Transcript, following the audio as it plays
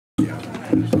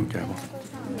Okay.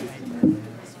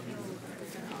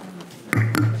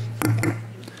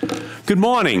 Good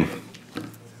morning.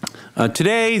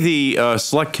 Today, the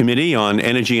Select Committee on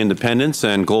Energy Independence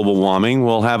and Global Warming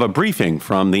will have a briefing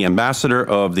from the Ambassador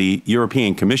of the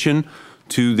European Commission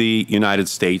to the United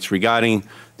States regarding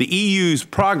the EU's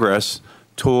progress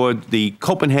toward the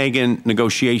Copenhagen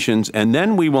negotiations, and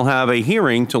then we will have a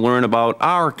hearing to learn about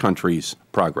our country's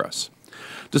progress.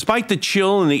 Despite the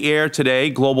chill in the air today,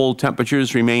 global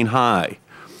temperatures remain high.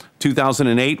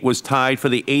 2008 was tied for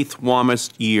the 8th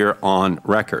warmest year on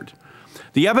record.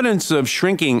 The evidence of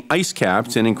shrinking ice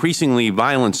caps and increasingly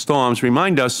violent storms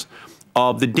remind us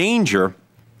of the danger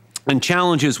and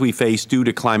challenges we face due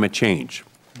to climate change.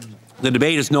 The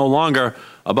debate is no longer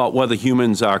about whether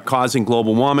humans are causing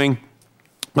global warming,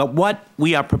 but what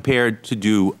we are prepared to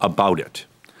do about it.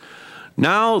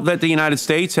 Now that the United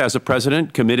States has a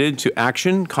president committed to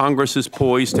action, Congress is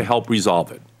poised to help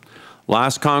resolve it.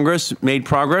 Last Congress made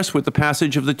progress with the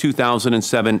passage of the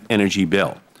 2007 Energy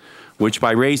Bill, which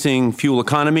by raising fuel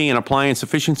economy and appliance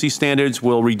efficiency standards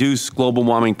will reduce global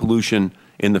warming pollution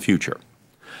in the future.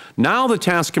 Now the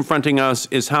task confronting us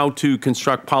is how to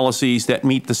construct policies that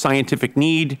meet the scientific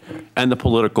need and the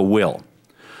political will.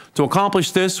 To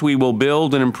accomplish this, we will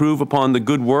build and improve upon the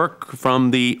good work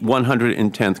from the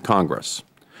 110th Congress.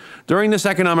 During this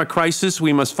economic crisis,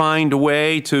 we must find a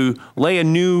way to lay a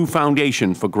new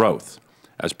foundation for growth,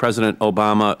 as President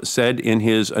Obama said in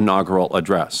his inaugural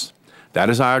address. That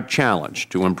is our challenge,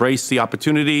 to embrace the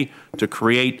opportunity to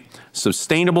create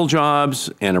sustainable jobs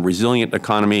and a resilient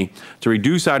economy, to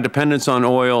reduce our dependence on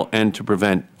oil, and to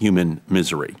prevent human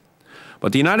misery.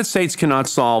 But the United States cannot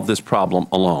solve this problem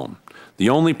alone. The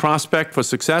only prospect for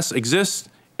success exists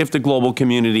if the global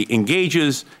community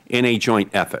engages in a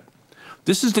joint effort.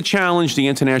 This is the challenge the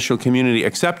international community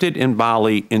accepted in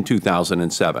Bali in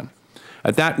 2007.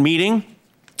 At that meeting,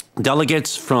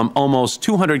 delegates from almost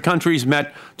 200 countries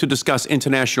met to discuss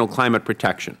international climate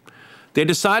protection. They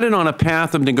decided on a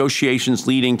path of negotiations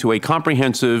leading to a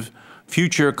comprehensive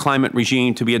future climate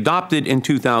regime to be adopted in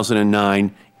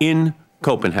 2009 in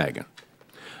Copenhagen.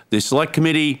 The Select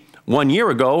Committee 1 year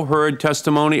ago heard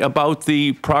testimony about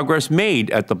the progress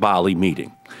made at the Bali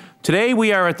meeting. Today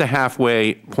we are at the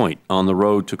halfway point on the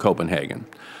road to Copenhagen.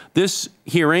 This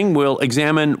hearing will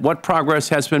examine what progress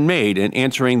has been made in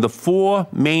answering the 4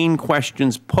 main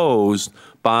questions posed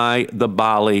by the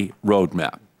Bali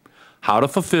roadmap: how to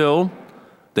fulfill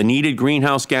the needed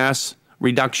greenhouse gas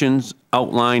reductions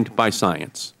outlined by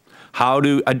science, how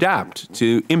to adapt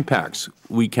to impacts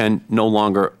we can no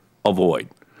longer avoid,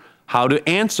 how to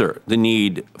answer the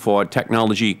need for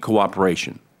technology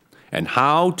cooperation, and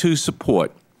how to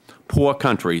support poor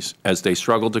countries as they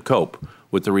struggle to cope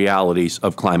with the realities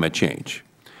of climate change.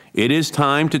 It is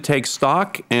time to take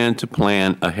stock and to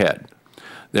plan ahead.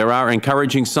 There are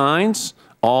encouraging signs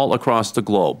all across the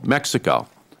globe. Mexico,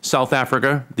 South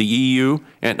Africa, the EU,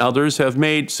 and others have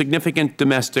made significant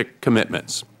domestic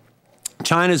commitments.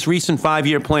 China's recent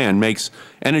 5-year plan makes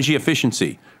energy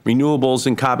efficiency, renewables,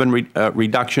 and carbon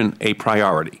reduction a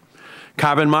priority.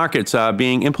 Carbon markets are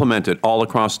being implemented all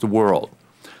across the world.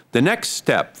 The next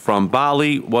step from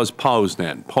Bali was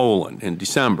Poznan, Poland, in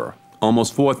December.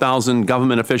 Almost 4,000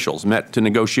 government officials met to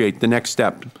negotiate the next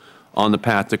step on the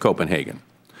path to Copenhagen.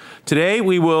 Today,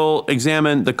 we will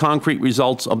examine the concrete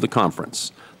results of the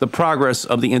conference, the progress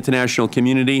of the international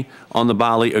community on the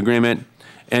Bali Agreement,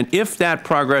 and if that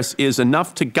progress is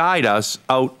enough to guide us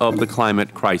out of the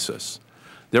climate crisis.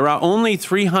 There are only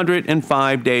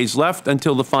 305 days left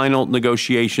until the final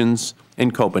negotiations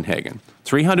in Copenhagen.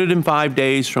 305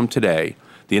 days from today,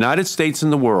 the United States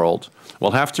and the world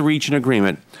will have to reach an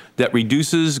agreement that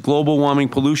reduces global warming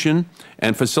pollution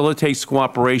and facilitates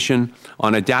cooperation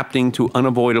on adapting to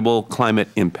unavoidable climate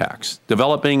impacts,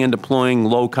 developing and deploying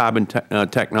low-carbon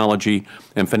technology,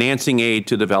 and financing aid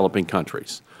to developing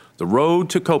countries. The road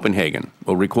to Copenhagen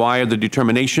will require the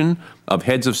determination of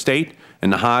heads of state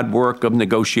and the hard work of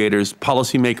negotiators,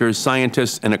 policymakers,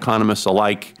 scientists, and economists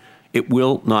alike. It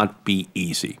will not be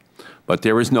easy, but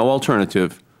there is no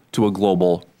alternative to a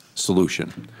global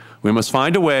solution. We must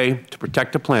find a way to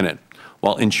protect the planet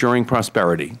while ensuring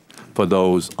prosperity for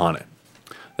those on it.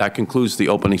 That concludes the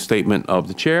opening statement of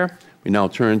the Chair. We now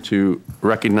turn to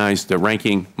recognize the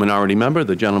ranking minority member,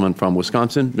 the gentleman from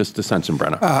Wisconsin, Mr.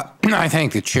 Sensenbrenner. I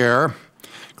thank the Chair.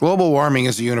 Global warming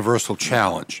is a universal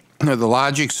challenge. The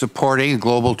logic supporting a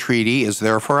global treaty is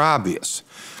therefore obvious,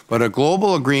 but a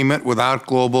global agreement without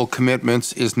global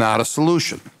commitments is not a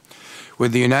solution.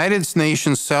 With the United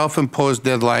Nations self-imposed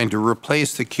deadline to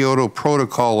replace the Kyoto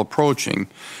Protocol approaching,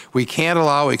 we can't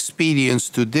allow expedience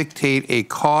to dictate a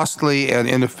costly and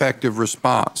ineffective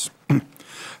response.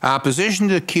 Opposition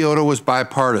to Kyoto was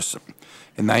bipartisan.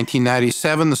 In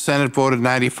 1997, the Senate voted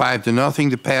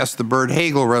 95-0 to pass the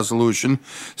Byrd-Hagel resolution,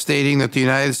 stating that the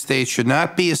United States should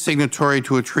not be a signatory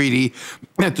to a treaty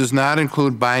that does not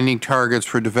include binding targets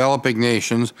for developing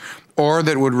nations or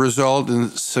that would result in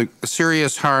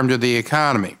serious harm to the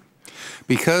economy.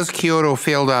 Because Kyoto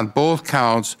failed on both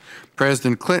counts,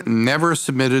 President Clinton never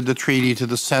submitted the treaty to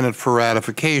the Senate for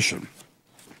ratification.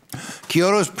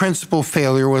 Kyoto's principal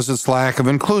failure was its lack of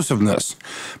inclusiveness.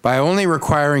 By only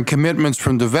requiring commitments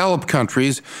from developed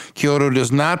countries, Kyoto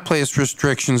does not place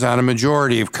restrictions on a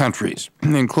majority of countries,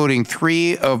 including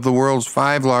 3 of the world's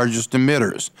 5 largest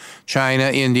emitters, China,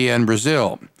 India, and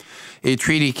Brazil. A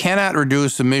treaty cannot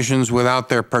reduce emissions without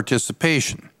their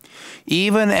participation.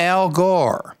 Even Al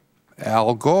Gore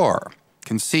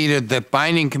conceded that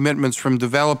binding commitments from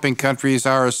developing countries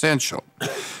are essential.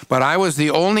 But I was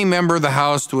the only member of the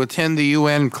House to attend the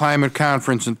UN climate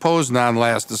conference in Poznan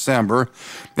last December,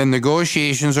 and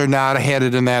negotiations are not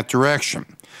headed in that direction.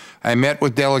 I met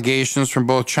with delegations from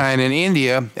both China and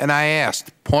India, and I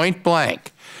asked, point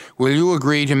blank, will you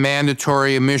agree to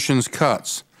mandatory emissions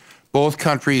cuts? Both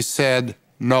countries said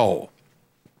no.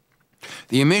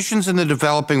 The emissions in the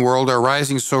developing world are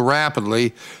rising so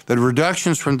rapidly that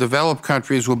reductions from developed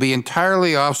countries will be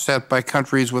entirely offset by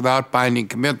countries without binding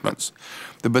commitments.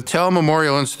 The Battelle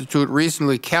Memorial Institute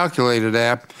recently calculated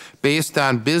that, based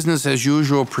on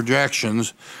business-as-usual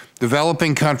projections,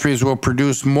 developing countries will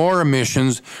produce more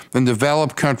emissions than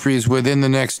developed countries within the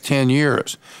next 10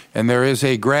 years. And there is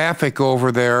a graphic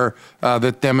over there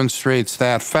that demonstrates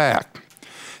that fact.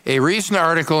 A recent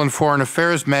article in Foreign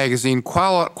Affairs magazine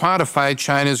quantified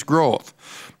China's growth.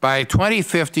 By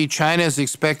 2050, China is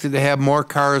expected to have more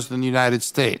cars than the United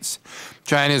States.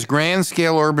 China's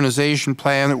grand-scale urbanization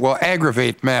plan will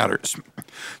aggravate matters.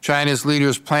 China's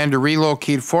leaders plan to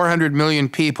relocate 400 million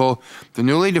people to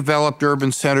newly developed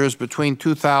urban centers between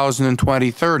 2000 and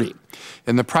 2030.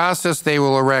 In the process, they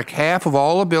will erect half of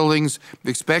all the buildings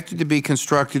expected to be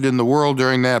constructed in the world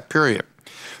during that period.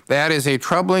 That is a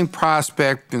troubling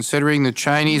prospect, considering the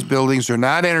Chinese buildings are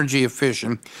not energy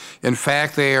efficient. In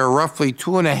fact, they are roughly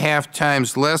 2.5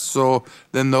 times less so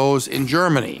than those in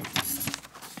Germany.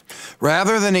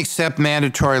 Rather than accept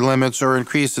mandatory limits or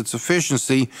increase its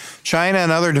efficiency, China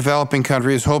and other developing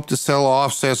countries hope to sell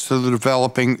offsets to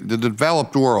the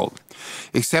developed world.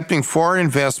 Accepting foreign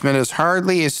investment is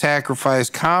hardly a sacrifice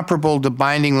comparable to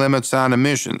binding limits on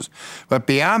emissions. But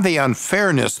beyond the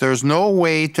unfairness, there's no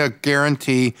way to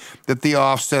guarantee that the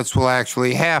offsets will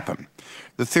actually happen.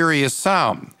 The theory is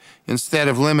sound. Instead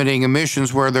of limiting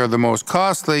emissions where they're the most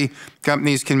costly,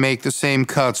 companies can make the same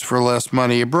cuts for less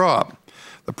money abroad.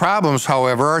 The problems,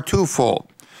 however, are twofold.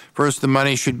 First, the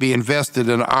money should be invested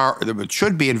in our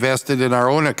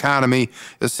own economy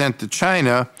is sent to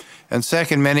China. And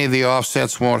second, many of the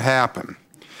offsets won't happen.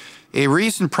 A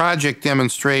recent project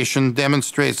demonstration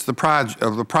demonstrates the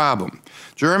problem.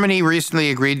 Germany recently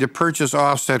agreed to purchase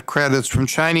offset credits from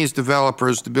Chinese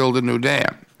developers to build a new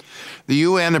dam. The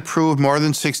UN approved more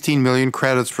than 16 million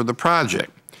credits for the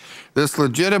project. This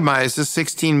legitimizes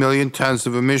 16 million tons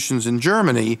of emissions in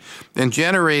Germany and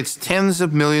generates tens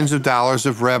of millions of dollars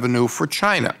of revenue for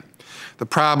China. The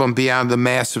problem, beyond the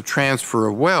massive transfer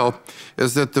of wealth,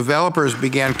 is that developers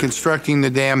began constructing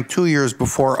the dam 2 years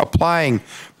before applying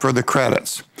for the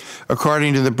credits.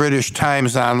 According to the British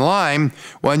Times Online,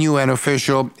 one UN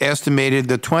official estimated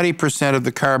that 20% of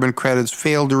the carbon credits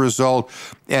failed to result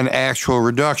in actual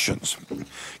reductions.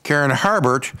 Karen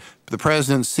Harbert, the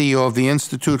President and CEO of the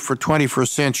Institute for 21st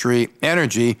Century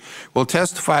Energy, will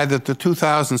testify that the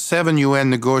 2007 UN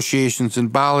negotiations in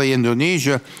Bali,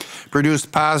 Indonesia,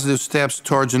 produced positive steps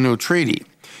towards a new treaty.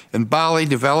 In Bali,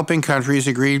 developing countries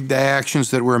agreed to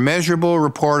actions that were measurable,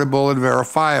 reportable, and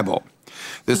verifiable.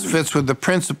 This fits with the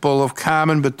principle of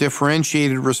common but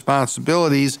differentiated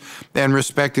responsibilities and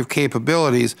respective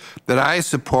capabilities that I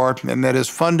support and that is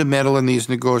fundamental in these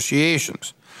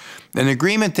negotiations. An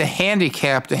agreement to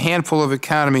handicap a handful of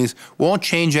economies won't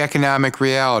change economic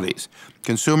realities.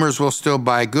 Consumers will still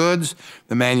buy goods,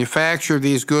 the manufacture of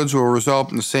these goods will result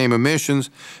in the same emissions,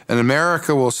 and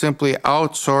America will simply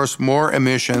outsource more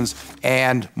emissions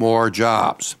and more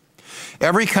jobs.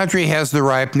 Every country has the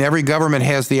right and every government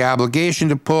has the obligation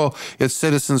to pull its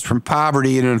citizens from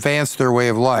poverty and advance their way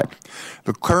of life.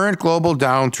 The current global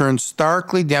downturn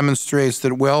starkly demonstrates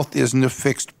that wealth isn't a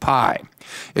fixed pie.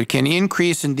 It can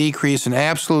increase and decrease in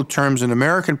absolute terms, and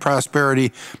American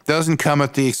prosperity doesn't come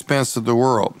at the expense of the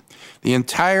world. The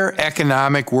entire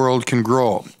economic world can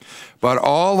grow, but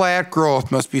all that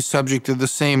growth must be subject to the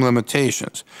same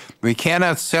limitations. We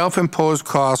cannot self-impose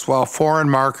costs while foreign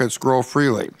markets grow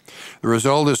freely. The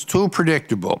result is too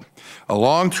predictable. A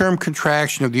long-term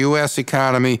contraction of the U.S.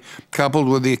 economy coupled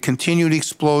with the continued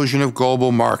explosion of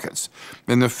global markets.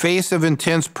 In the face of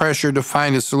intense pressure to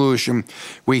find a solution,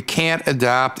 we can't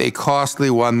adopt a costly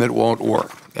one that won't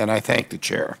work. And I thank the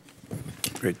Chair.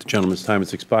 Great. The gentleman's time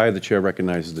has expired. The Chair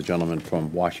recognizes the gentleman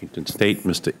from Washington State,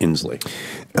 Mr. Inslee.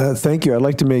 Thank you. I'd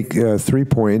like to make 3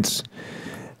 points.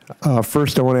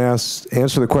 First, I want to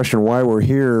answer the question why we're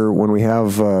here when we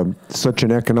have such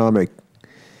an economic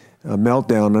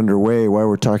meltdown underway, why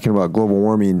we're talking about global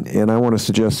warming. And I want to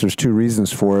suggest there's 2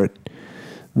 reasons for it.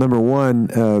 Number one,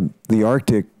 the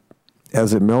Arctic,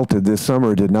 as it melted this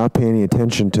summer, did not pay any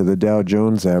attention to the Dow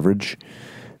Jones average.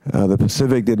 The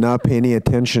Pacific did not pay any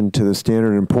attention to the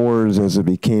Standard & Poor's as it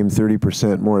became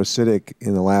 30% more acidic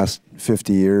in the last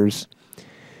 50 years.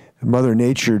 Mother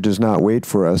Nature does not wait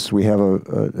for us. We have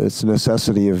it's a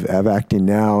necessity of acting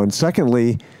now. And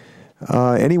secondly,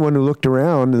 anyone who looked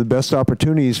around, the best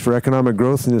opportunities for economic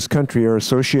growth in this country are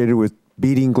associated with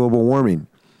beating global warming.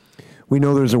 We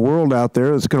know there's a world out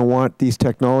there that's going to want these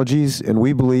technologies, and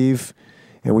we believe,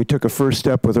 and we took a first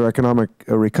step with our economic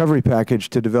recovery package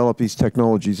to develop these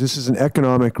technologies. This is an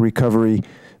economic recovery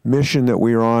mission that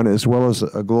we are on, as well as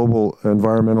a global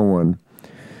environmental one.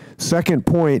 Second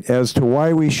point, as to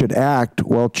why we should act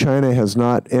while China has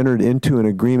not entered into an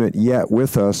agreement yet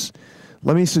with us,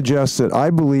 let me suggest that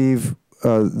I believe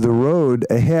the road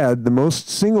ahead, the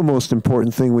single most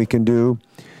important thing we can do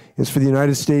is for the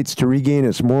United States to regain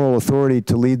its moral authority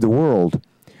to lead the world.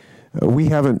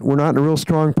 We're not in a real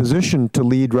strong position to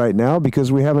lead right now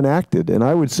because we haven't acted. And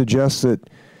I would suggest that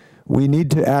we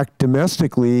need to act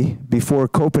domestically before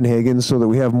Copenhagen so that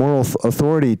we have moral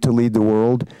authority to lead the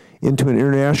world into an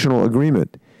international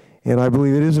agreement. And I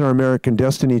believe it is in our American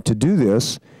destiny to do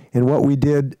this. And what we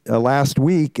did last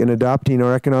week in adopting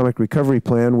our economic recovery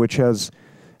plan, which has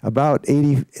about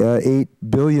 $88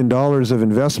 billion of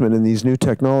investment in these new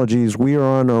technologies, we are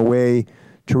on our way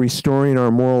to restoring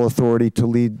our moral authority to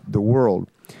lead the world.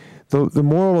 The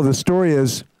moral of the story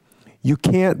is you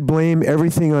can't blame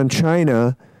everything on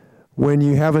China when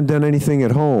you haven't done anything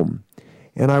at home.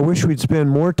 And I wish we'd spend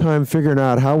more time figuring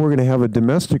out how we're going to have a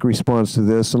domestic response to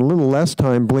this and a little less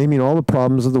time blaming all the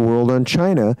problems of the world on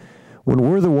China when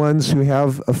we're the ones who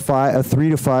have a 3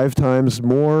 to 5 times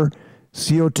more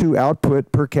CO2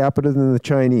 output per capita than the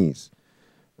Chinese.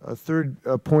 Third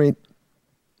point,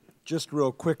 just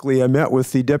real quickly, I met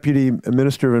with the Deputy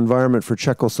Minister of Environment for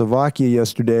Czechoslovakia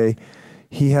yesterday.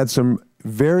 He had some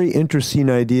very interesting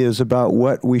ideas about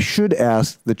what we should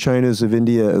ask the Chinas of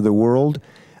India of the world.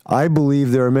 I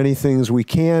believe there are many things we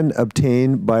can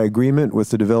obtain by agreement with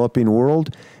the developing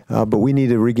world, but we need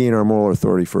to regain our moral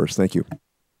authority first. Thank you.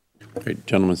 Great.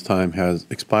 Gentleman's time has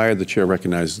expired. The Chair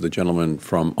recognizes the gentleman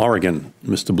from Oregon,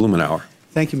 Mr. Blumenauer.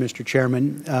 Thank you, Mr.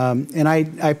 Chairman. And I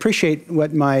appreciate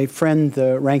what my friend,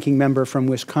 the ranking member from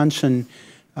Wisconsin,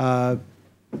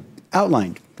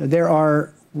 outlined. There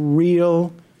are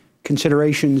real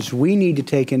considerations we need to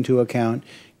take into account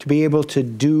to be able to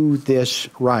do this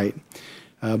right.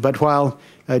 But while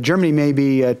Germany may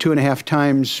be 2.5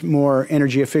 times more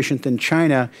energy efficient than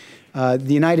China,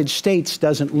 the United States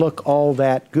doesn't look all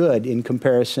that good in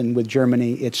comparison with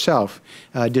Germany itself,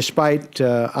 despite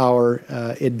our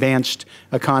advanced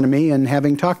economy and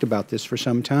having talked about this for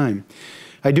some time.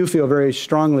 I do feel very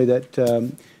strongly that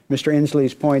Mr.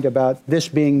 Inslee's point about this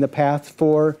being the path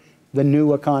for the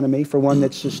new economy, for one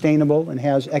that's sustainable and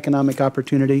has economic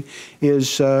opportunity, is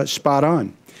spot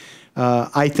on.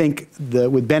 I think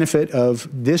with benefit of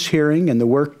this hearing and the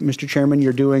work, Mr. Chairman,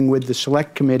 you're doing with the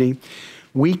Select Committee,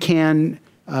 we can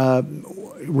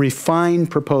refine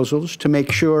proposals to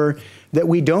make sure that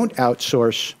we don't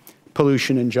outsource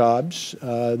pollution and jobs.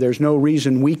 There's no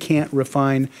reason we can't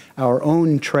refine our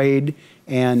own trade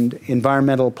and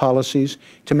environmental policies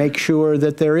to make sure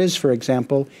that there is, for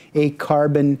example, a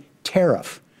carbon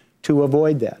tariff to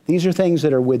avoid that. These are things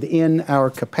that are within our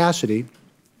capacity.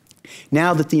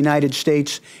 Now that the United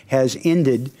States has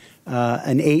ended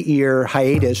an 8-year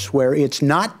hiatus where it's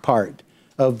not part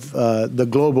of the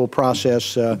global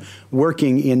process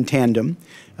working in tandem,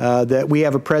 that we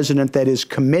have a president that is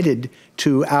committed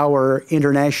to our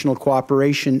international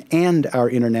cooperation and our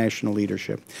international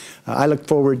leadership. I look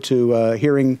forward to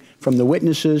hearing from the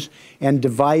witnesses and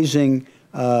devising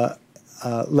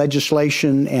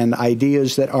legislation and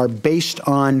ideas that are based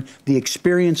on the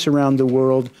experience around the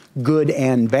world, good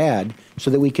and bad,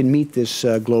 so that we can meet this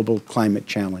global climate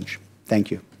challenge. Thank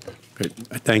you. Great.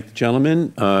 I thank the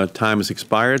gentleman. Time has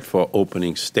expired for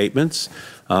opening statements,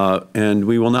 and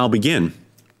we will now begin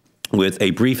with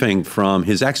a briefing from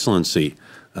His Excellency,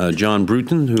 John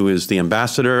Bruton, who is the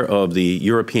Ambassador of the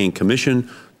European Commission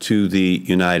to the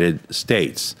United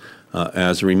States.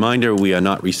 As a reminder, we are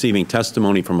not receiving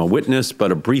testimony from a witness,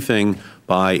 but a briefing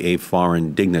by a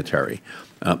foreign dignitary.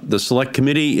 The Select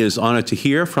Committee is honored to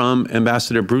hear from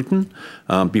Ambassador Bruton.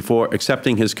 Before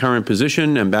accepting his current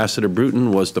position, Ambassador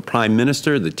Bruton was the Prime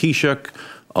Minister, the Taoiseach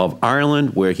of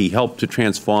Ireland, where he helped to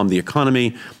transform the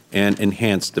economy and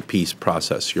enhance the peace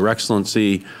process. Your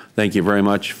Excellency, thank you very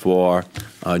much for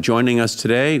joining us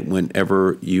today.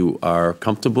 Whenever you are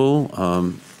comfortable,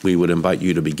 we would invite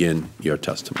you to begin your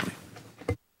testimony.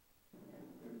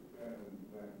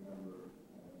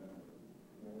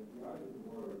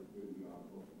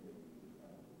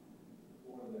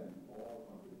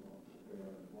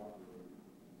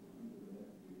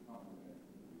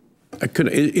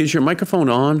 Is your microphone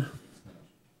on?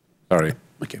 Sorry.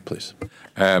 Okay, please.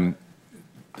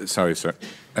 Sorry, sir.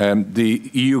 The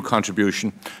EU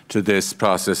contribution to this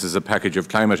process is a package of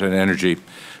climate and energy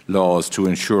laws to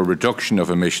ensure reduction of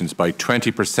emissions by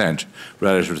 20%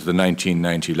 relative to the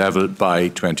 1990 level by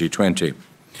 2020.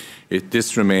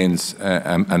 This remains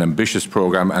an ambitious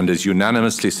programme and is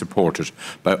unanimously supported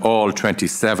by all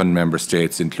 27 member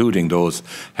states, including those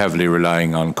heavily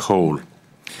relying on coal.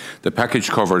 The package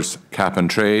covers cap and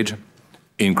trade,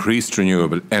 increased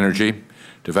renewable energy,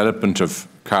 development of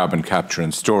carbon capture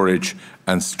and storage,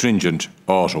 and stringent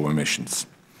auto emissions.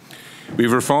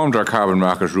 We've reformed our carbon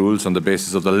market rules on the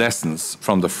basis of the lessons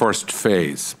from the first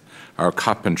phase. Our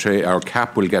cap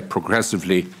will get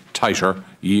progressively tighter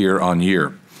year on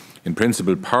year. In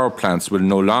principle, power plants will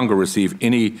no longer receive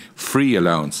any free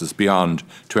allowances beyond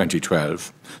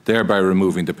 2012, thereby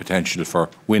removing the potential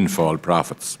for windfall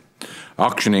profits.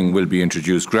 Auctioning will be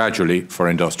introduced gradually for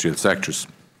industrial sectors.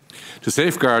 To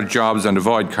safeguard jobs and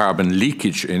avoid carbon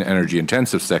leakage in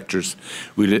energy-intensive sectors,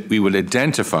 we will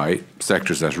identify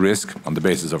sectors at risk on the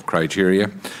basis of criteria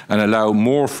and allow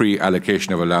more free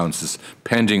allocation of allowances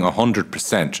pending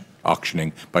 100%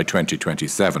 auctioning by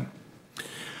 2027.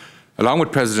 Along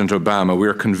with President Obama, we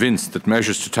are convinced that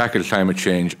measures to tackle climate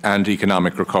change and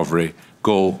economic recovery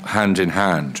go hand in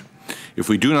hand. If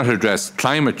we do not address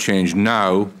climate change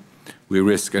now, we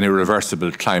risk an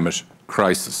irreversible climate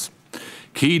crisis.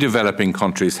 Key developing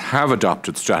countries have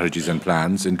adopted strategies and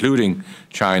plans, including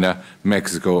China,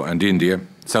 Mexico and India.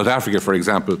 South Africa, for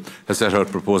example, has set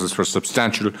out proposals for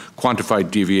substantial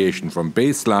quantified deviation from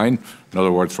baseline, in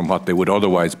other words, from what they would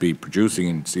otherwise be producing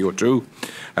in CO2,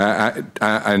 and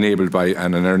are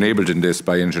enabled in this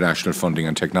by international funding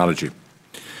and technology.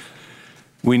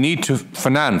 We need to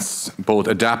finance both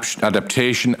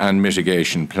adaptation and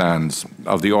mitigation plans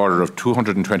of the order of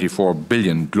 $224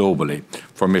 billion globally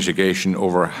for mitigation,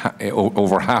 over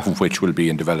half of which will be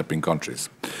in developing countries.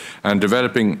 And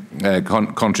developing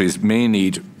countries may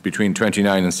need between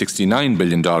 $29 and $69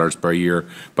 billion per year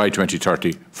by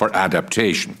 2030 for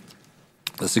adaptation.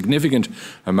 The significant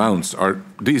amounts are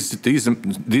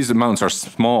these amounts are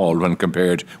small when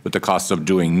compared with the costs of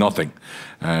doing nothing,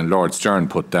 and Lord Stern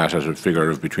put that at a figure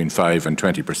of between 5 and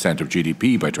 20% of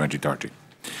GDP by 2030.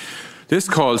 This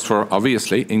calls for,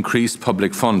 obviously, increased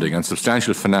public funding and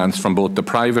substantial finance from both the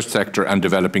private sector and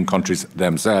developing countries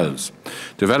themselves.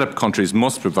 Developed countries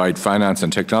must provide finance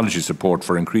and technology support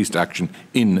for increased action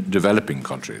in developing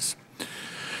countries.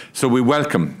 So we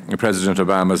welcome President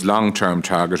Obama's long-term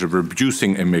target of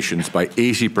reducing emissions by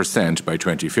 80% by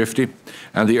 2050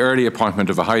 and the early appointment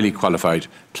of a highly qualified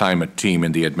climate team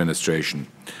in the administration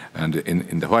and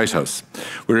in the White House.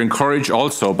 We're encouraged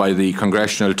also by the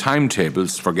congressional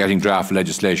timetables for getting draft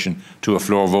legislation to a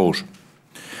floor vote.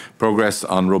 Progress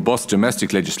on robust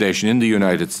domestic legislation in the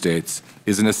United States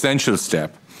is an essential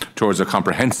step towards a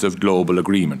comprehensive global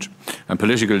agreement, and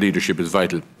political leadership is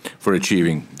vital for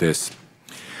achieving this.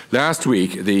 Last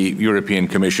week, the European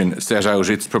Commission set out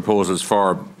its proposals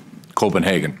for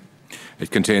Copenhagen.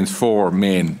 It contains 4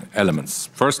 main elements.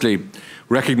 Firstly,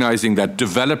 recognising that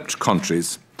developed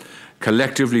countries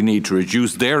collectively need to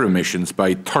reduce their emissions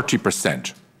by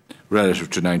 30% relative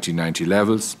to 1990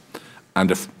 levels,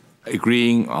 and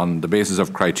agreeing on the basis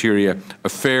of criteria a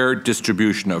fair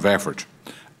distribution of effort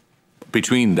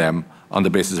between them on the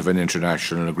basis of an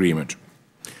international agreement.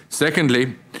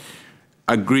 Secondly,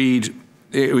 agreed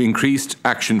increased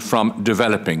action from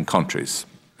developing countries,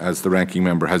 as the ranking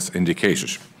member has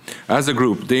indicated. As a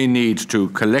group, they need to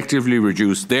collectively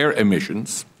reduce their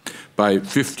emissions by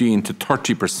 15 to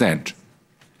 30%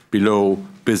 below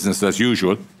business as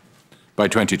usual by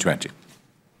 2020.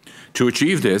 To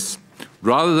achieve this,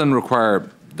 rather than require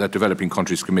that developing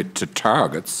countries commit to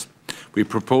targets, we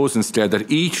propose instead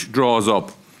that each draws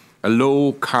up a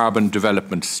low-carbon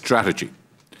development strategy,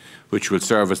 which will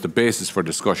serve as the basis for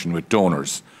discussion with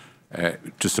donors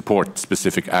to support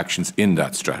specific actions in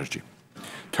that strategy.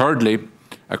 Thirdly,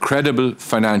 a credible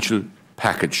financial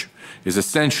package is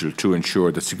essential to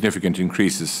ensure that significant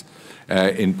increases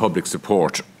in public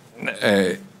support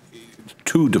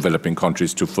to developing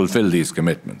countries to fulfil these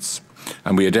commitments.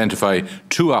 And we identify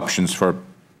two options for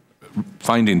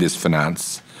finding this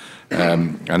finance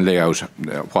and lay out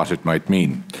what it might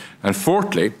mean. And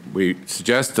fourthly, we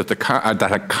suggest that,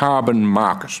 that a carbon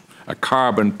market, a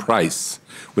carbon price,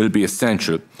 will be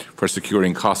essential for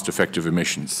securing cost-effective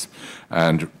emissions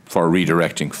and for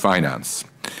redirecting finance.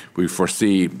 We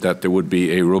foresee that there would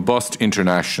be a robust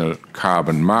international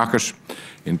carbon market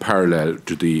in parallel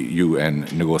to the UN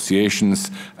negotiations,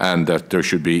 and that there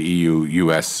should be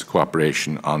EU-US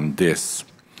cooperation on this.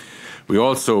 We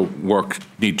also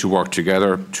need to work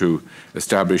together to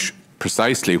establish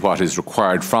precisely what is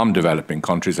required from developing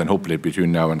countries, and hopefully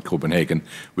between now and Copenhagen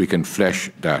we can flesh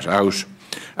that out.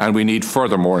 And we need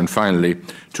furthermore and finally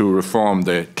to reform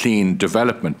the clean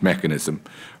development mechanism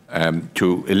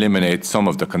to eliminate some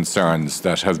of the concerns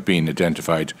that have been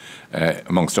identified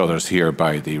amongst others here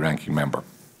by the ranking member.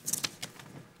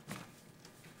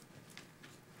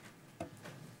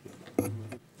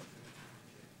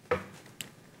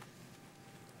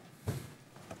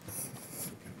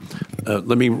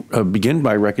 Let me begin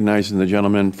by recognizing the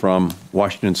gentleman from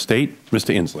Washington State,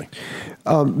 Mr. Inslee.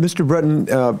 Mr. Bruton,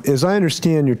 as I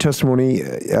understand your testimony,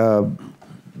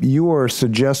 you are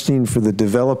suggesting for the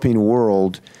developing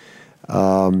world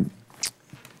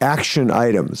action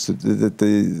items, that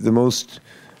the most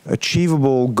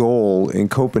achievable goal in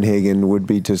Copenhagen would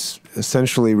be to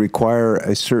essentially require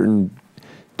a certain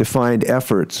defined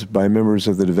efforts by members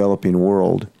of the developing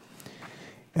world,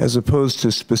 as opposed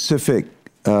to specific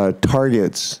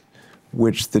targets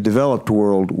which the developed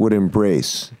world would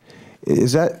embrace.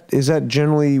 Is that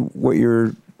generally what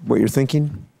you're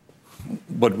thinking?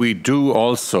 But we do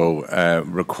also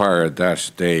require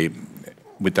that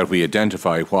that we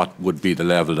identify what would be the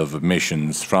level of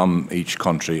emissions from each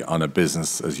country on a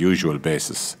business as usual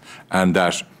basis, and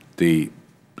that the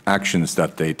actions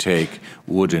that they take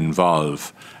would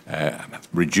involve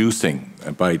reducing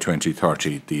by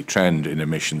 2030 the trend in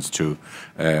emissions to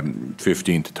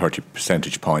 15 to 30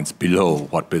 percentage points below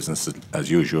what business as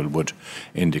usual would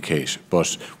indicate.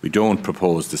 But we don't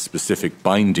propose the specific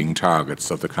binding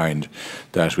targets of the kind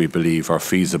that we believe are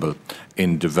feasible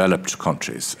in developed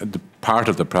countries. Part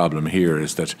of the problem here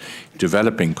is that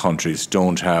developing countries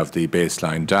don't have the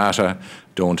baseline data,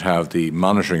 don't have the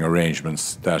monitoring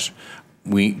arrangements that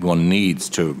one needs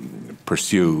to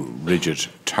pursue rigid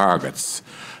targets.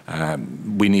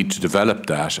 We need to develop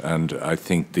that, and I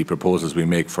think the proposals we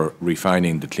make for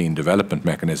refining the clean development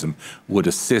mechanism would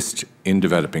assist in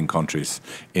developing countries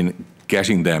in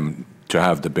getting them to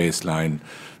have the baseline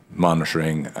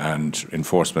monitoring and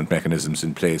enforcement mechanisms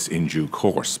in place in due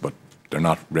course, but they're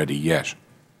not ready yet.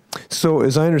 So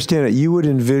as I understand it, you would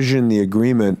envision the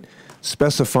agreement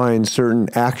specifying certain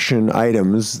action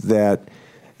items that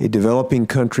a developing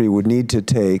country would need to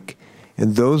take,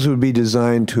 and those would be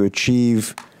designed to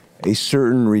achieve a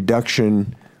certain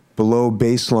reduction below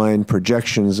baseline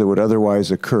projections that would otherwise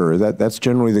occur. That's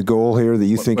generally the goal here that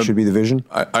you think should be the vision?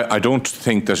 I don't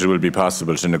think that it will be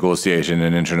possible to negotiate in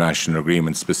an international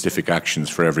agreement specific actions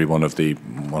for every one of the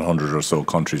 100 or so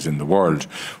countries in the world.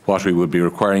 What we would be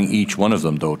requiring each one of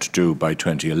them, though, to do by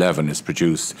 2011 is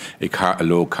produce a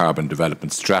low carbon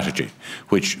development strategy,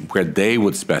 where they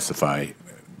would specify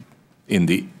in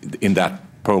that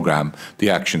programme the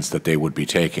actions that they would be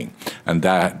taking, and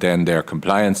that then their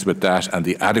compliance with that and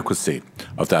the adequacy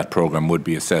of that programme would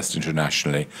be assessed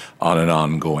internationally on an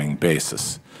ongoing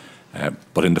basis.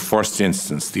 But in the first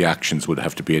instance, the actions would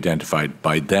have to be identified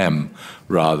by them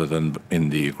rather than in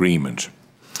the agreement.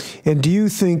 And do you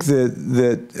think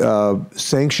that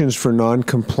sanctions for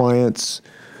non-compliance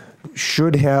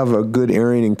should have a good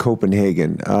airing in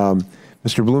Copenhagen?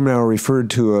 Mr. Blumenauer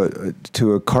referred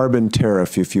to a carbon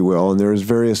tariff, if you will, and there's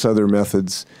various other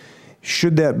methods.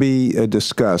 Should that be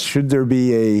discussed? Should there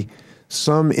be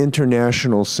some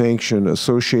international sanction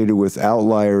associated with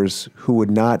outliers who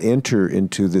would not enter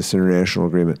into this international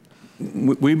agreement?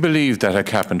 We believe that a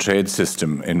cap and trade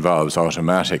system involves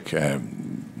automatic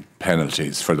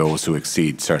penalties for those who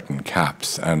exceed certain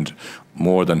caps, and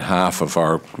more than half of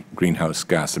our greenhouse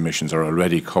gas emissions are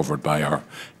already covered by our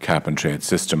cap and trade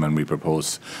system, and we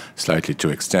propose slightly to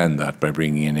extend that by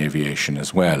bringing in aviation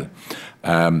as well.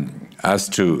 As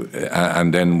to,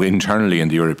 and then internally in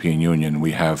the European Union,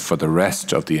 we have for the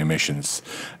rest of the emissions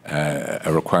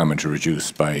a requirement to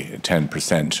reduce by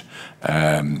 10%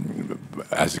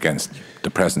 as against the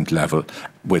present level,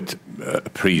 with a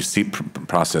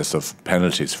process of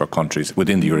penalties for countries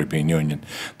within the European Union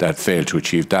that fail to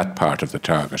achieve that part of the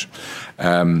target.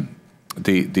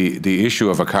 The issue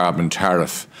of a carbon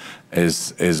tariff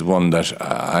is one that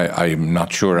I'm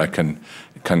not sure I can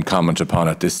comment upon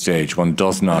at this stage. One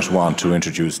does not want to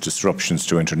introduce disruptions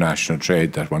to international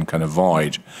trade that one can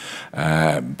avoid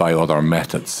by other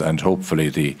methods, and hopefully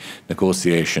the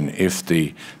negotiation, if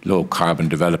the low carbon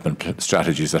development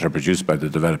strategies that are produced by the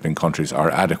developing countries are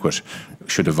adequate,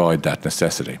 should avoid that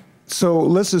necessity. So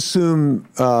let's assume,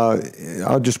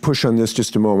 I'll just push on this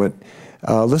just a moment.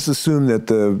 Let's assume that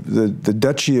the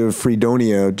Duchy of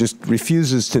Fredonia just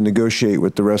refuses to negotiate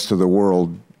with the rest of the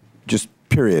world, just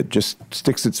period, just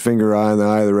sticks its finger in the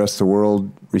eye of the rest of the world,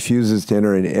 refuses to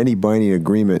enter into any binding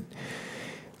agreement.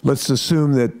 Let's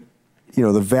assume that, you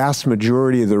know, the vast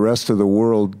majority of the rest of the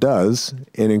world does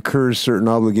and incurs certain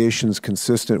obligations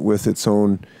consistent with its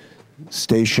own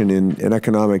station in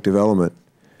economic development.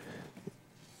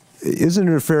 Isn't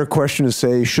it a fair question to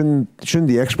say, shouldn't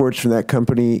the exports from that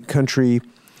country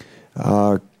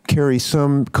carry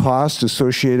some cost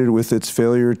associated with its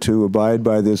failure to abide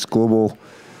by this global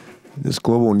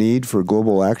need for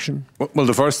global action? Well,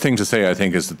 the first thing to say, I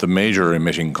think, is that the major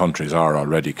emitting countries are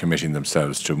already committing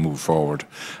themselves to move forward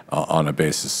on a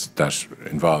basis that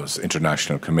involves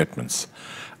international commitments.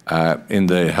 In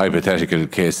the hypothetical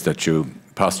case that you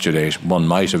postulate, one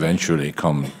might eventually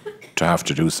come to have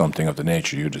to do something of the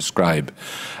nature you describe.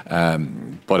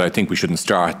 But I think we shouldn't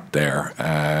start there.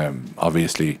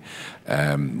 Obviously,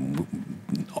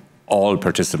 all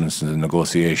participants in the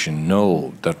negotiation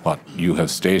know that what you have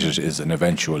stated is an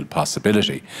eventual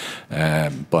possibility.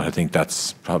 But I think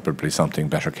that's probably something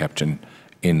better kept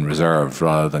in reserve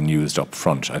rather than used up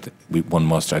front. One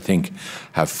must, I think,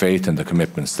 have faith in the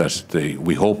commitments that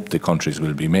we hope the countries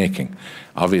will be making.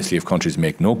 Obviously, if countries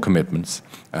make no commitments,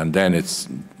 and then it's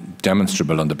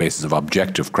demonstrable on the basis of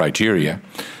objective criteria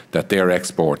that their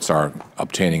exports are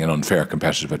obtaining an unfair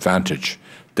competitive advantage,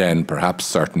 then perhaps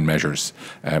certain measures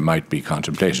might be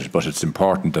contemplated. But it's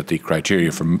important that the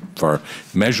criteria for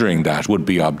measuring that would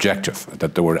be objective,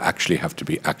 that there would actually have to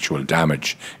be actual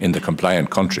damage in the compliant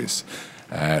countries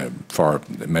for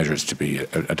measures to be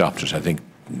adopted. I think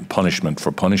punishment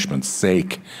for punishment's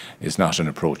sake is not an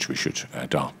approach we should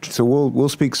adopt. So we'll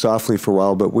speak softly for a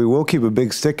while, but we will keep a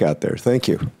big stick out there. Thank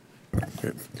you.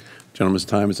 Okay. Gentleman's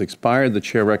time has expired. The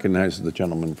chair recognizes the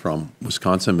gentleman from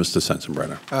Wisconsin, Mr.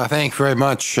 Sensenbrenner. Thank you very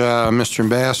much, Mr.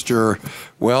 Ambassador.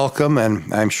 Welcome,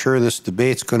 and I'm sure this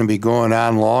debate's going to be going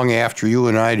on long after you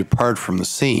and I depart from the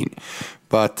scene.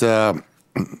 But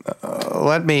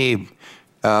let me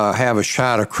have a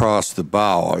shot across the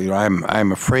bow. You know,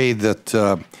 I'm afraid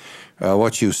that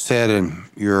what you said in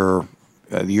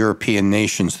the European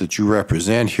nations that you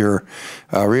represent here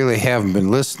really haven't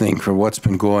been listening for what's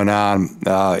been going on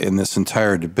in this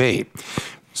entire debate.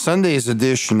 Sunday's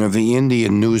edition of the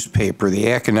Indian newspaper, the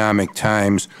Economic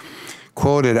Times,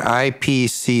 quoted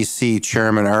IPCC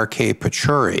Chairman R.K.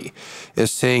 Pachauri as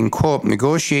saying, quote,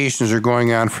 negotiations are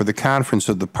going on for the conference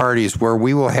of the parties where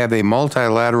we will have a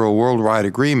multilateral worldwide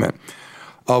agreement.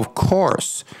 Of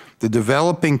course, the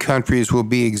developing countries will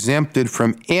be exempted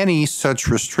from any such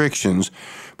restrictions,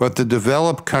 but the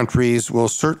developed countries will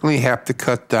certainly have to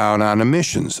cut down on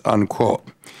emissions, unquote.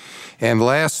 And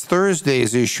last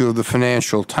Thursday's issue of the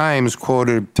Financial Times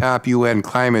quoted top UN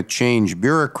climate change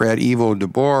bureaucrat Ivo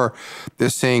Debor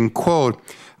as saying, quote,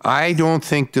 I don't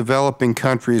think developing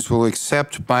countries will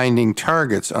accept binding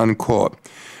targets, unquote.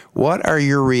 What are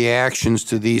your reactions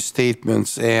to these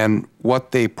statements and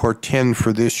what they portend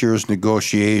for this year's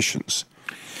negotiations?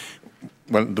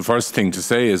 Well, the first thing to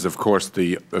say is, of course,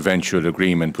 the eventual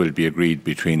agreement will be agreed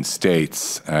between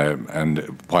states, and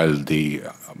while the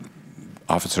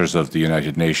officers of the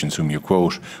United Nations whom you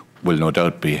quote will no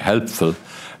doubt be helpful,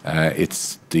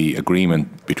 it's the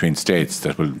agreement between states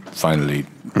that will finally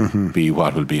be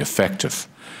what will be effective.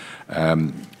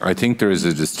 I think there is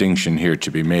a distinction here to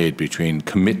be made between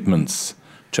commitments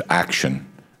to action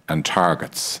and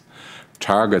targets.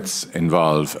 Targets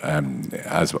involve,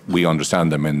 as we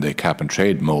understand them in the cap and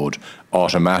trade mode,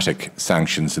 automatic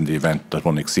sanctions in the event that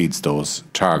one exceeds those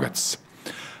targets.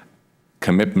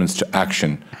 Commitments to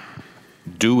action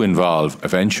do involve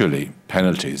eventually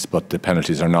penalties, but the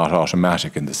penalties are not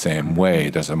automatic in the same way.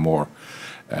 There's a more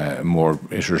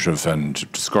iterative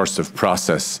and discursive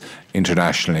process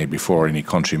internationally before any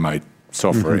country might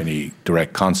suffer any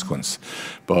direct consequence.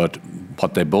 But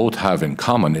what they both have in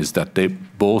common is that they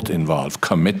both involve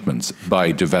commitments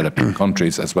by developing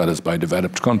countries as well as by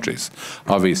developed countries.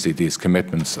 Obviously, these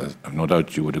commitments, no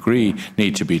doubt you would agree,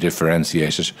 need to be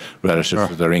differentiated relative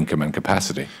to their income and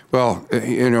capacity. Well,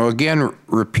 you know, again,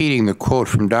 repeating the quote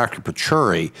from Dr.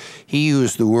 Pachauri, he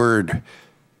used the word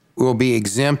will be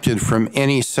exempted from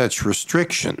any such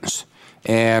restrictions.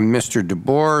 And Mr.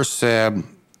 DeBoer said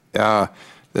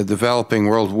the developing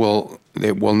world will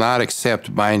not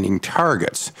accept binding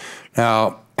targets.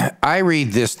 Now, I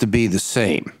read this to be the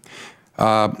same.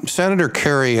 Senator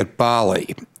Kerry at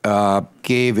Bali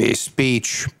gave a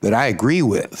speech that I agree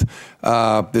with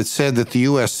that said that the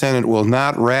U.S. Senate will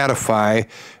not ratify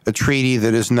a treaty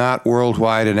that is not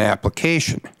worldwide in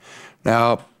application.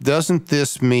 Now, doesn't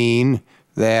this mean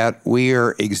that we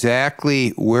are exactly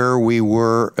where we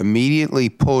were immediately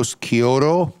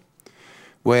post-Kyoto,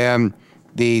 when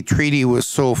the treaty was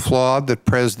so flawed that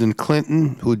President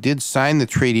Clinton, who did sign the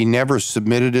treaty, never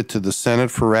submitted it to the Senate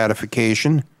for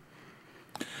ratification?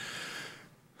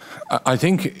 I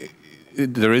think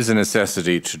there is a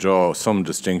necessity to draw some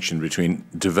distinction between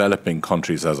developing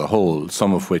countries as a whole,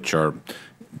 some of which are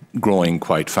growing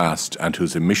quite fast and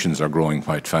whose emissions are growing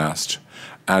quite fast,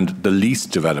 and the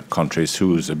least developed countries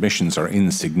whose emissions are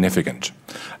insignificant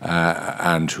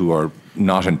and who are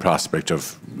not in prospect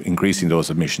of increasing those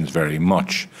emissions very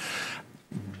much.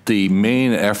 The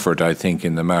main effort, I think,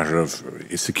 in the matter of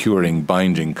securing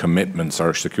binding commitments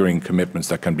or securing commitments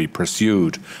that can be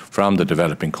pursued from the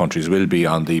developing countries will be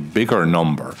on the bigger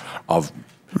number of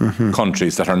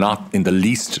countries that are not in the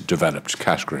least developed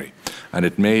category. And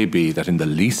it may be that in the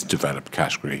least developed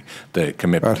category, the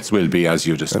commitments will be as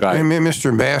you described. Mr.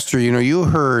 Ambassador, you know, you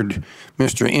heard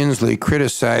Mr. Inslee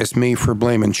criticize me for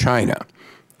blaming China.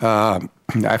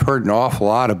 I've heard an awful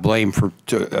lot of blame for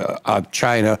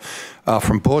China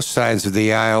from both sides of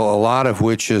the aisle, a lot of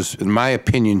which is, in my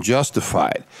opinion,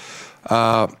 justified.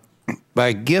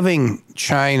 By giving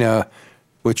China,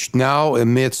 which now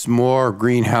emits more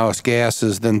greenhouse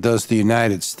gases than does the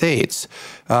United States,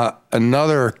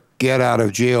 another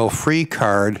get-out-of-jail-free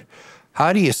card,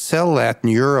 how do you sell that in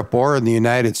Europe or in the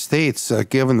United States,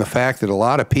 given the fact that a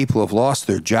lot of people have lost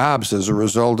their jobs as a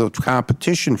result of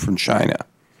competition from China?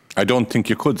 I don't think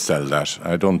you could sell that.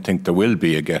 I don't think there will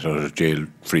be a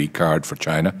get-out-of-jail-free card for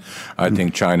China. I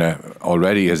think China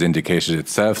already has indicated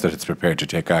itself that it's prepared to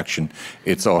take action.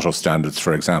 Its auto standards,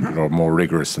 for example, are more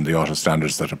rigorous than the auto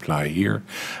standards that apply here.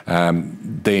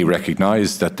 They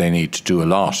recognise that they need to do a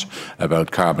lot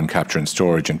about carbon capture and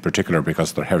storage, in particular because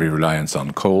of their heavy reliance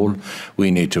on coal.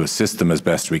 We need to assist them as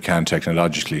best we can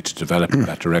technologically to develop in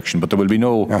that direction. But there will be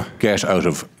no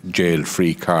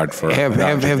get-out-of-jail-free card for Have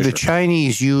the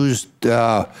Chinese used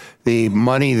the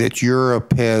money that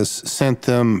Europe has sent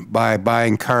them by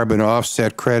buying carbon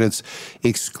offset credits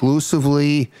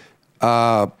exclusively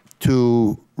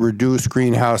to reduce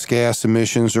greenhouse gas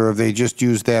emissions, or have they just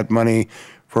used that money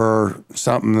for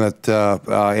something that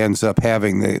ends up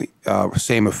having the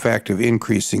same effect of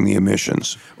increasing the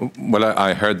emissions? Well,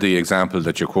 I heard the example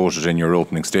that you quoted in your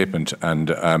opening statement,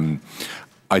 and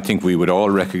I think we would all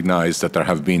recognise that there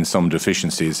have been some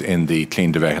deficiencies in the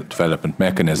clean development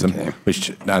mechanism,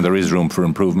 and there is room for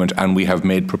improvement, and we have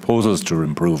made proposals to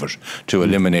improve it, to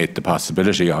eliminate the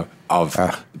possibility of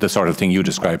the sort of thing you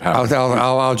describe happening.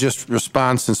 I'll just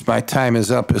respond, since my time is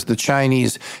up, as the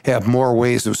Chinese have more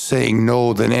ways of saying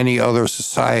no than any other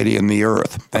society in the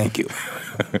earth. Thank you.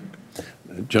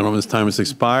 The gentleman's time has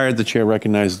expired. The chair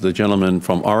recognizes the gentleman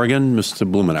from Oregon, Mr.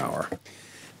 Blumenauer.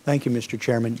 Thank you, Mr.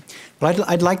 Chairman. Well,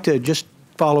 I'd like to just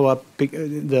follow up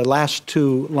the last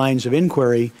two lines of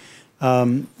inquiry.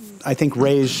 I think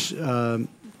raise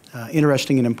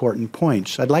interesting and important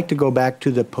points. I'd like to go back to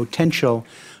the potential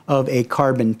of a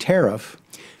carbon tariff,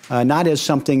 not as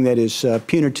something that is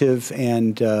punitive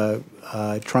and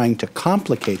trying to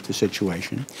complicate the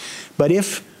situation, but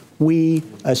if we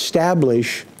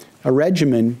establish a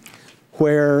regimen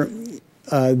where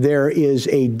there is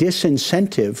a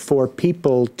disincentive for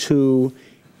people to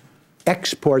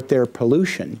export their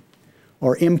pollution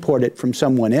or import it from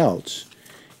someone else,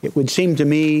 it would seem to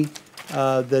me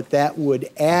that would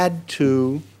add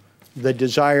to the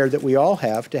desire that we all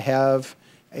have to have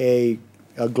a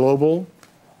global,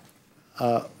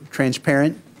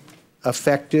 transparent,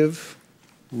 effective,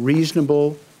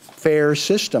 reasonable, fair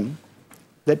system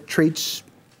that treats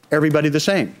everybody the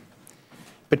same,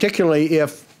 particularly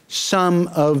if some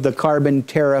of the carbon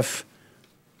tariff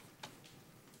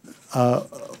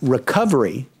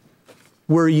recovery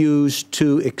were used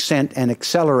to accent and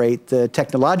accelerate the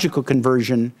technological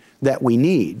conversion that we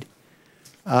need.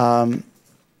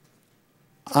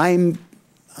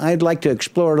 I'd like to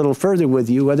explore a little further with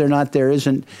you whether or not there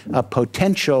isn't a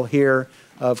potential here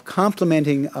of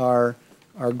complementing our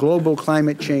global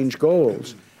climate change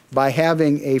goals by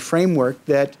having a framework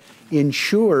that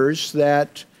ensures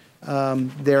that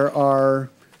there are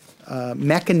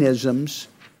mechanisms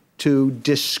to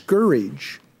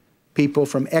discourage people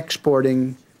from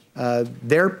exporting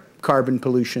their carbon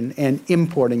pollution and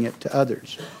importing it to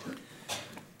others.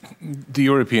 The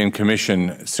European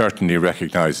Commission certainly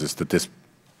recognises that this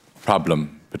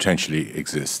problem potentially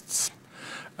exists.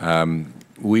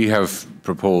 We have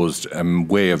proposed a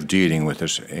way of dealing with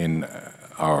it in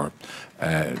our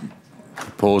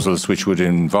proposals, which would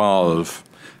involve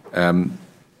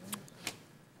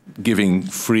giving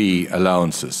free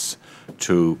allowances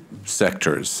to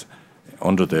sectors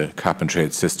under the cap and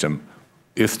trade system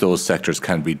if those sectors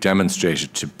can be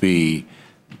demonstrated to be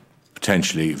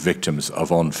potentially victims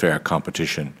of unfair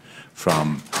competition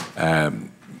from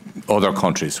other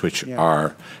countries which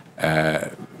are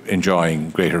enjoying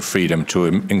greater freedom to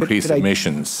increase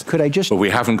emissions. But we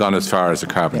haven't gone as far as a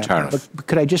carbon tariff. But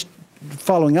could I just,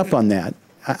 following up on that,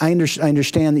 I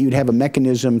understand that you'd have a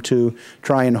mechanism to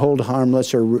try and hold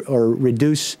harmless or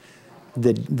reduce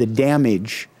the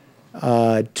damage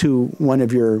to one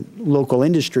of your local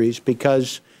industries,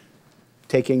 because,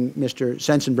 taking Mr.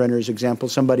 Sensenbrenner's example,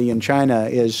 somebody in China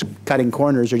is cutting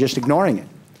corners or just ignoring it.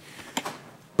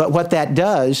 But what that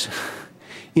does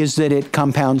is that it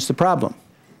compounds the problem,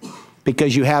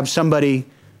 because you have somebody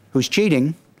who's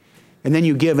cheating, and then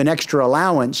you give an extra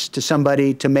allowance to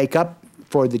somebody to make up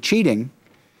for the cheating,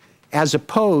 as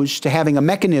opposed to having a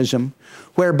mechanism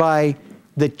whereby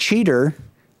the cheater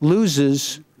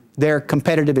loses their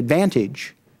competitive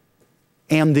advantage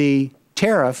and the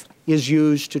tariff is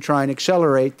used to try and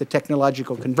accelerate the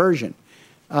technological conversion.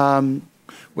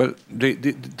 Well,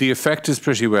 the effect is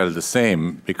pretty well the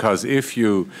same, because if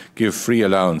you give free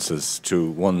allowances to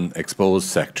one exposed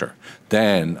sector,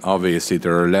 then obviously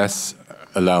there are less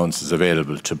allowances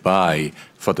available to buy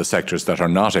for the sectors that are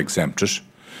not exempted,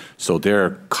 so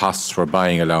their costs for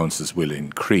buying allowances will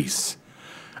increase.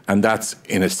 And that's,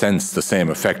 in a sense, the same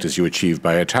effect as you achieve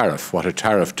by a tariff. What a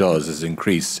tariff does is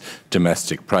increase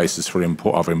domestic prices for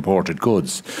of imported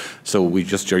goods. So we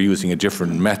just are using a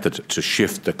different method to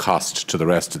shift the cost to the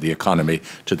rest of the economy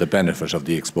to the benefit of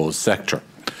the exposed sector.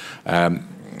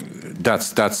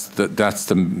 That's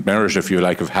the merit, if you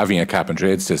like, of having a cap and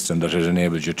trade system, that it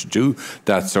enables you to do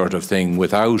that sort of thing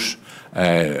without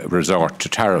resort to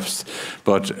tariffs.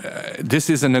 But this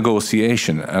is a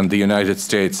negotiation, and the United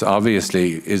States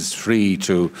obviously is free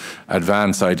to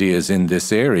advance ideas in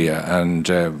this area, and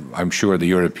I'm sure the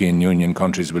European Union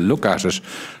countries will look at it,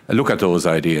 look at those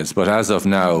ideas. But as of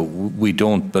now, we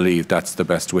don't believe that's the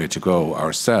best way to go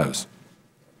ourselves.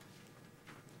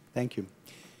 Thank you.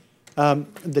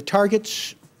 The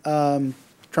targets,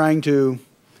 trying to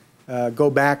go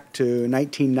back to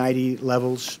 1990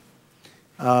 levels,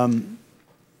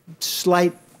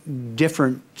 slight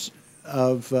difference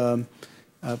of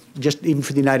just even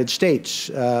for the United States.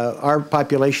 Our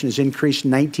population has increased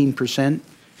 19%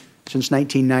 since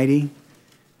 1990.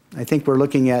 I think we're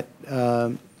looking at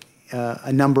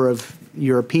a number of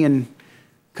European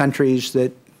countries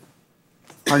that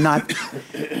are not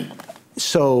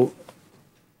so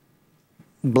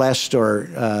blessed or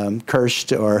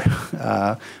cursed or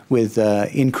with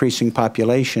increasing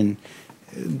population,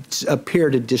 appear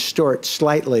to distort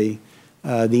slightly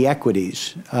the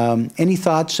equities. Any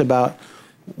thoughts about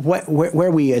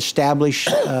where we establish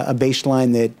a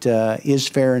baseline that is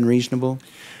fair and reasonable?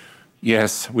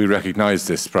 Yes, we recognise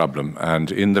this problem,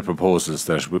 and in the proposals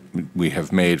that we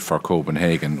have made for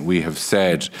Copenhagen, we have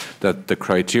said that the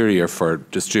criteria for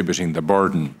distributing the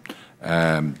burden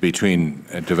between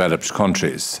developed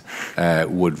countries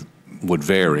would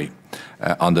vary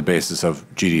on the basis of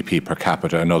GDP per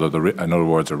capita. In other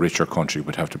words, a richer country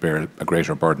would have to bear a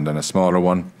greater burden than a smaller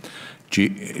one.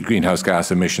 Greenhouse gas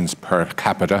emissions per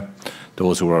capita,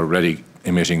 those who are already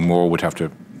emitting more would have to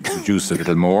reduce a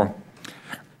little more.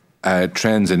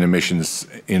 Trends in emissions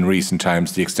in recent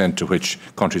times, the extent to which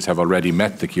countries have already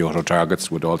met the Kyoto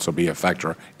targets, would also be a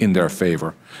factor in their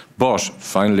favour. But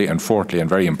finally and fourthly, and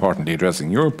very importantly,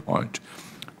 addressing your point,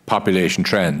 population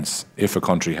trends. If a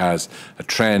country has a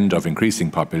trend of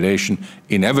increasing population,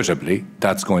 inevitably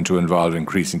that's going to involve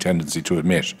increasing tendency to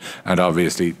emit. And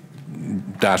obviously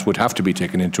that would have to be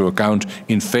taken into account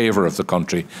in favour of the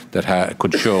country that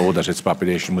could show that its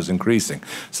population was increasing.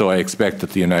 So I expect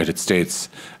that the United States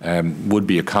would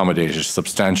be accommodated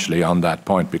substantially on that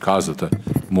point because of the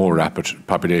more rapid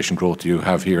population growth you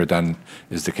have here than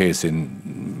is the case in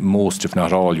most, if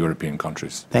not all, European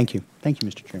countries. Thank you. Thank you,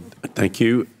 Mr. Chairman. Thank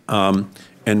you.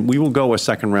 and we will go a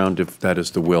second round if that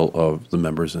is the will of the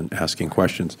members in asking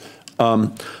questions.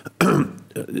 Let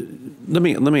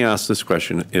me ask this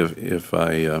question, if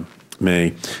I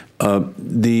may.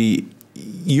 The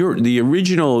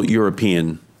original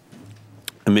European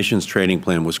emissions trading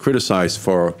plan was criticized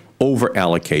for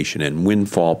over-allocation and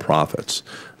windfall profits.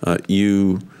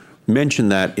 You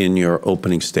mentioned that in your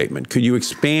opening statement. Could you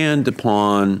expand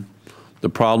upon the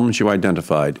problems you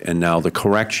identified and now the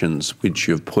corrections which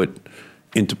you've put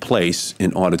into place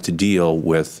in order to deal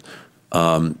with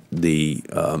the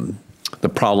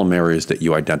problem areas that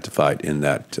you identified in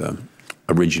that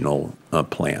original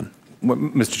plan? Well,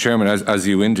 Mr. Chairman, as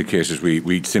you indicated,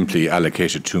 we simply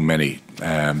allocated too many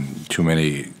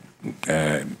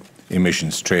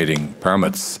emissions trading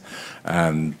permits,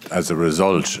 and as a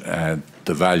result,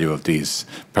 the value of these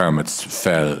permits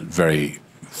fell very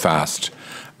fast,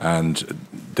 and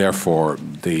therefore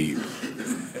the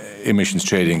emissions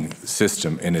trading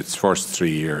system in its first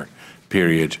 3-year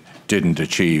period didn't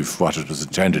achieve what it was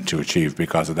intended to achieve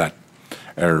because of that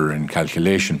error in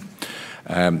calculation.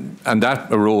 And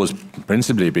that arose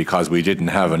principally because we didn't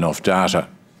have enough data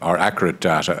or accurate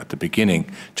data at the beginning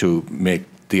to make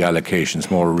the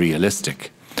allocations more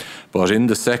realistic. But in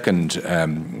the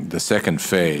second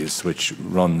phase, which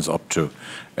runs up to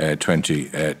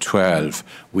 2012,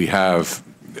 we have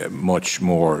much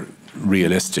more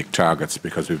realistic targets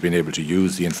because we've been able to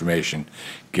use the information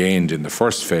gained in the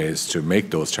first phase to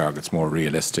make those targets more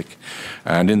realistic.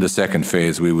 And in the second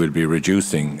phase, we will be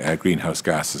reducing greenhouse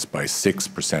gases by 6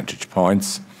 percentage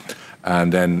points.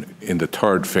 And then in the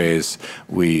third phase,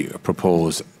 we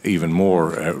propose even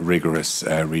more rigorous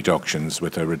reductions,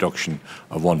 with a reduction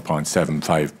of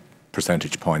 1.75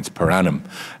 percentage points per annum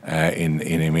in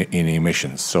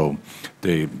emissions. So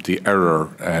the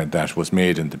error that was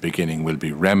made in the beginning will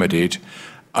be remedied.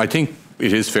 I think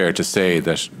it is fair to say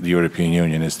that the European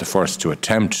Union is the first to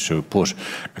attempt to put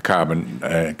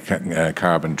a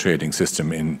carbon trading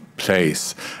system in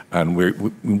place, and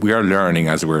we are learning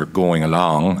as we're going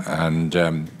along, and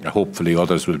hopefully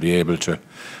others will be able to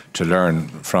learn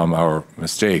from our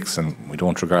mistakes, and we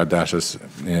don't regard that as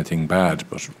anything bad,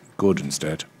 but good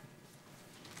instead.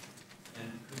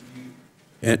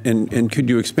 And could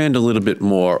you expand a little bit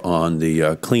more on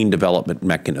the clean development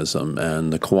mechanism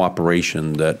and the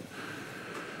cooperation that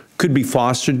could be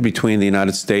fostered between the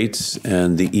United States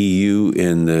and the EU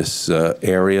in this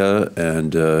area?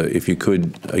 And if you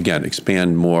could, again,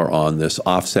 expand more on this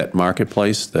offset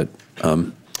marketplace that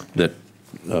Mr.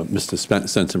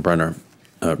 Sensenbrenner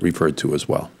referred to as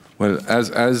well. Well,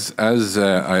 as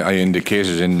I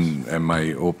indicated in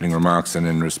my opening remarks and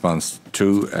in response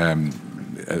to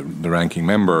the ranking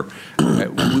member,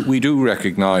 we do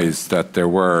recognise that there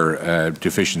were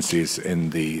deficiencies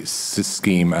in the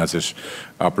scheme as it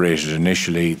operated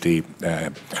initially. The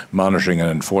monitoring and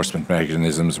enforcement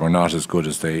mechanisms were not as good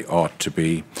as they ought to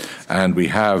be, and we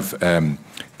have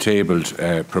tabled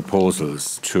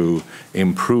proposals to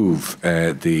improve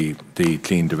the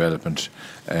clean development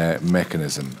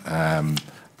mechanism.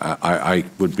 I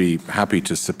would be happy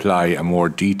to supply a more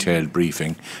detailed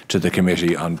briefing to the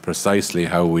committee on precisely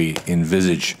how we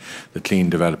envisage the clean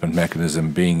development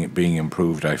mechanism being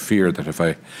improved. I fear that if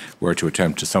I were to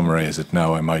attempt to summarise it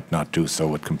now, I might not do so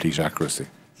with complete accuracy.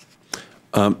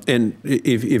 And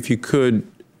if you could,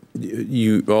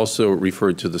 you also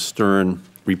referred to the Stern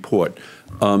report.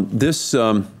 This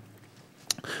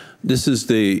is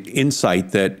the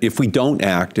insight that if we don't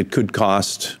act, it could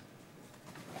cost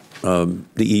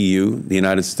the EU, the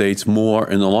United States, more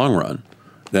in the long run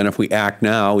than if we act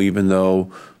now, even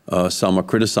though some are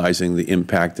criticizing the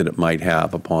impact that it might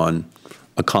have upon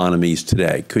economies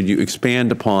today. Could you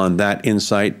expand upon that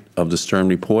insight of the Stern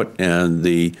report and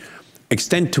the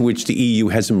extent to which the EU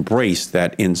has embraced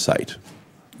that insight?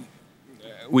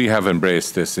 We have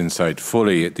embraced this insight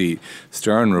fully. The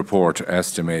Stern report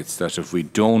estimates that if we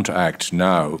don't act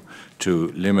now to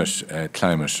limit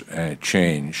climate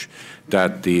change,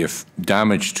 that the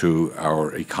damage to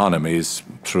our economies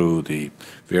through the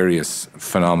various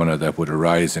phenomena that would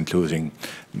arise, including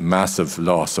massive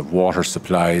loss of water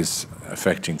supplies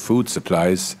affecting food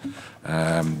supplies.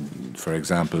 For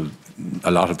example,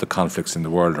 a lot of the conflicts in the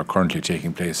world are currently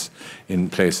taking place in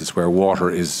places where water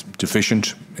is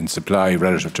deficient in supply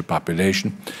relative to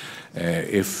population.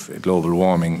 If global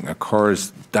warming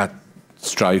occurs, that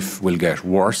strife will get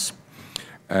worse.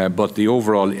 But the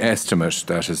overall estimate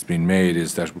that has been made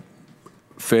is that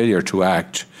failure to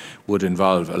act would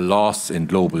involve a loss in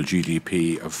global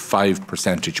GDP of 5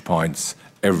 percentage points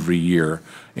every year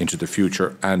into the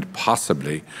future, and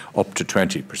possibly up to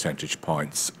 20 percentage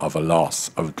points of a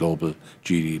loss of global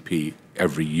GDP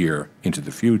every year into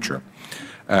the future.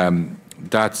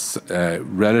 That's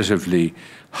relatively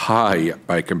high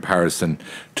by comparison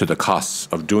to the costs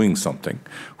of doing something,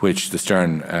 which the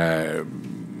Stern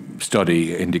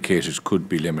study indicated could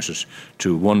be limited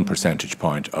to 1 percentage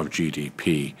point of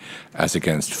GDP as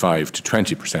against 5 to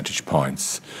 20 percentage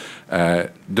points.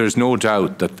 There's no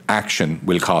doubt that action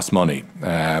will cost money.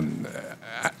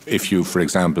 If you, for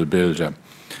example, build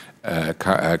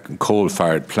a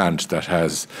coal-fired plant that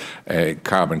has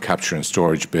carbon capture and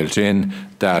storage built in,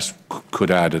 that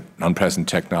could add on present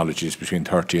technologies between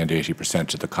 30 and 80%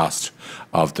 to the cost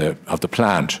of the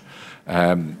plant.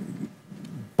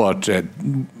 But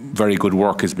very good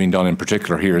work is being done, in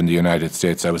particular here in the United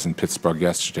States. I was in Pittsburgh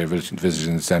yesterday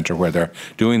visiting the centre where they're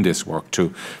doing this work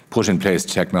to put in place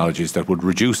technologies that would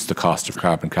reduce the cost of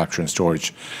carbon capture and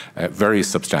storage very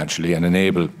substantially and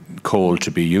enable coal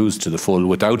to be used to the full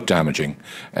without damaging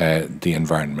the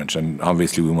environment. And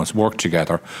obviously we must work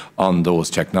together on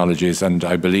those technologies, and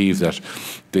I believe that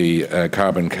the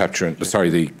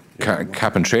the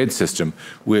cap and trade system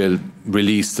will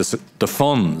release the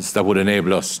funds that would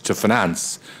enable us to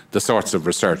finance the sorts of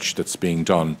research that's being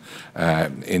done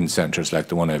in centres like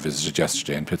the one I visited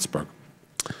yesterday in Pittsburgh.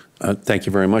 Thank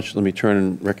you very much. Let me turn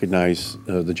and recognize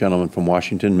the gentleman from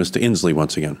Washington, Mr. Inslee,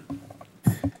 once again.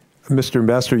 Mr.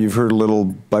 Ambassador, you've heard a little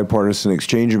bipartisan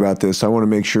exchange about this. I want to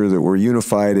make sure that we're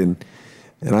unified, and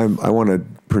I want to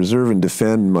preserve and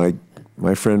defend my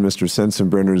friend Mr.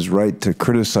 Sensenbrenner's right to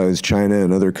criticize China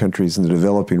and other countries in the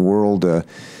developing world.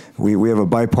 We have a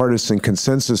bipartisan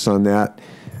consensus on that,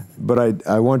 but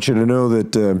I want you to know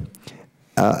that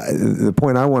the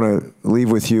point I want to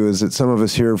leave with you is that some of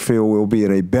us here feel we'll be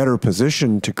in a better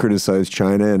position to criticize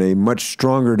China, in a much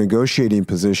stronger negotiating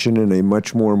position, and a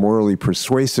much more morally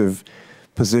persuasive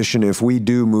position if we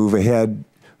do move ahead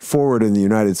forward in the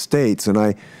United States. And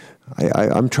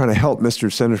I'm trying to help Mr.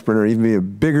 Sensenbrenner even be a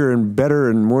bigger and better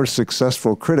and more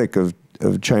successful critic of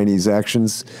Chinese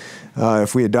actions.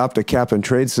 If we adopt a cap and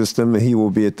trade system, he will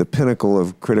be at the pinnacle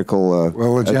of critical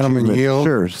Will the gentleman achievement. yield?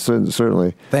 Sure,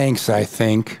 certainly. Thanks, I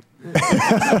think.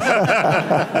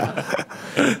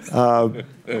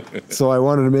 So I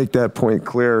wanted to make that point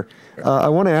clear. I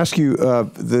want to ask you,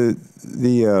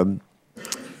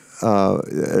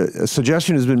 a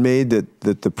suggestion has been made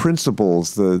that the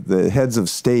principals, the heads of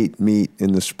state, meet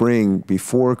in the spring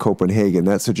before Copenhagen.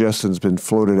 That suggestion's been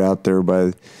floated out there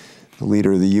by the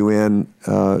leader of the UN.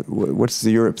 What's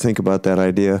the Europe think about that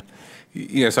idea?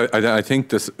 Yes, I think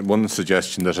this one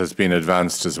suggestion that has been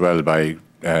advanced as well by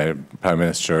Prime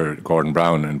Minister Gordon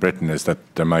Brown in Britain is that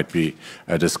there might be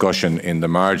a discussion in the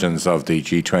margins of the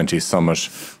G20 summit,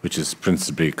 which is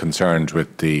principally concerned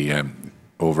with the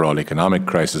overall economic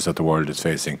crisis that the world is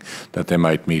facing, that they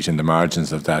might meet in the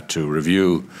margins of that to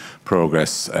review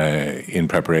progress in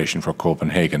preparation for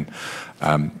Copenhagen.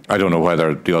 I don't know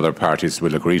whether the other parties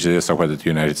will agree to this or whether the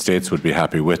United States would be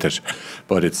happy with it,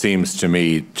 but it seems to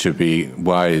me to be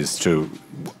wise to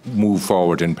move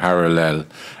forward in parallel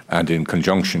and in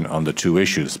conjunction on the two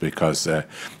issues, because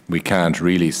we can't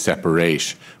really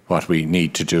separate what we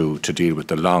need to do to deal with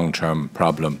the long-term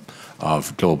problem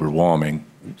of global warming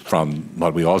from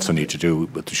what we also need to do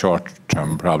with the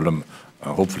short-term problem,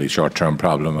 hopefully short-term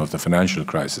problem of the financial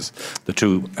crisis. The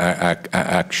two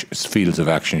fields of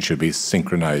action should be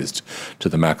synchronized to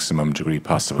the maximum degree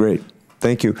possible. Great.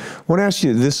 Thank you. I want to ask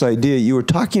you this idea. You were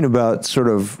talking about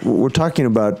we're talking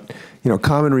about,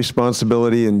 common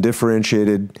responsibility and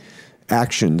differentiated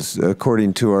actions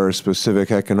according to our specific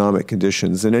economic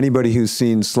conditions. And anybody who's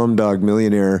seen Slumdog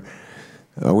Millionaire,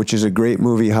 which is a great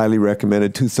movie, highly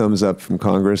recommended, 2 thumbs up from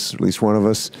Congress, at least one of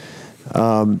us.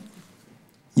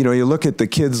 You look at the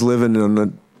kids living on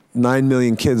the 9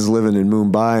 million kids living in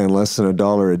Mumbai on less than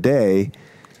 $1 a day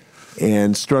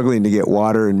and struggling to get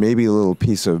water and maybe a little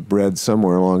piece of bread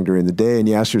somewhere along during the day. And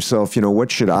you ask yourself, what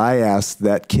should I ask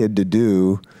that kid to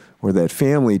do or that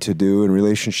family to do in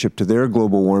relationship to their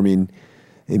global warming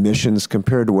emissions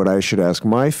compared to what I should ask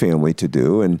my family to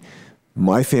do? And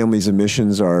my family's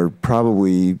emissions are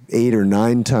probably 8 or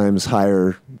 9 times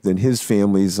higher than his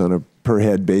family's on a per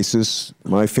head basis.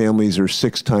 My families are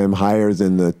 5 times higher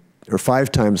than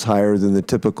the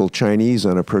typical Chinese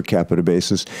on a per capita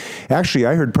basis. Actually,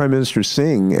 I heard Prime Minister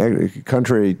Singh,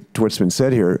 contrary to what's been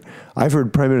said here, I've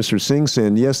heard Prime Minister Singh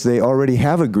saying, yes, they already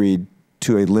have agreed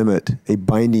to a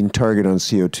binding target on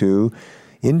CO2.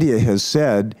 India has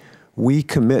said, we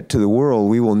commit to the world,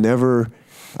 we will never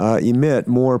emit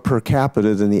more per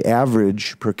capita than the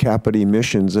average per capita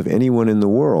emissions of anyone in the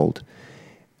world.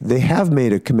 They have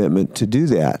made a commitment to do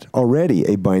that already,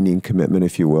 a binding commitment,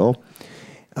 if you will.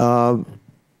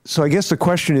 So I guess the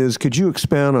question is, could you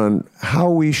expand on how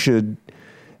we should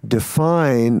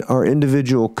define our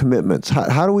individual commitments?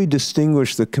 How do we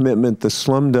distinguish the commitment the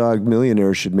slumdog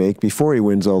millionaire should make before he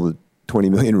wins all the 20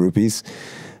 million rupees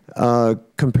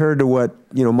compared to what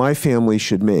my family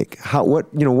should make?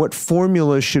 What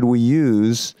formula should we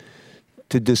use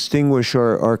to distinguish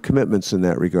our commitments in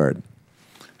that regard?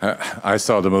 I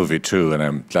saw the movie too, and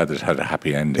I'm glad it had a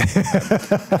happy ending.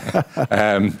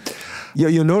 Yeah,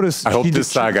 you'll notice. I hope this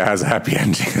saga has a happy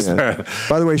ending as well.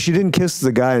 By the way, she didn't kiss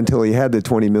the guy until he had the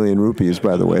 20 million rupees,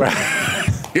 by the way.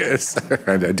 Yes,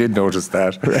 I did notice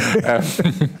that.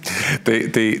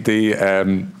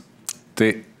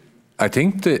 I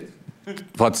think that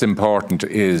what's important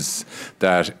is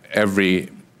that every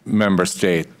member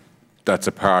state that's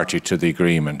a party to the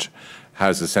agreement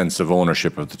has a sense of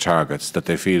ownership of the targets, that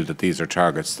they feel that these are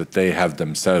targets that they have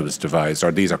themselves devised,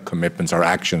 or these are commitments or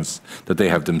actions that they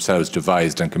have themselves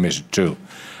devised and committed to.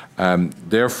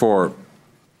 Therefore,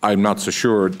 I'm not so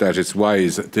sure that it's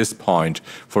wise at this point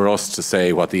for us to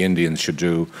say what the Indians should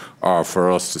do or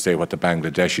for us to say what the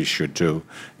Bangladeshis should do.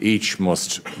 Each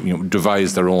must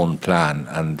devise their own plan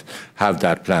and have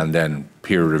that plan then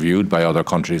peer-reviewed by other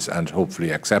countries and hopefully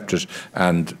accepted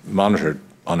and monitored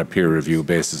on a peer review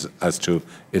basis as to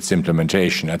its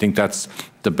implementation. I think that's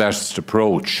the best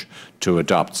approach to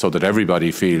adopt so that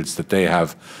everybody feels that they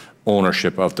have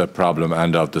ownership of the problem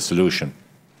and of the solution.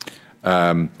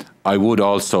 I would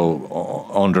also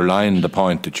underline the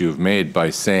point that you've made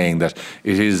by saying that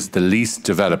it is the least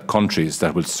developed countries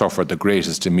that will suffer the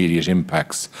greatest immediate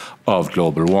impacts of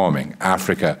global warming.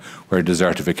 Africa, where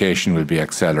desertification will be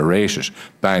accelerated.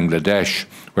 Bangladesh,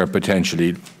 where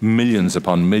potentially millions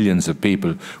upon millions of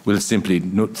people will simply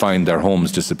find their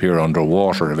homes disappear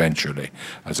underwater eventually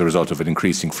as a result of an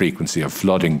increasing frequency of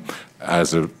flooding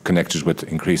connected with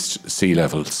increased sea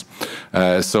levels.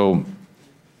 So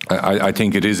I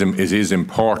think it is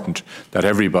important that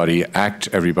everybody act,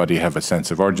 everybody have a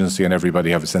sense of urgency, and everybody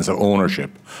have a sense of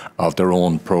ownership of their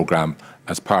own programme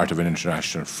as part of an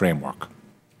international framework.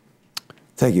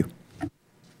 Thank you.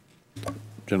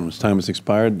 Gentleman's time has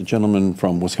expired. The gentleman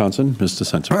from Wisconsin, Mr.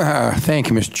 Center. Thank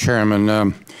you, Mr.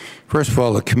 Chairman. First of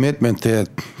all, the commitment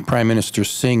that Prime Minister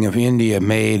Singh of India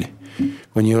made,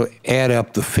 when you add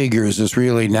up the figures, is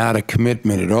really not a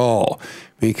commitment at all.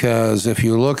 Because if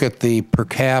you look at the per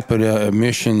capita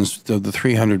emissions of the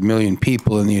 300 million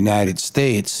people in the United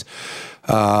States,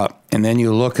 and then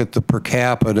you look at the per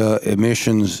capita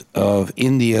emissions of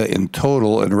India in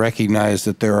total and recognize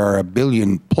that there are 1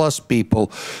 billion plus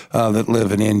people that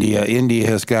live in India, India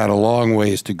has got a long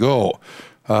ways to go.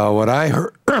 What I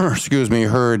heard,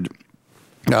 heard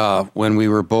when we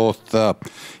were both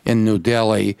in New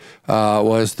Delhi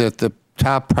was that the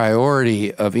top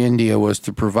priority of India was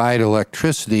to provide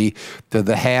electricity to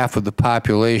the half of the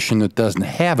population that doesn't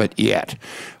have it yet.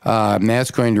 And that's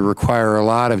going to require a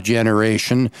lot of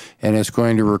generation, and it's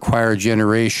going to require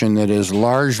generation that is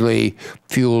largely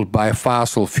fueled by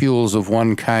fossil fuels of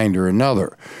one kind or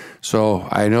another. So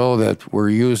I know that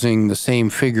we're using the same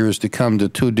figures to come to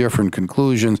two different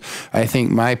conclusions. I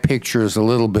think my picture is a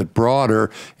little bit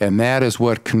broader, and that is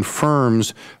what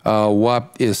confirms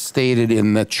what is stated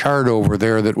in the chart over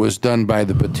there that was done by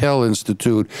the Patel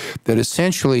Institute, that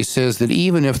essentially says that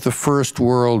even if the first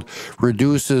world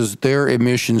reduces their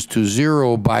emissions to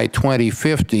zero by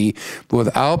 2050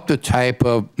 without the type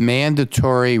of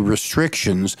mandatory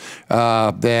restrictions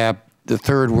that the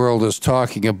third world is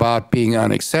talking about being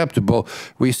unacceptable,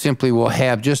 we simply will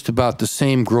have just about the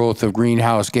same growth of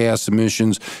greenhouse gas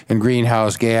emissions and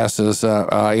greenhouse gases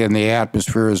in the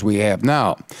atmosphere as we have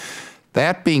now.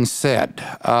 That being said,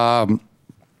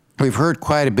 we've heard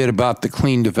quite a bit about the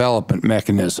clean development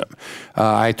mechanism.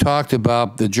 I talked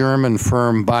about the German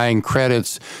firm buying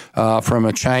credits from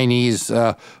a Chinese,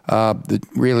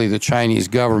 really the Chinese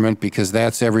government, because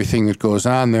that's everything that goes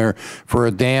on there, for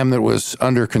a dam that was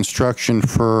under construction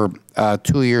for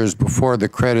 2 years before the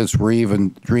credits were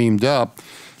even dreamed up.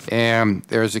 And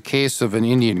there's a case of an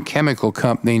Indian chemical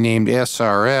company named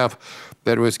SRF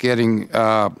that was getting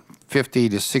 $50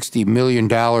 to $60 million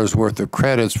worth of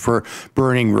credits for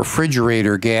burning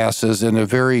refrigerator gases in a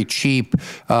very cheap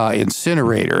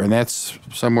incinerator, and that's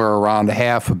somewhere around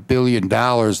 $500 million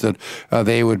that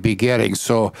they would be getting.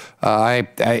 So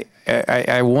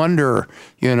I wonder,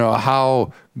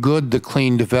 how good the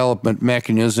clean development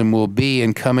mechanism will be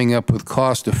in coming up with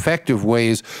cost-effective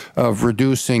ways of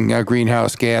reducing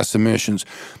greenhouse gas emissions.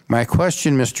 My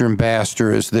question, Mr.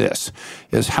 Ambassador, is this,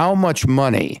 is how much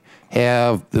money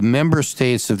have the member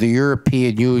states of the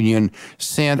European Union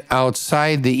sent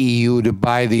outside the EU to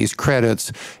buy these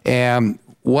credits, and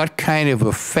what kind of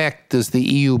effect does the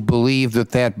EU believe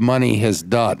that that money has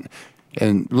done?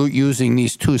 and using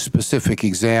these two specific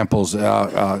examples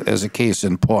as a case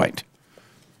in point?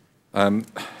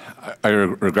 I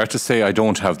regret to say I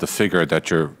don't have the figure that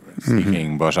you're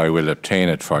seeking, but I will obtain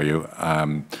it for you.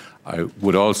 I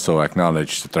would also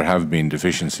acknowledge that there have been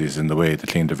deficiencies in the way the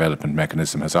Clean Development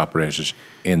Mechanism has operated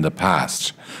in the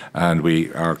past, and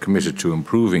we are committed to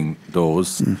improving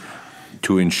those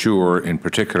to ensure, in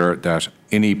particular, that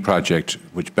any project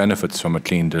which benefits from a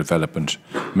Clean Development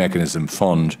Mechanism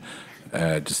fund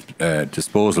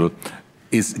disposal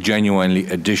is genuinely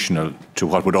additional to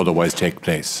what would otherwise take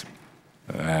place.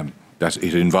 That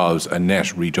it involves a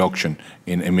net reduction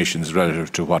in emissions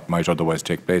relative to what might otherwise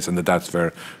take place, and that's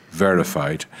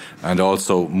verified. And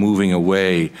also moving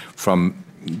away from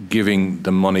giving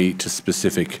the money to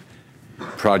specific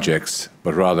projects,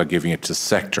 but rather giving it to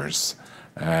sectors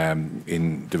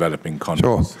in developing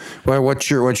countries. So, well, what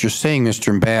you're saying, Mr.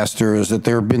 Ambassador, is that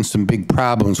there have been some big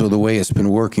problems with the way it's been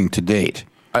working to date.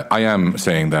 I am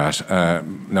saying that.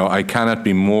 Now, I cannot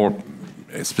be more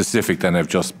specific than I've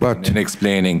just been in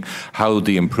explaining how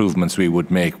the improvements we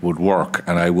would make would work,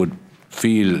 and I would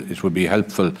feel it would be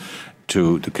helpful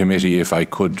to the committee if I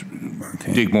could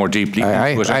dig more deeply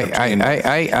into it.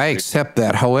 I accept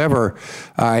that. However,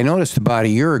 I noticed about a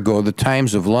year ago the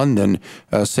Times of London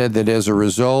said that as a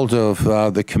result of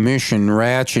the Commission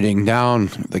ratcheting down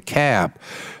the cap,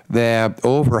 that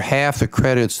over half the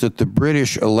credits that the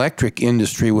British electric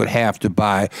industry would have to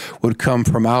buy would come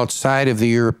from outside of the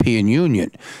European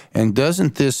Union. And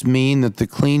doesn't this mean that the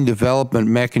Clean Development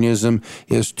Mechanism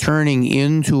is turning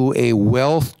into a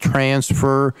wealth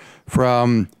transfer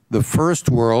from the first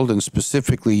world, and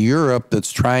specifically Europe,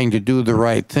 that's trying to do the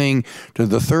right thing, to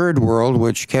the third world,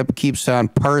 which keeps on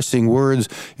parsing words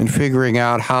and figuring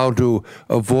out how to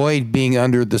avoid being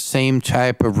under the same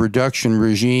type of reduction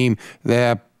regime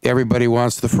that everybody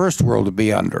wants the first world to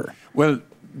be under? Well,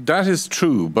 that is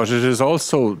true, but it is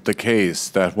also the case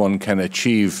that one can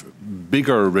achieve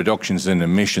bigger reductions in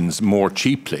emissions more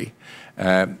cheaply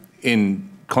in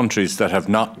countries that have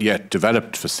not yet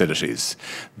developed facilities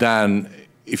than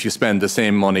if you spend the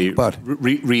same money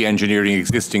re-engineering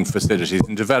existing facilities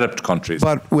in developed countries.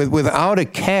 But without a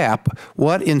cap,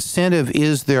 what incentive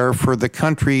is there for the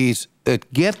countries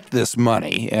that get this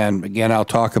money, and again I'll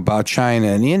talk about China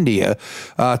and India,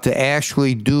 to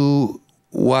actually do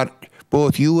what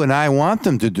both you and I want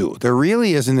them to do? There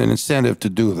really isn't an incentive to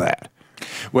do that.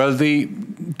 Well, the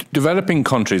developing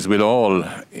countries will all,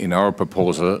 in our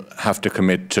proposal, have to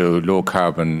commit to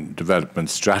low-carbon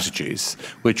development strategies,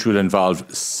 which will involve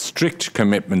strict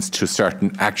commitments to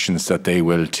certain actions that they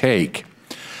will take.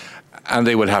 And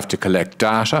they will have to collect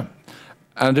data.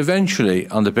 And eventually,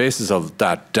 on the basis of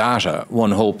that data,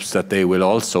 one hopes that they will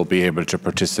also be able to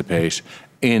participate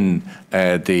in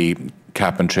the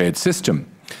cap-and-trade system.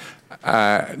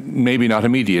 Maybe not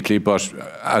immediately, but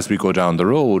as we go down the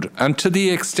road. And to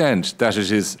the extent that it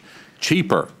is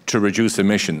cheaper to reduce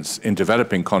emissions in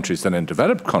developing countries than in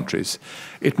developed countries,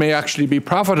 it may actually be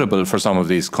profitable for some of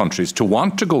these countries to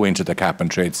want to go into the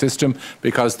cap-and-trade system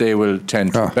because they will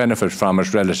tend to benefit from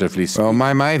it relatively soon.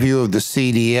 Well, my view of the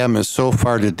CDM is so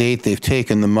far to date they've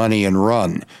taken the money and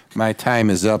run. My time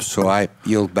is up, so I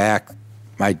yield back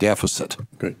my deficit.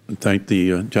 Great. Thank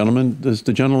the gentleman. Does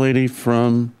the gentlelady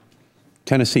from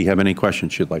Tennessee have any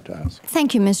questions she'd like to ask?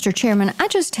 Thank you, Mr. Chairman. I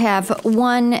just have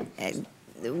one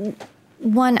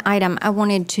item I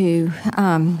wanted to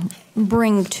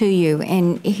bring to you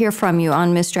and hear from you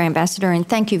on, Mr. Ambassador, and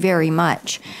thank you very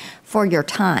much for your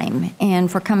time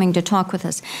and for coming to talk with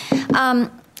us.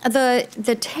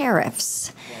 The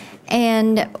tariffs,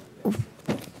 and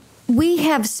we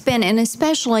have spent, and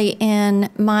especially in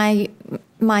my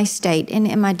state and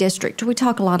in my district, we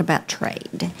talk a lot about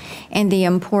trade and the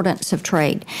importance of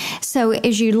trade. So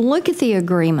as you look at the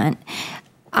agreement,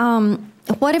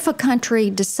 what if a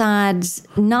country decides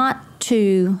not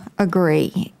to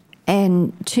agree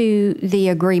to the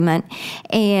agreement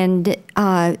and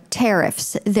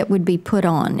tariffs that would be put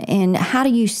on? And how do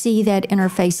you see that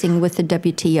interfacing with the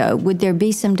WTO? Would there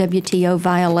be some WTO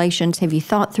violations? Have you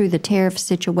thought through the tariff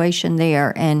situation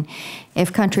there? And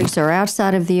if countries are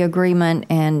outside of the agreement,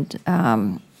 and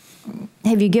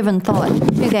have you given thought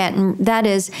to that? And that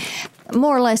is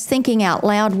more or less thinking out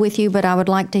loud with you, but I would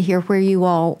like to hear where you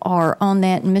all are on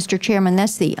that. And Mr. Chairman,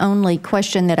 that's the only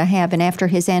question that I have, and after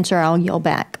his answer, I'll yield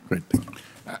back. Great.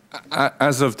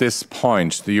 As of this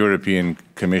point, the European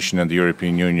Commission and the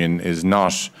European Union is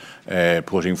not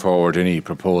putting forward any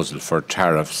proposal for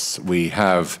tariffs. We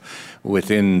have,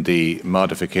 within the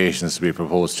modifications we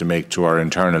propose to make to our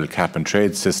internal cap and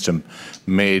trade system,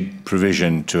 made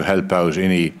provision to help out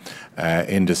any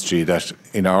industry that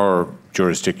in our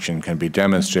jurisdiction can be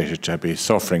demonstrated to be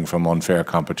suffering from unfair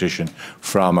competition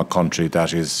from a country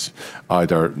that is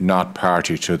either not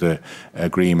party to the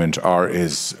agreement or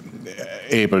is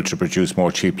able to produce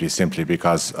more cheaply simply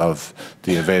because of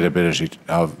the availability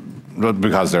of,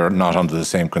 because they're not under the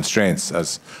same constraints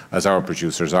as our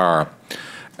producers are.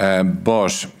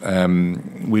 But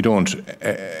we don't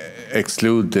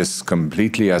exclude this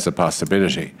completely as a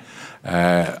possibility.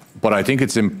 But I think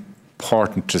it's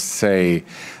important to say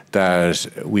that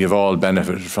we have all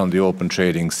benefited from the open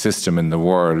trading system in the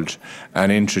world, and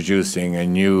introducing a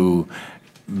new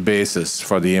basis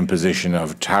for the imposition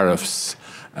of tariffs,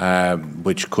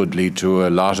 which could lead to a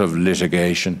lot of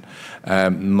litigation,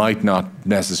 might not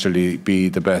necessarily be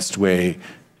the best way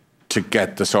to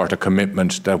get the sort of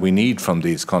commitment that we need from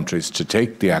these countries to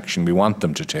take the action we want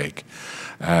them to take.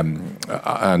 And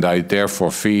I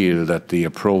therefore feel that the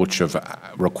approach of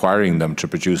requiring them to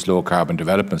produce low-carbon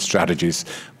development strategies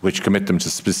which commit them to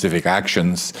specific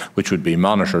actions which would be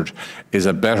monitored is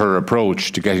a better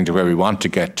approach to getting to where we want to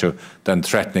get to than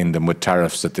threatening them with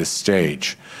tariffs at this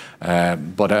stage.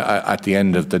 But at the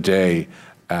end of the day,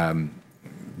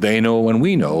 they know and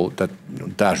we know that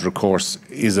that recourse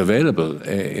is available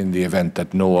in the event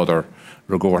that no other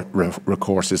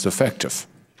recourse is effective.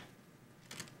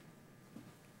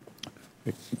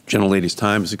 Gentlelady's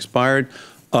time has expired.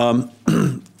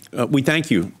 We thank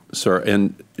you, sir,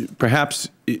 and perhaps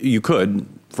you could,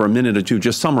 for a minute or two,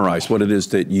 just summarize what it is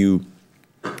that you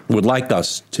would like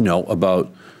us to know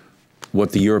about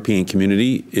what the European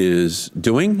community is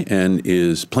doing and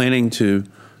is planning to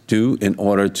do in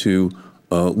order to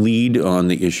lead on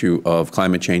the issue of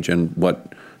climate change, and what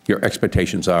your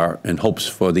expectations are and hopes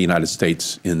for the United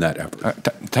States in that effort.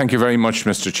 Thank you very much,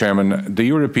 Mr. Chairman. The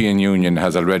European Union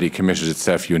has already committed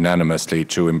itself unanimously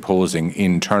to imposing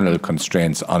internal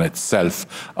constraints on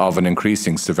itself of an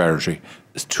increasing severity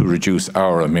to reduce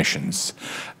our emissions.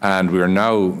 And we are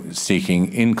now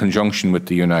seeking, in conjunction with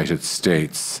the United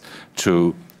States,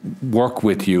 to work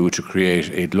with you to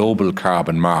create a global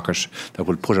carbon market that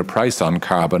will put a price on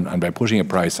carbon, and by putting a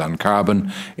price on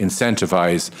carbon,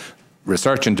 incentivize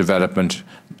research and development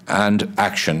and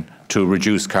action to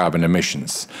reduce carbon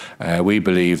emissions. We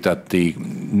believe that the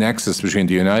nexus between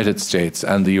the United States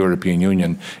and the European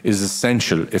Union is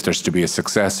essential if there's to be a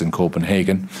success in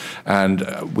Copenhagen, and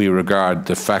we regard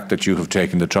the fact that you have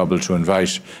taken the trouble to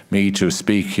invite me to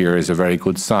speak here as a very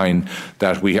good sign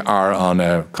that we are on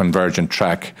a convergent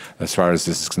track as far as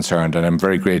this is concerned, and I'm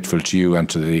very grateful to you and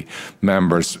to the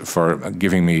members for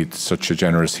giving me such a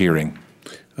generous hearing.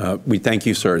 We thank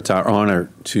you, sir. It's our honor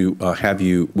to have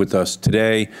you with us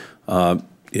today.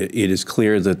 It is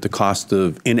clear that the cost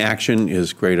of inaction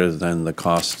is greater than the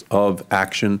cost of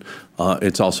action.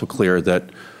 It's also clear that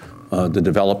the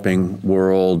developing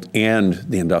world and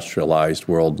the industrialized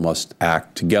world must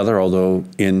act together, although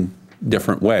in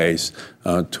different ways,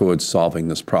 towards solving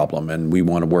this problem. And we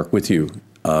want to work with you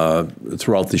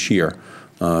throughout this year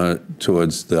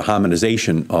towards the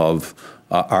harmonization of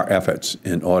our efforts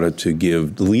in order to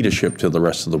give leadership to the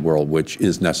rest of the world, which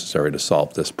is necessary to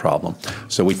solve this problem.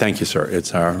 So we thank you, sir.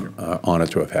 It's our honor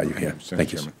to have had you here.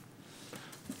 Thank you, sir.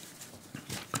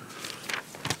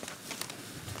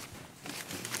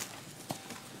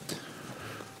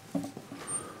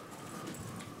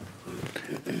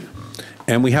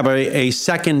 And we have a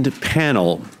second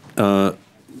panel,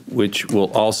 which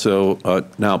will also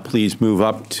now please move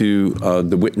up to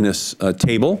the witness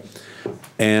table.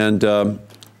 And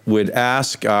would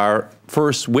ask our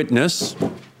first witness,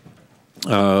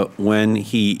 when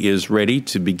he is ready,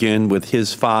 to begin with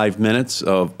his 5 minutes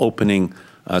of opening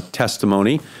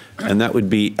testimony. And that would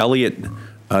be Elliot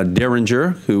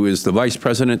Diringer, who is the Vice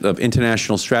President of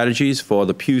International Strategies for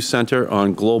the Pew Center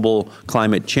on Global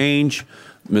Climate Change.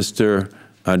 Mr.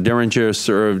 Diringer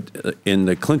served in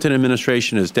the Clinton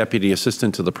administration as Deputy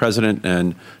Assistant to the President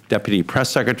and Deputy Press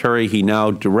Secretary. He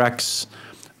now directs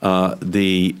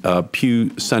the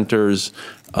Pew Center's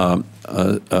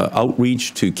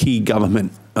outreach to key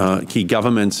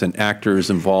governments and actors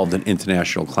involved in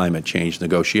international climate change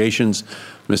negotiations.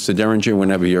 Mr. Diringer,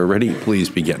 whenever you're ready, please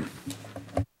begin.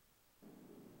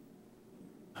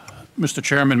 Mr.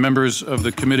 Chairman, members of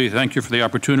the committee, thank you for the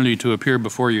opportunity to appear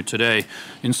before you today.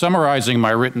 In summarizing my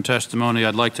written testimony,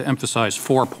 I'd like to emphasize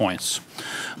 4 points: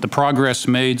 the progress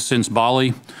made since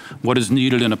Bali, what is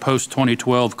needed in a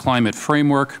post-2012 climate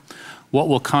framework, what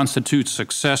will constitute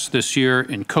success this year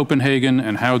in Copenhagen,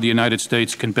 and how the United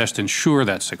States can best ensure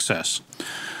that success.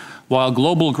 While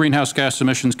global greenhouse gas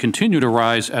emissions continue to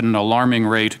rise at an alarming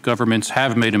rate, governments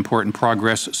have made important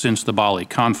progress since the Bali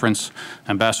conference.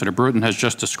 Ambassador Bruton has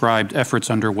just described efforts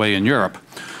underway in Europe.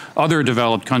 Other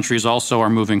developed countries also are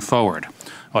moving forward.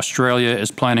 Australia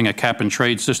is planning a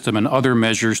cap-and-trade system and other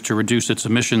measures to reduce its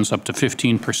emissions up to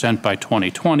 15% by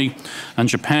 2020, and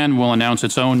Japan will announce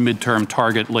its own midterm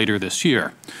target later this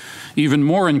year. Even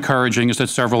more encouraging is that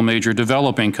several major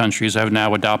developing countries have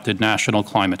now adopted national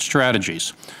climate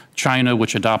strategies. China,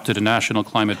 which adopted a national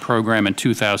climate program in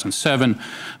 2007,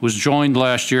 was joined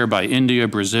last year by India,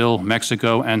 Brazil,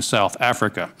 Mexico, and South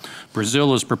Africa.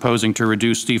 Brazil is proposing to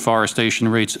reduce deforestation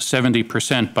rates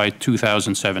 70% by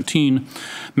 2017.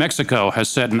 Mexico has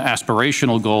set an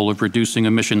aspirational goal of reducing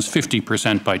emissions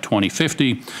 50% by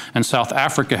 2050, and South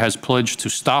Africa has pledged to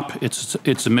stop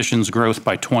its emissions growth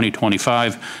by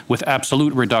 2025, with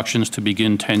absolute reductions to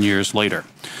begin 10 years later.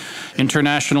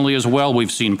 Internationally as well,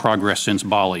 we've seen progress since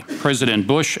Bali. President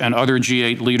Bush and other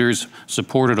G8 leaders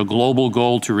supported a global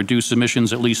goal to reduce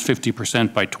emissions at least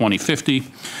 50% by 2050.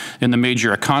 In the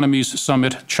Major Economies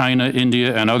Summit, China,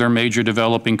 India, and other major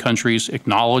developing countries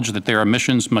acknowledged that their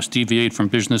emissions must deviate from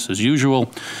business as usual.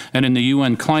 And in the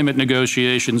UN climate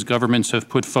negotiations, governments have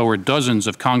put forward dozens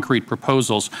of concrete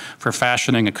proposals for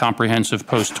fashioning a comprehensive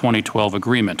post-2012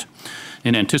 agreement.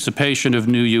 In anticipation of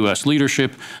new U.S.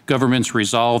 leadership, governments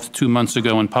resolved 2 months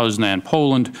ago in Poznan,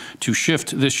 Poland, to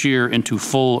shift this year into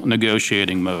full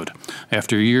negotiating mode.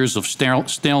 After years of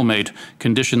stalemate,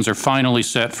 conditions are finally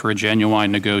set for a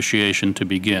genuine negotiation to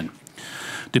begin.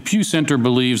 The Pew Center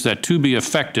believes that to be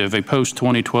effective, a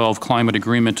post-2012 climate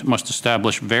agreement must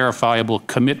establish verifiable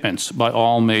commitments by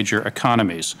all major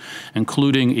economies,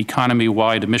 including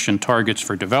economy-wide emission targets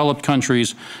for developed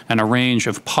countries and a range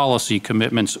of policy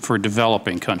commitments for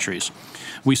developing countries.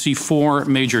 We see 4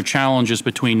 major challenges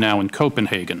between now and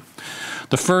Copenhagen.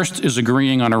 The first is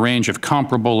agreeing on a range of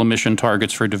comparable emission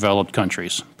targets for developed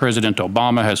countries. President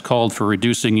Obama has called for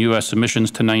reducing U.S.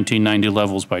 emissions to 1990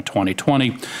 levels by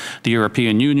 2020. The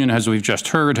European Union, as we've just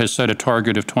heard, has set a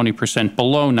target of 20%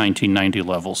 below 1990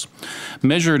 levels.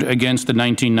 Measured against the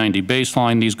 1990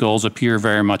 baseline, these goals appear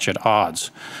very much at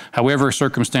odds. However,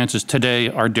 circumstances today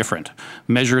are different.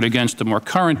 Measured against the more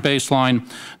current baseline,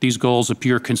 these goals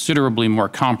appear considerably more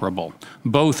comparable.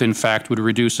 Both, in fact, would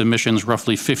reduce emissions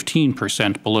roughly 15%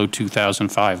 below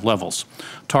 2005 levels.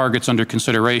 Targets under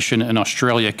consideration in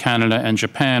Australia, Canada, and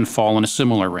Japan fall in a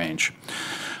similar range.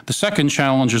 The second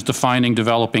challenge is defining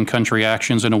developing country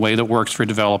actions in a way that works for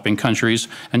developing countries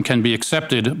and can be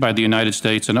accepted by the United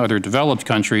States and other developed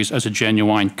countries as a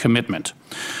genuine commitment.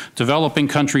 Developing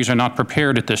countries are not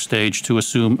prepared at this stage to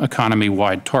assume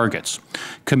economy-wide targets.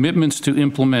 Commitments to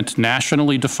implement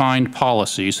nationally defined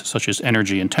policies, such as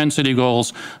energy intensity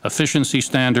goals, efficiency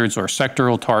standards, or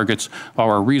sectoral targets,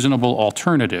 are a reasonable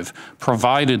alternative,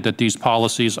 provided that these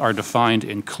policies are defined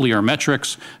in clear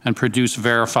metrics and produce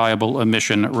verifiable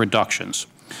emission reductions.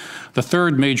 The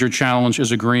third major challenge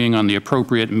is agreeing on the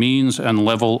appropriate means and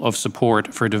level of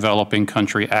support for developing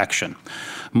country action.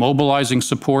 Mobilizing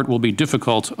support will be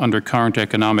difficult under current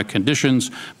economic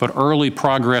conditions, but early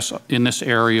progress in this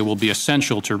area will be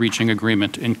essential to reaching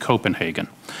agreement in Copenhagen.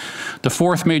 The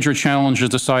fourth major challenge is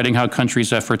deciding how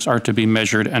countries' efforts are to be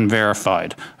measured and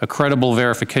verified. A credible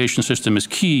verification system is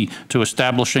key to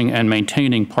establishing and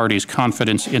maintaining parties'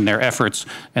 confidence in their efforts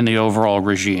and the overall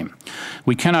regime.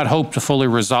 We cannot hope to fully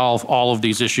resolve all of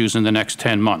these issues in the next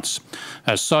 10 months.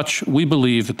 As such, we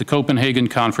believe that the Copenhagen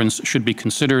Conference should be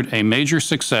considered a major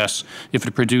success if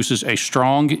it produces a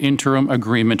strong interim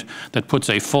agreement that puts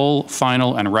a full,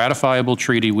 final, and ratifiable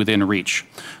treaty within reach.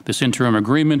 This interim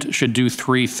agreement should do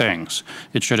 3 things.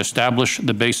 It should establish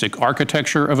the basic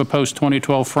architecture of a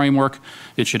post-2012 framework.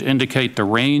 It should indicate the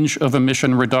range of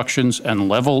emission reductions and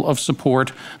level of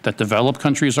support that developed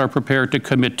countries are prepared to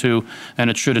commit to, and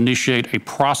it should initiate a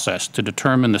process to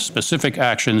determine the specific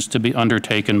actions to be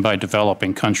undertaken by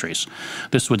developing countries.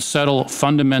 This would settle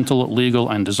fundamental legal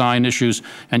and design issues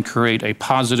and create a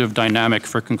positive dynamic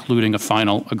for concluding a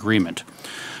final agreement.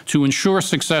 To ensure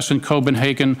success in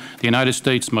Copenhagen, the United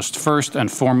States must first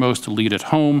and foremost lead at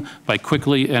home by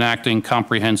quickly enacting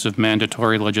comprehensive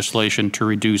mandatory legislation to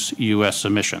reduce U.S.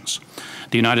 emissions.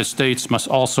 The United States must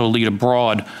also lead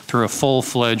abroad through a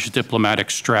full-fledged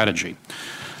diplomatic strategy.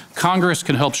 Congress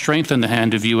can help strengthen the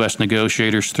hand of U.S.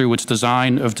 negotiators through its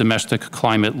design of domestic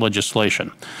climate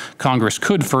legislation. Congress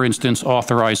could, for instance,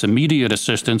 authorize immediate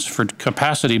assistance for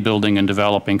capacity building in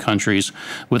developing countries,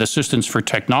 with assistance for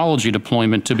technology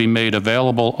deployment to be made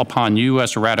available upon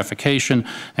U.S. ratification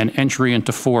and entry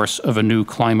into force of a new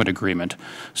climate agreement.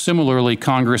 Similarly,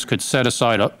 Congress could set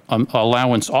aside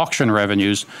allowance auction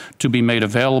revenues to be made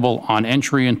available on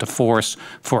entry into force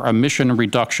for emission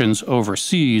reductions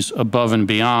overseas above and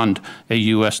beyond a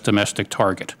U.S. domestic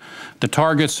target. The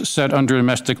targets set under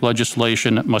domestic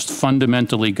legislation must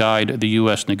fundamentally guide the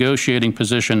U.S. negotiating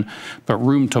position, but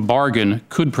room to bargain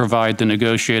could provide the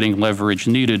negotiating leverage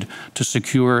needed to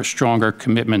secure stronger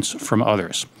commitments from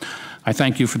others. I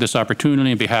thank you for this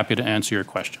opportunity and be happy to answer your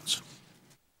questions.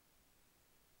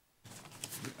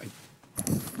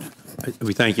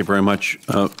 We thank you very much,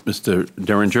 Mr.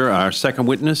 Diringer. Our second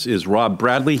witness is Rob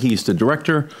Bradley. He's the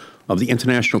Director of the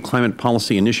International Climate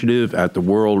Policy Initiative at the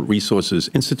World Resources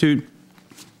Institute.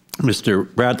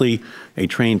 Mr. Bradley, a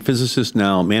trained physicist,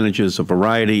 now manages a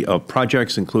variety of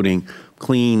projects, including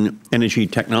clean energy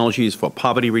technologies for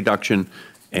poverty reduction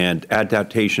and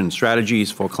adaptation strategies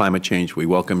for climate change. We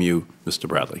welcome you, Mr.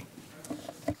 Bradley.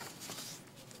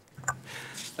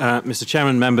 Mr.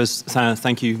 Chairman, members,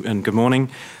 thank you and good morning.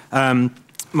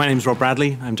 My name is Rob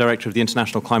Bradley. I'm Director of the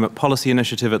International Climate Policy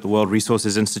Initiative at the World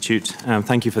Resources Institute.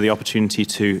 Thank you for the opportunity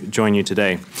to join you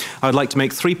today. I would like to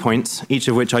make 3 points, each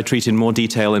of which I treat in more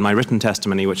detail in my written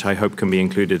testimony, which I hope can be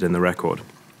included in the record.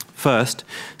 First,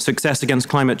 success against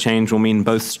climate change will mean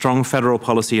both strong federal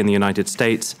policy in the United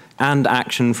States and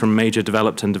action from major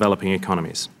developed and developing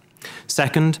economies.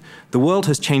 Second, the world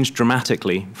has changed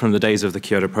dramatically from the days of the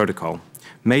Kyoto Protocol.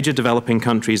 Major developing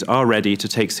countries are ready to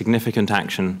take significant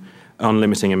action on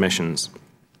limiting emissions.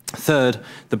 Third,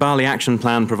 the Bali Action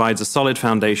Plan provides a solid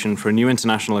foundation for a new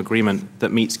international agreement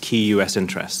that meets key U.S.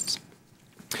 interests.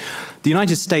 The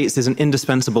United States is an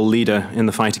indispensable leader in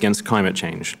the fight against climate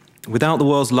change. Without the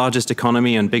world's largest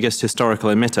economy and biggest historical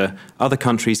emitter, other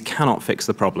countries cannot fix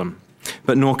the problem.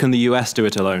 But nor can the U.S. do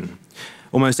it alone.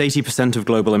 Almost 80% of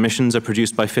global emissions are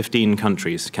produced by 15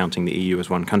 countries, counting the EU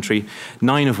as one country,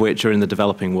 9 of which are in the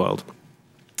developing world.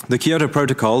 The Kyoto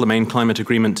Protocol, the main climate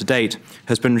agreement to date,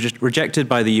 has been rejected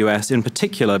by the US in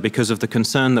particular because of the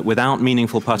concern that without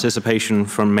meaningful participation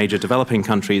from major developing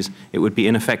countries, it would be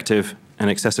ineffective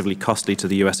and excessively costly to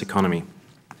the US economy.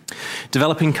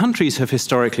 Developing countries have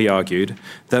historically argued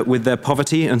that with their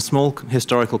poverty and small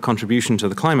historical contribution to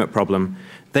the climate problem,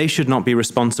 they should not be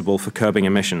responsible for curbing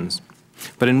emissions.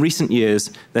 But in recent years,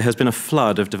 there has been a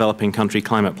flood of developing country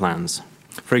climate plans.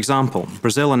 For example,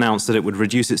 Brazil announced that it would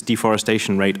reduce its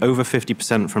deforestation rate over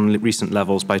 50% from recent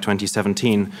levels by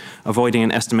 2017, avoiding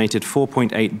an estimated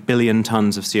 4.8 billion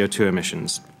tons of CO2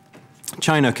 emissions.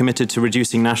 China committed to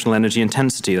reducing national energy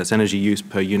intensity, that's energy use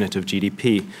per unit of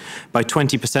GDP, by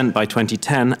 20% by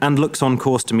 2010 and looks on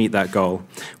course to meet that goal,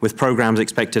 with programs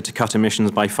expected to cut emissions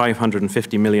by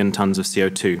 550 million tons of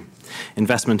CO2.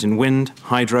 Investment in wind,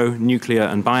 hydro, nuclear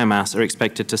and biomass are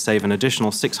expected to save an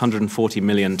additional 640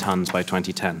 million tons by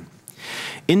 2010.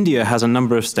 India has a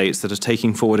number of states that are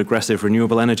taking forward aggressive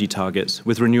renewable energy targets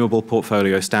with renewable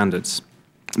portfolio standards.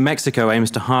 Mexico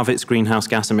aims to halve its greenhouse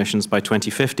gas emissions by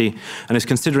 2050 and is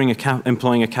considering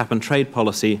employing a cap-and-trade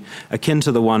policy akin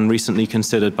to the one recently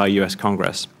considered by US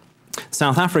Congress.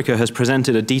 South Africa has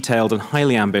presented a detailed and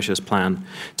highly ambitious plan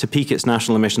to peak its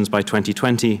national emissions by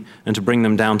 2020 and to bring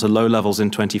them down to low levels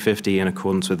in 2050 in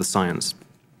accordance with the science.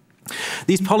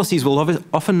 These policies will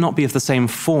often not be of the same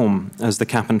form as the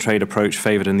cap-and-trade approach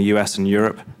favored in the US and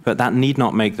Europe, but that need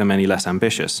not make them any less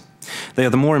ambitious. They are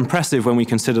the more impressive when we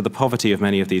consider the poverty of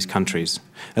many of these countries.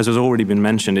 As has already been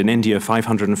mentioned, in India,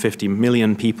 550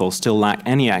 million people still lack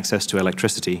any access to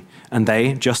electricity, and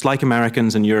they, just like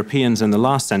Americans and Europeans in the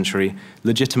last century,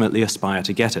 legitimately aspire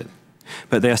to get it.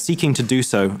 But they are seeking to do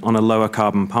so on a lower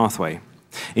carbon pathway.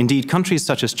 Indeed, countries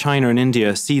such as China and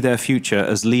India see their future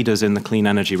as leaders in the clean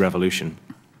energy revolution.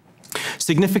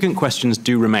 Significant questions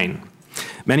do remain.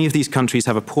 Many of these countries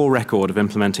have a poor record of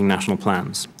implementing national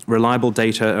plans. Reliable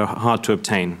data are hard to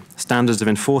obtain. Standards of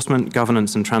enforcement,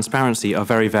 governance, and transparency are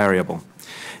very variable.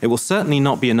 It will certainly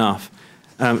not be enough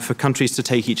for countries to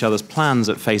take each other's plans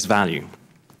at face value.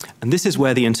 And this is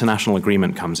where the international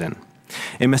agreement comes in.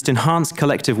 It must enhance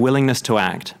collective willingness to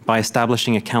act by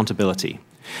establishing accountability,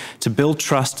 to build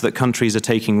trust that countries are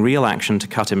taking real action to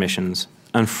cut emissions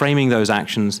and framing those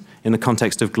actions in the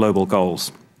context of global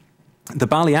goals. The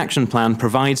Bali Action Plan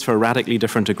provides for a radically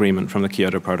different agreement from the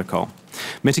Kyoto Protocol.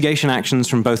 Mitigation actions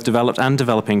from both developed and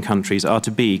developing countries are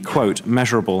to be, quote,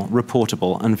 measurable,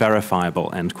 reportable, and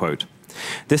verifiable, end quote.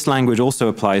 This language also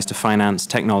applies to finance,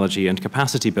 technology, and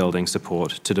capacity building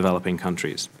support to developing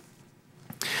countries.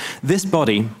 This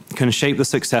body can shape the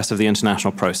success of the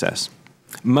international process.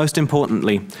 Most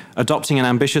importantly, adopting an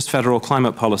ambitious federal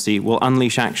climate policy will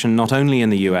unleash action not only in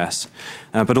the US,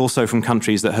 but also from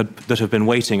countries that have been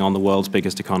waiting on the world's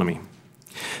biggest economy.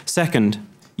 Second,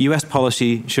 US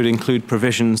policy should include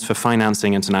provisions for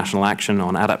financing international action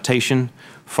on adaptation,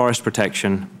 forest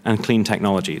protection, and clean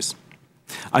technologies.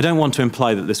 I don't want to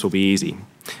imply that this will be easy.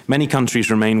 Many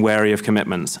countries remain wary of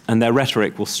commitments, and their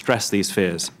rhetoric will stress these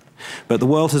fears. But the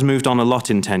world has moved on a lot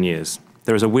in 10 years.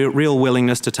 There is a real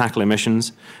willingness to tackle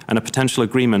emissions and a potential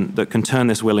agreement that can turn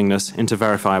this willingness into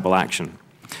verifiable action.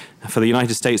 For the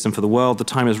United States and for the world, the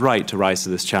time is right to rise to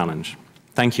this challenge.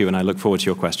 Thank you, and I look forward to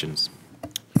your questions.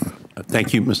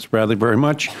 Thank you, Mr. Bradley, very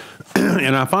much.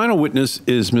 And our final witness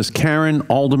is Ms. Karen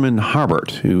Alderman Harbert,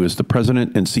 who is the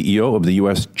President and CEO of the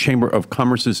U.S. Chamber of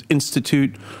Commerce's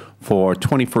Institute for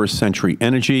 21st Century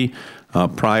Energy.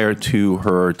 Prior to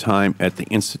her time at the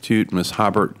Institute, Ms.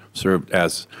 Harbert served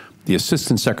as the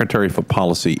Assistant Secretary for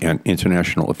Policy and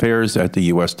International Affairs at the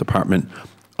U.S. Department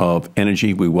of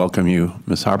Energy. We welcome you,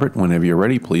 Ms. Harbert. Whenever you're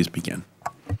ready, please begin.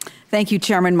 Thank you,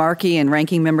 Chairman Markey and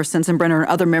Ranking Member Sensenbrenner and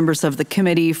other members of the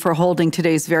committee for holding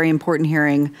today's very important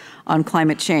hearing on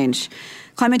climate change.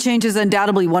 Climate change is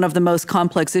undoubtedly one of the most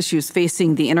complex issues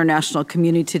facing the international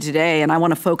community today, and I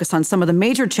want to focus on some of the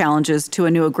major challenges to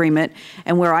a new agreement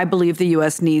and where I believe the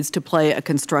U.S. needs to play a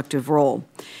constructive role.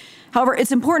 However,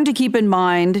 it's important to keep in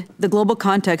mind the global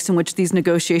context in which these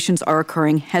negotiations are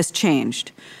occurring has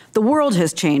changed. The world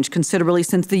has changed considerably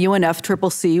since the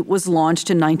UNFCCC was launched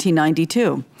in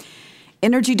 1992.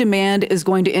 Energy demand is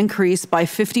going to increase by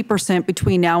 50%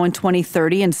 between now and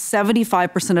 2030, and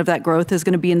 75% of that growth is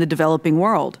going to be in the developing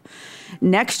world.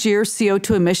 Next year,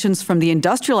 CO2 emissions from the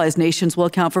industrialized nations will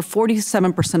account for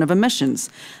 47% of emissions.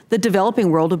 The developing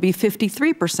world will be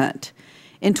 53%.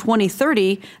 In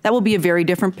 2030, that will be a very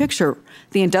different picture.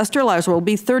 The industrialized world will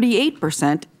be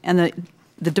 38%, and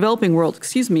the developing world,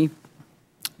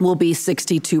 will be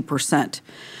 62%.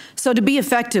 So to be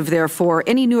effective, therefore,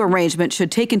 any new arrangement should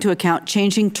take into account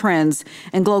changing trends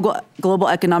in global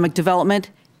economic development,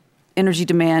 energy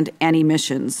demand, and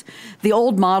emissions. The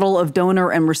old model of donor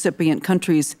and recipient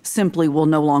countries simply will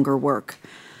no longer work.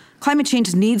 Climate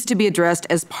change needs to be addressed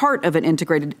as part of an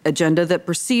integrated agenda that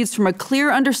proceeds from a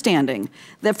clear understanding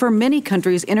that for many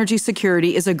countries, energy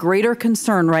security is a greater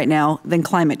concern right now than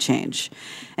climate change.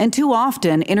 And too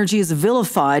often, energy is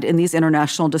vilified in these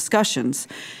international discussions.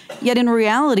 Yet in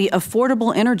reality,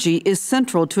 affordable energy is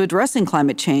central to addressing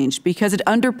climate change because it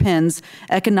underpins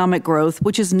economic growth,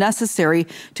 which is necessary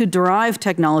to drive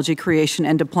technology creation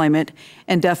and deployment,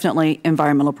 and definitely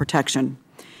environmental protection.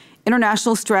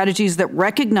 International strategies that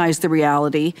recognize the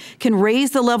reality can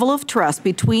raise the level of trust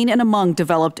between and among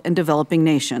developed and developing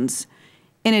nations.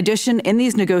 In addition, in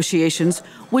these negotiations,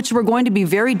 which were going to be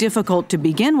very difficult to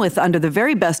begin with under the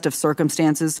very best of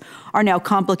circumstances, are now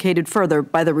complicated further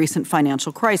by the recent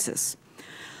financial crisis.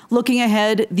 Looking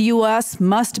ahead, the U.S.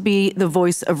 must be the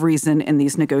voice of reason in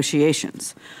these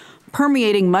negotiations.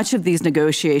 Permeating much of these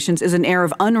negotiations is an air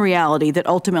of unreality that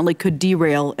ultimately could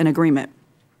derail an agreement.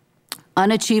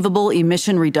 Unachievable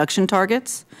emission reduction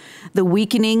targets, the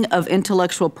weakening of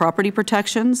intellectual property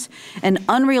protections, and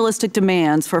unrealistic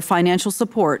demands for financial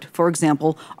support, for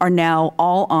example, are now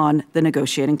all on the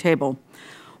negotiating table.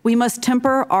 We must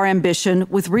temper our ambition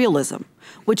with realism,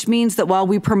 which means that while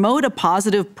we promote a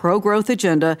positive pro-growth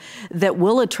agenda that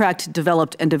will attract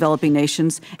developed and developing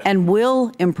nations and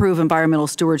will improve environmental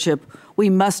stewardship, we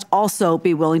must also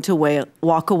be willing to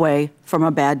walk away from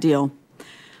a bad deal.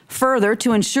 Further,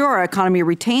 to ensure our economy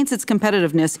retains its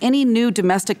competitiveness, any new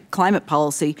domestic climate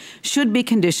policy should be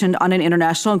conditioned on an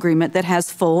international agreement that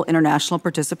has full international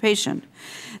participation.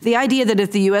 The idea that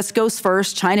if the U.S. goes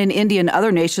first, China and India and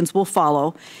other nations will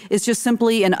follow is just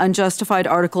simply an unjustified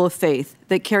article of faith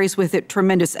that carries with it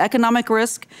tremendous economic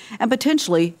risk and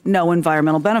potentially no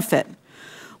environmental benefit.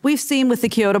 We've seen with the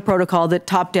Kyoto Protocol that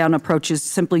top-down approaches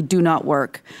simply do not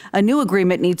work. A new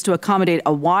agreement needs to accommodate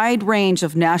a wide range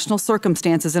of national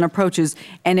circumstances and approaches,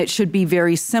 and it should be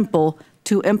very simple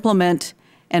to implement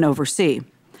and oversee.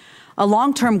 A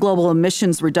long-term global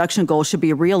emissions reduction goal should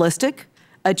be realistic,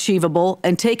 achievable,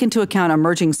 and take into account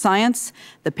emerging science,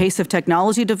 the pace of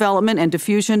technology development and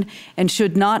diffusion, and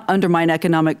should not undermine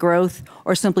economic growth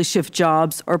or simply shift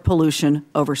jobs or pollution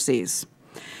overseas.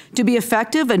 To be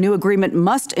effective, a new agreement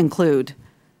must include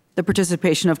the the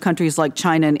participation of countries like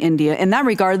China and India. In that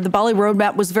regard, the Bali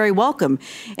Roadmap was very welcome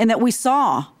in that we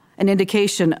saw an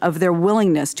indication of their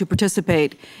willingness to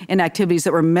participate in activities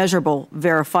that were measurable,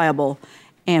 verifiable,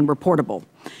 and reportable.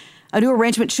 A new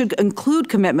arrangement should include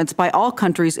commitments by all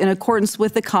countries in accordance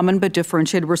with the common but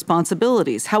differentiated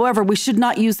responsibilities. However, we should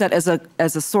not use that as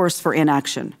a source for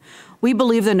inaction. We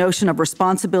believe the notion of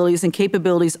responsibilities and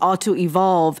capabilities ought to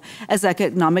evolve as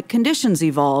economic conditions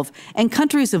evolve and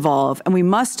countries evolve, and we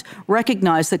must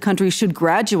recognize that countries should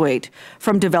graduate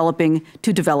from developing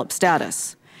to developed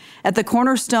status. At the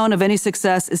cornerstone of any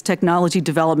success is technology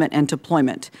development and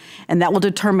deployment, and that will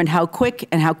determine how quick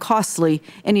and how costly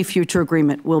any future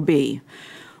agreement will be.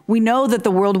 We know that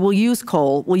the world will use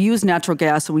coal, will use natural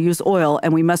gas, and will use oil,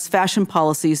 and we must fashion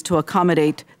policies to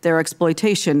accommodate their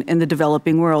exploitation in the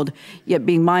developing world, yet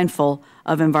being mindful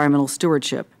of environmental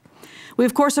stewardship. We,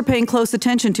 of course, are paying close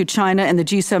attention to China and the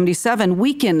G77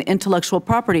 weaken intellectual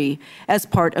property as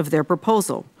part of their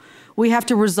proposal. We have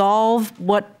to resolve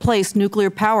what place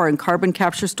nuclear power and carbon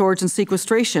capture, storage, and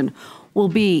sequestration will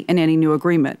be in any new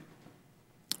agreement.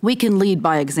 We can lead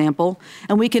by example,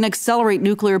 and we can accelerate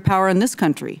nuclear power in this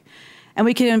country, and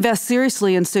we can invest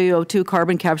seriously in CO2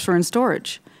 carbon capture and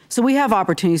storage. So we have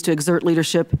opportunities to exert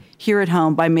leadership here at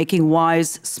home by making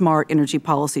wise, smart energy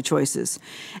policy choices.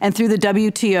 And through the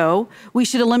WTO, we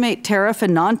should eliminate tariff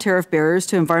and non-tariff barriers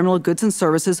to environmental goods and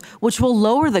services, which will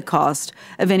lower the cost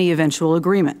of any eventual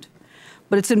agreement.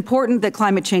 But it's important that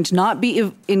climate change not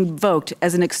be invoked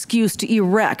as an excuse to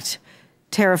erect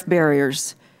tariff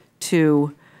barriers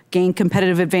to gain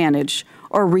competitive advantage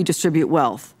or redistribute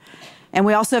wealth. And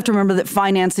we also have to remember that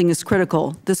financing is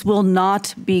critical. This will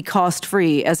not be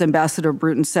cost-free, as Ambassador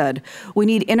Bruton said. We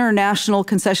need international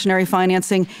concessionary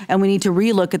financing, and we need to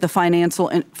relook at the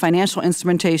financial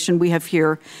instrumentation we have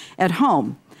here at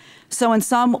home. So in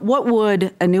sum, what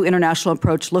would a new international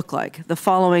approach look like? The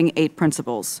following 8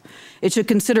 principles. It should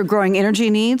consider growing energy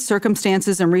needs,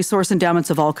 circumstances, and resource endowments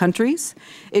of all countries.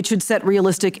 It should set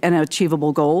realistic and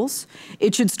achievable goals.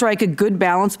 It should strike a good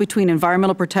balance between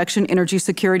environmental protection, energy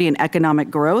security, and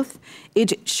economic growth.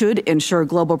 It should ensure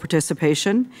global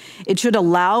participation. It should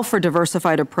allow for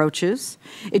diversified approaches.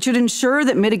 It should ensure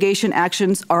that mitigation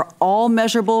actions are all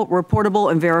measurable,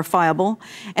 reportable, and verifiable.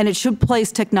 And it should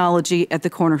place technology at the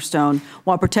cornerstone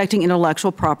while protecting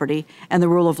intellectual property and the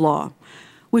rule of law.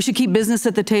 We should keep business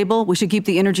at the table. We should keep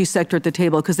the energy sector at the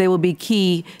table because they will be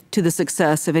key to the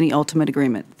success of any ultimate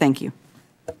agreement. Thank you.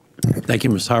 Thank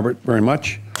you, Ms. Harbert, very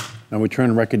much. Now we turn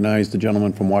to recognize the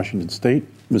gentleman from Washington State,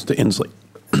 Mr. Inslee.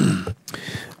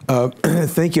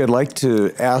 Thank you. I'd like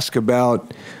to ask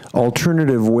about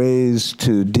alternative ways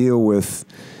to deal with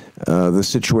the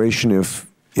situation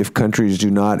if countries do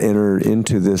not enter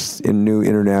into this new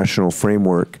international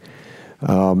framework.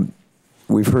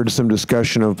 We've heard some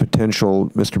discussion of potential,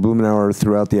 Mr. Blumenauer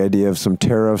threw out the idea of some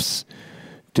tariffs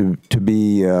to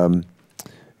be an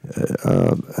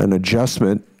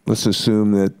adjustment. Let's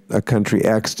assume that a country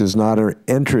X does not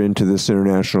enter into this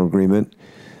international agreement.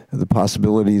 The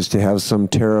possibility is to have some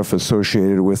tariff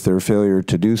associated with their failure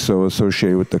to do so,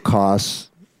 associated with the costs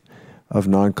of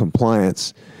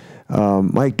noncompliance.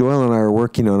 Mike Doyle and I are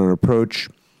working on an approach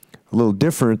a little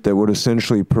different that would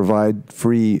essentially provide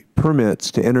free permits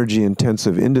to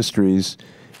energy-intensive industries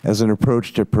as an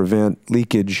approach to prevent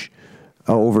leakage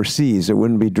overseas. It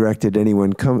wouldn't be directed at any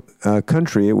one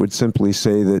country. It would simply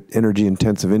say that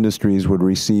energy-intensive industries would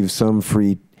receive some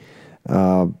free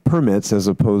permits as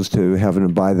opposed to having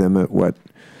to buy them at what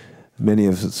many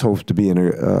of us hope to be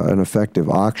an effective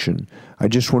auction. I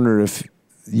just wondered if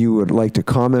you would like to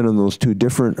comment on those 2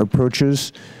 different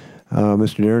approaches.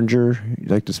 Mr. Diringer, you'd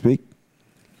like to speak?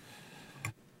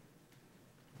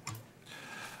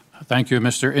 Thank you,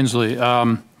 Mr.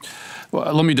 Inslee.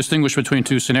 Well, let me distinguish between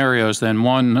 2 scenarios then.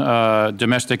 One,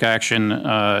 domestic action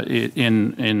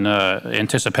in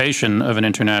anticipation of an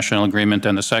international agreement,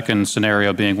 and the second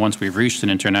scenario being once we've reached an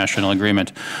international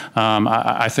agreement.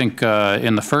 I think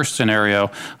in the first scenario,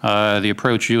 the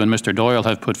approach you and Mr. Doyle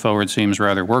have put forward seems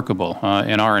rather workable.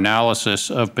 In our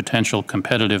analysis of potential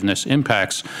competitiveness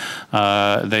impacts,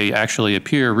 they actually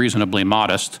appear reasonably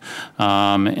modest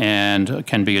and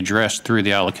can be addressed through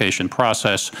the allocation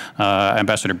process.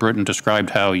 Ambassador Bruton described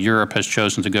described how Europe has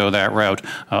chosen to go that route.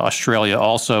 Australia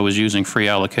also is using free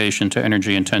allocation to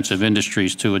energy-intensive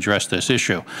industries to address this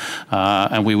issue.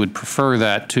 And we would prefer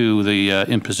that to the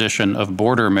imposition of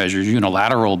border measures,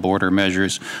 unilateral border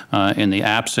measures, in the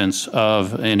absence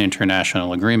of an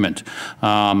international agreement.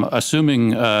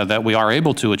 Assuming that we are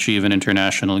able to achieve an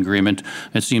international agreement,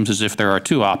 it seems as if there are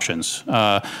two options.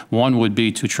 One would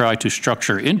be to try to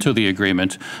structure into the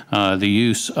agreement the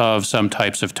use of some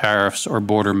types of tariffs or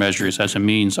border measures as a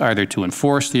means either to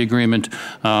enforce the agreement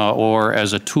or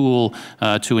as a tool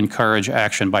to encourage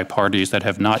action by parties that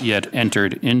have not yet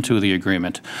entered into the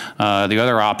agreement. The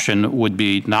other option would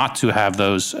be not to have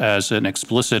those as an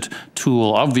explicit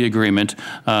tool of the agreement,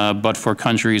 but for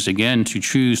countries, again, to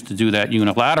choose to do that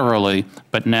unilaterally,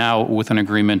 but now with an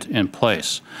agreement in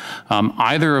place.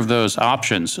 Either of those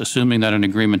options, assuming that an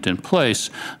agreement in place,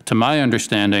 to my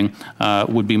understanding,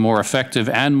 would be more effective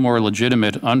and more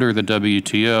legitimate under the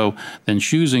WTO than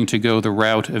choosing to go the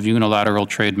route of unilateral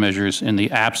trade measures in the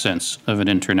absence of an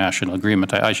international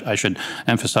agreement. I should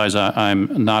emphasize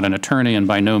I'm not an attorney and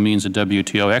by no means a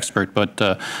WTO expert, but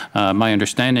my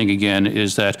understanding, again,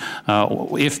 is that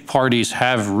if parties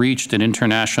have reached an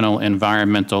international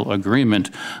environmental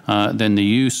agreement, then the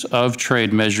use of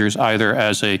trade measures either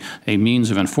as a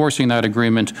means of enforcing that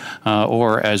agreement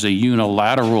or as a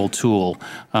unilateral tool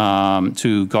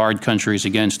to guard countries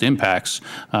against impacts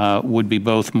would be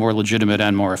both more legitimate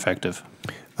and more effective.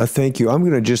 Thank you. I'm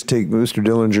going to just take Mr.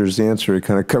 Dillinger's answer. It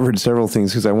kind of covered several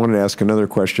things because I wanted to ask another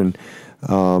question.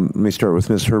 Let me start with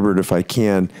Ms. Harbert if I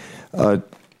can.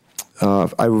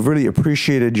 I really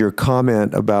appreciated your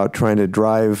comment about trying to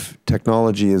drive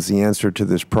technology as the answer to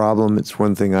this problem. It's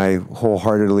one thing I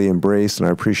wholeheartedly embrace, and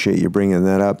I appreciate you bringing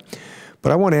that up.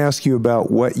 But I want to ask you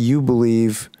about what you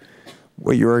believe,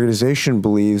 what your organization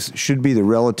believes should be the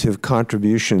relative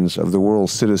contributions of the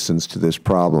world's citizens to this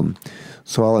problem.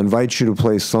 So I'll invite you to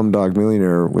play Slumdog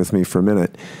Millionaire with me for a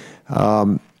minute.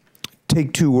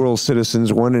 Take two world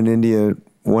citizens, one in India,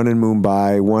 one in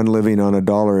Mumbai, one living on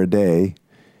 $1 a day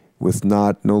with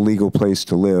no legal place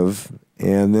to live,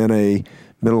 and then a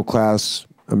middle-class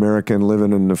American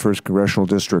living in the 1st Congressional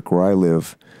District where I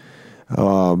live.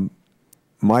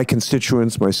 My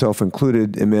constituents, myself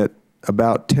included, emit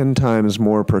about 10 times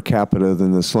more per capita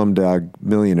than the Slumdog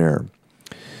Millionaire.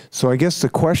 So I guess the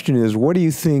question is, what do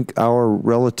you think our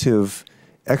relative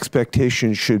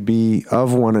expectations should be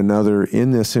of one another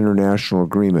in this international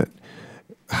agreement?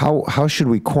 How should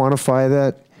we quantify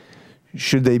that?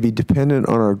 Should they be dependent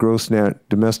on our gross net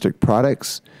domestic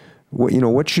products?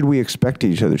 What should we expect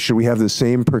of each other? Should we have the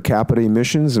same per capita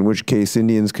emissions, in which case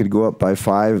Indians could go up by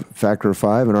factor of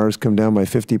 5, and ours come down by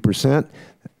 50%?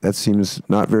 That seems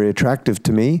not very attractive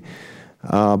to me,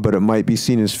 but it might be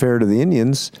seen as fair to the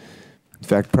Indians. In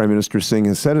fact, Prime Minister Singh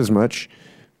has said as much.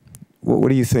 What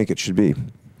do you think it should be?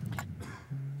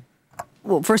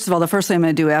 Well, first of all, the first thing I'm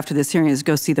going to do after this hearing is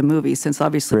go see the movie, since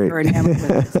obviously we're enamored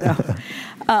with it. So.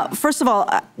 First of all,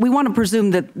 we want to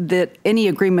presume that any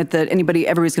agreement that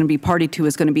everybody's going to be party to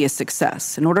is going to be a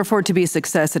success. In order for it to be a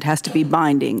success, it has to be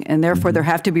binding, and therefore there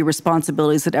have to be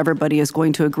responsibilities that everybody is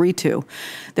going to agree to.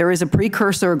 There is a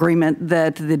precursor agreement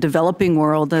that the developing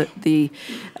world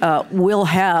will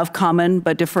have common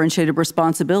but differentiated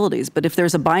responsibilities. But if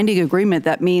there's a binding agreement,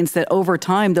 that means that over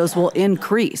time those will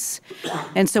increase.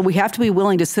 And so we have to be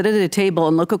willing to sit at a table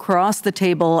and look across the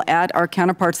table at our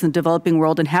counterparts in the developing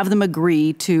world and have them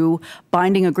agree to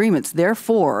binding agreements.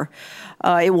 Therefore,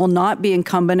 it will not be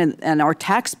incumbent, and our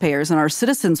taxpayers and our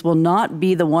citizens will not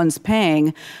be the ones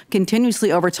paying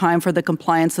continuously over time for the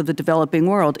compliance of the developing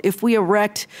world. If we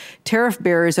erect tariff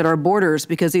barriers at our borders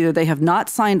because either they have not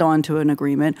signed on to an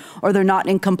agreement or they're not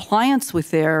in compliance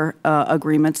with their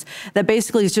agreements, that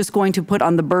basically is just going to put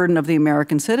on the burden of the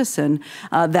American citizen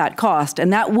that cost.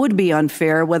 And that would be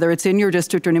unfair, whether it's in your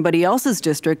district or anybody else's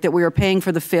district, that we are paying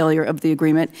for the failure of the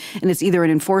agreement, and it's either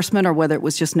an enforcement or whether it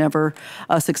was just never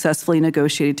successfully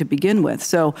negotiated to begin with.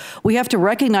 So we have to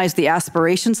recognize the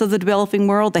aspirations of the developing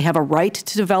world. They have a right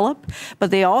to develop,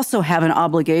 but they also have an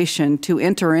obligation to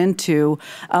enter into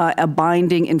a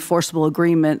binding enforceable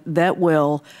agreement that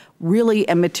will really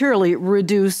and materially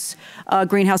reduce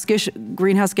greenhouse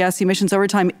gas emissions over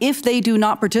time. If they do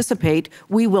not participate,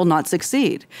 we will not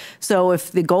succeed. So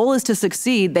if the goal is to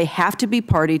succeed, they have to be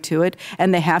party to it,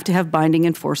 and they have to have binding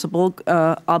enforceable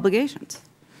obligations.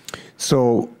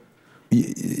 So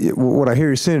what I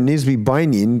hear you saying, it needs to be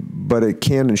binding, but it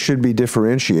can and should be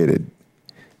differentiated.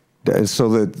 So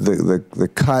that the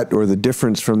cut or the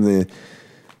difference from the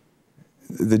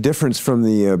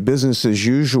business as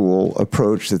usual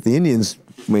approach that the Indians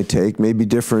may take may be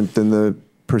different than the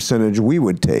percentage we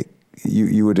would take.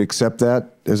 you would accept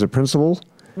that as a principle?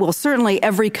 Well, certainly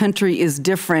every country is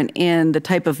different in the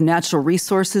type of natural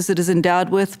resources it is endowed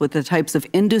with the types of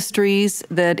industries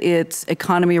that its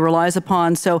economy relies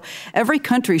upon. So every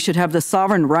country should have the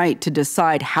sovereign right to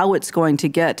decide how it's going to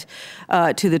get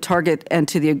to the target and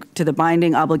to the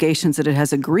binding obligations that it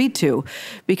has agreed to.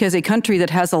 Because a country that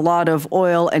has a lot of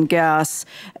oil and gas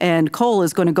and coal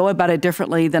is going to go about it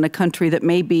differently than a country that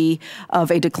may be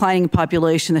of a declining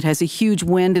population that has a huge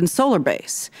wind and solar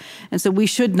base. And so we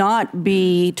should not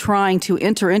be trying to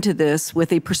enter into this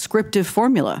with a prescriptive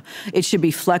formula. It should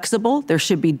be flexible. There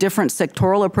should be different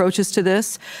sectoral approaches to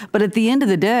this. But at the end of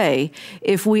the day,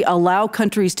 if we allow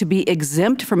countries to be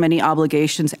exempt from any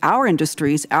obligations, our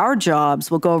industries, our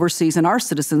jobs will go overseas and our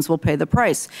citizens will pay the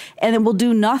price. And it will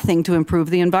do nothing to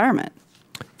improve the environment.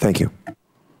 Thank you.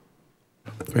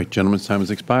 Great. Gentleman's time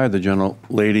has expired. The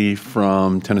gentlelady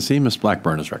from Tennessee, Ms.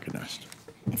 Blackburn, is recognized.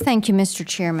 Thank you, Mr.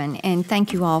 Chairman, and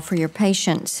thank you all for your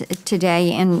patience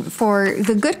today and for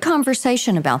the good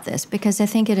conversation about this, because I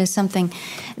think it is something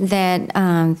that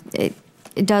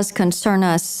it does concern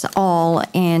us all,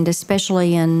 and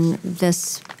especially in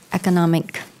this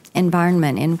economic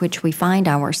environment in which we find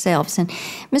ourselves. And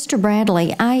Mr.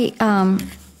 Bradley, I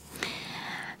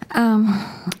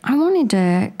wanted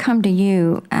to come to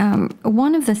you.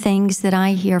 One of the things that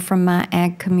I hear from my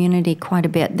ag community quite a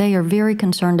bit, they are very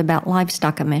concerned about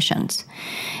livestock emissions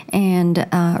and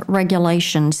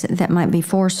regulations that might be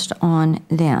forced on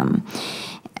them.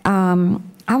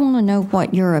 I want to know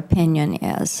what your opinion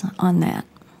is on that.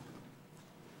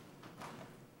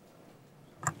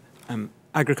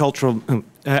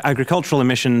 Agricultural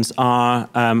emissions are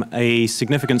a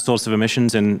significant source of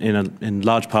emissions in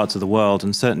large parts of the world,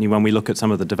 and certainly when we look at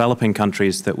some of the developing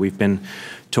countries that we've been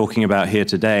talking about here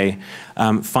today,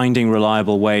 finding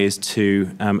reliable ways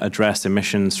to address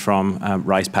emissions from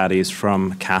rice paddies,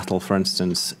 from cattle, for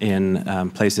instance, in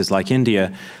places like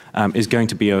India, is going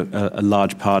to be a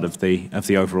large part of the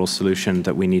overall solution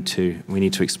that we need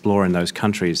to explore in those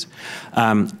countries.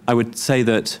 I would say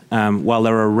that while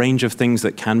there are a range of things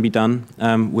that can be done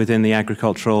within the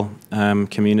agricultural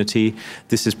community,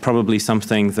 this is probably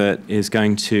something that is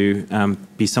going to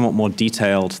be somewhat more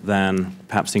detailed than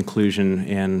perhaps inclusion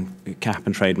in cap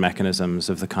and trade mechanisms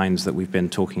of the kinds that we've been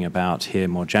talking about here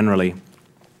more generally.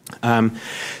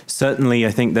 Certainly,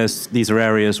 I think these are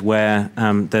areas where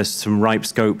there's some ripe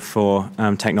scope for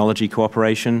technology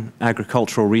cooperation.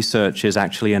 Agricultural research is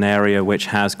actually an area which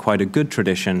has quite a good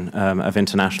tradition of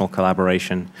international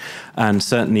collaboration, and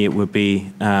certainly it would be,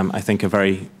 I think, a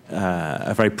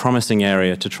very promising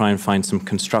area to try and find some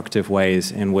constructive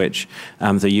ways in which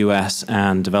the U.S.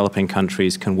 and developing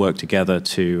countries can work together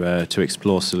to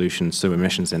explore solutions to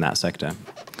emissions in that sector.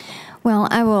 Well,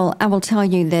 I will tell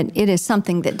you that it is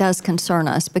something that does concern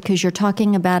us, because you're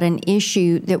talking about an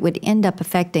issue that would end up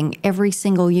affecting every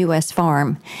single U.S.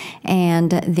 farm, and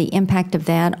the impact of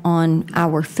that on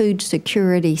our food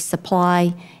security,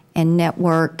 supply, and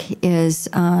network is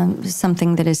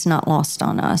something that is not lost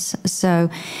on us.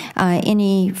 So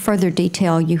any further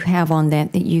detail you have on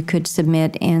that you could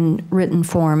submit in written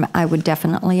form, I would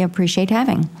definitely appreciate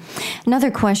having.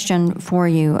 Another question for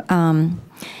you.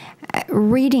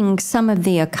 Reading some of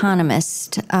the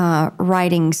economist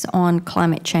writings on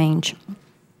climate change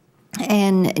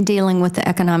and dealing with the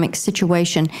economic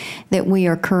situation that we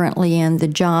are currently in, the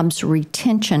jobs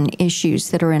retention issues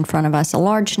that are in front of us, a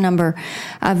large number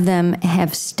of them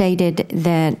have stated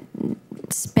that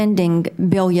spending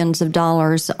billions of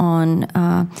dollars on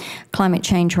climate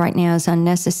change right now is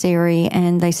unnecessary,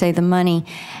 and they say the money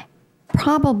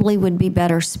probably would be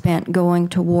better spent going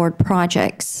toward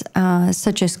projects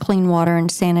such as clean water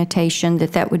and sanitation,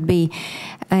 that would be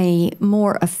a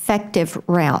more effective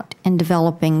route in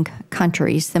developing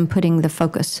countries than putting the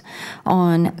focus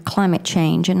on climate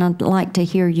change. And I'd like to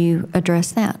hear you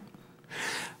address that.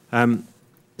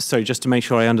 So just to make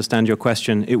sure I understand your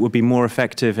question, it would be more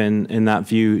effective in that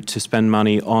view to spend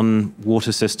money on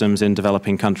water systems in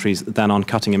developing countries than on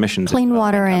cutting emissions. Clean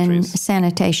water and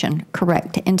sanitation,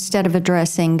 correct, instead of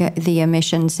addressing the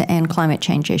emissions and climate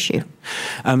change issue.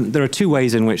 There are two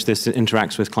ways in which this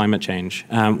interacts with climate change.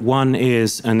 One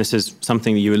is, and this is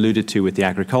something that you alluded to with the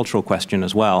agricultural question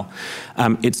as well,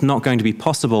 it's not going to be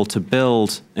possible to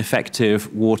build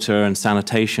effective water and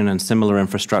sanitation and similar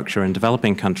infrastructure in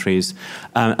developing countries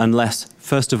unless,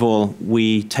 first of all,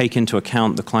 we take into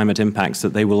account the climate impacts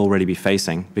that they will already be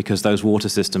facing, because those water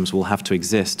systems will have to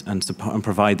exist and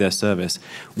provide their service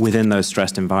within those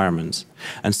stressed environments.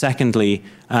 And secondly,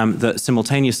 that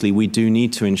simultaneously we do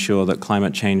need to ensure that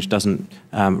climate change doesn't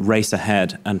race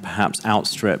ahead and perhaps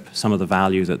outstrip some of the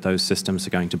value that those systems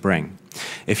are going to bring.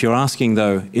 If you're asking,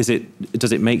 though, does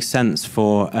it make sense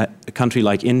for a country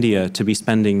like India to be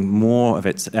spending more of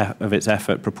its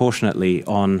effort proportionately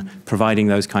on providing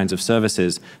those kinds of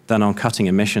services than on cutting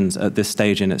emissions at this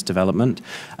stage in its development,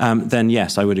 then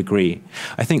yes, I would agree.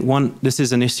 I think this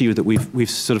is an issue that we've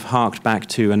sort of harked back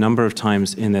to a number of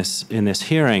times in this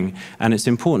hearing, and it's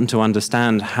important to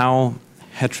understand how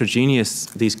heterogeneous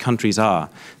these countries are.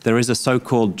 There is a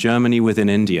so-called Germany within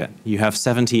India. You have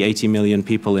 70, 80 million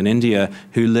people in India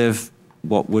who live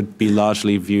what would be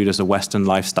largely viewed as a Western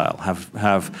lifestyle,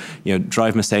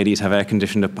 drive Mercedes, have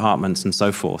air-conditioned apartments, and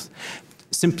so forth.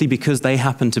 Simply because they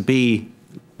happen to be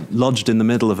lodged in the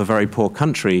middle of a very poor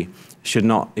country should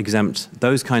not exempt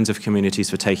those kinds of communities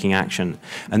for taking action.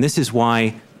 And this is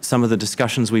why some of the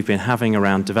discussions we've been having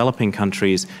around developing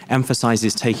countries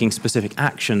emphasizes taking specific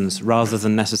actions rather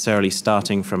than necessarily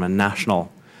starting from a national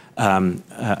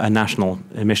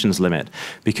emissions limit,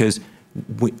 because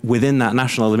within that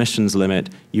national emissions limit,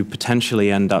 you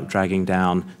potentially end up dragging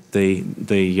down the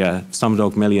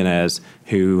slumdog millionaires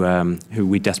who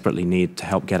we desperately need to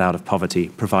help get out of poverty,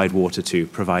 provide water to,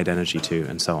 provide energy to,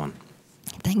 and so on.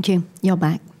 Thank you. Yield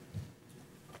back.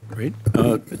 Great.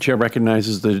 The chair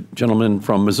recognizes the gentleman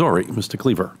from Missouri, Mr.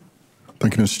 Cleaver.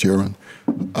 Thank you, Mr. Chairman.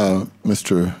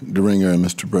 Mr. Diringer and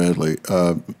Mr. Bradley.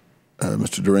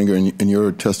 Mr. Diringer, in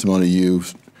your testimony, you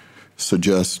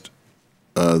suggest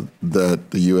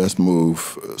that the U.S.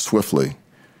 move swiftly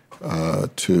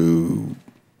to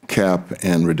cap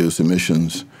and reduce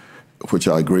emissions, which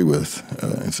I agree with,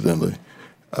 incidentally.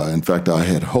 In fact, I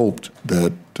had hoped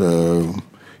that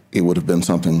it would have been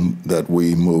something that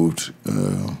we moved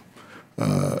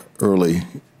early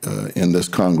in this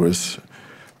Congress,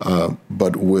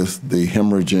 but with the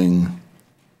hemorrhaging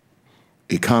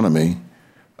economy,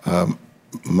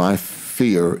 my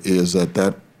fear is that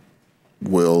that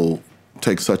will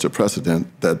take such a precedent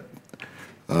that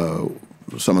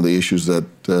some of the issues that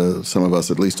some of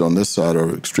us, at least on this side,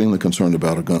 are extremely concerned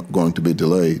about are going to be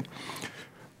delayed.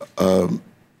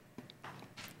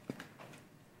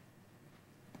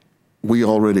 We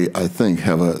already, I think,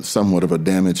 have somewhat of a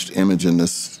damaged image in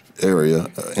this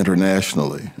area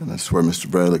internationally, and that's where Mr.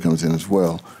 Bradley comes in as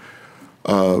well.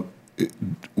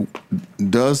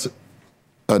 Does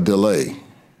a delay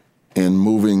in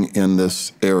moving in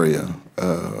this area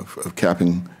of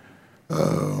capping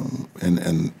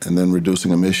and then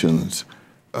reducing emissions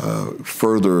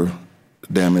further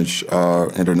damage our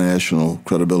international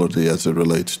credibility as it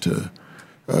relates to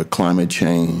climate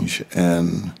change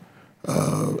and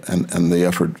the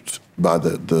efforts by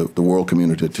the world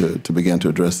community to begin to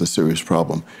address this serious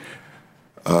problem?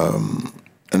 And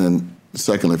then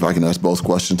secondly, if I can ask both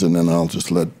questions, and then I'll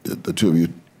just let the two of you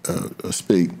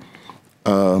speak.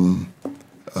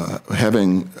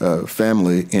 Having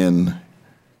family in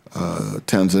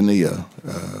Tanzania,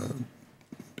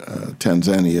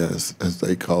 as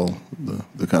they call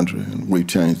the country, and we've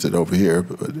changed it over here,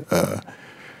 but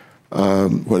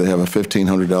where they have a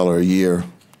 $1,500 a year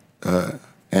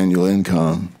annual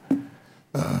income,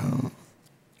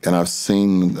 and I've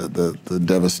seen the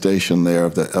devastation there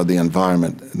of the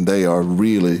environment. They are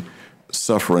really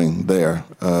suffering there.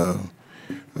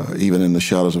 Even in the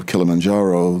shadows of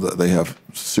Kilimanjaro, they have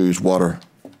serious water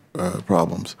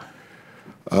problems.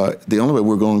 The only way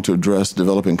we're going to address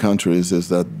developing countries is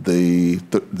that the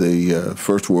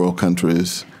first world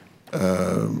countries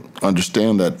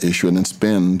understand that issue and then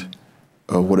spend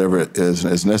whatever it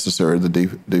is necessary.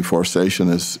 The deforestation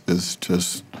is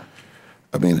just,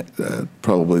 I mean,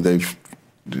 probably they've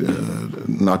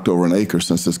knocked over an acre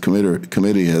since this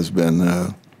committee has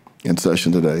been in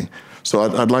session today. So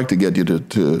I'd like to get you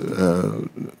to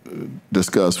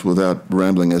discuss, without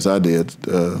rambling as I did,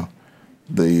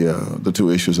 the two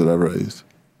issues that I raised.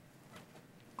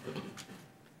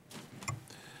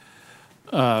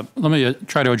 Let me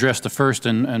try to address the first,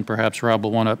 and perhaps Rob will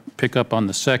want to pick up on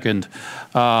the second.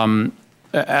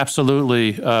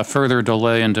 Absolutely, further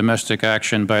delay in domestic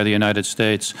action by the United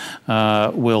States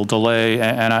will delay,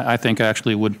 and I think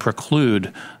actually would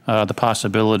preclude the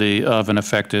possibility of an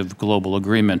effective global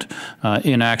agreement.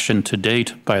 Inaction to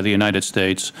date by the United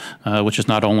States, which is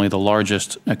not only the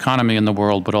largest economy in the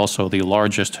world, but also the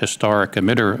largest historic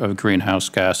emitter of greenhouse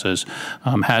gases,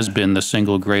 has been the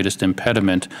single greatest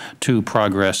impediment to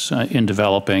progress in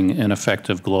developing an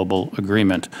effective global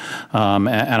agreement.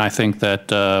 And I think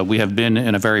that we have been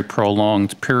in a very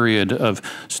prolonged period of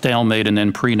stalemate and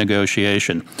then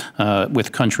pre-negotiation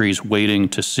with countries waiting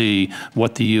to see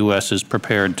what the U.S. is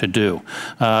prepared to do.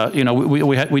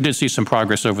 We did see some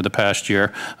progress over the past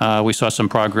year. We saw some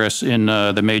progress in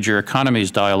the major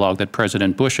economies dialogue that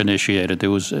President Bush initiated.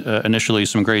 There was initially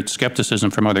some great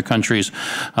skepticism from other countries,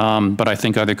 but I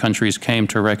think other countries came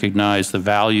to recognize the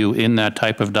value in that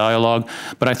type of dialogue.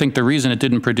 But I think the reason it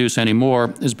didn't produce any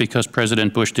more is because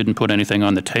President Bush didn't put anything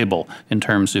on the table in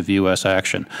terms of U.S.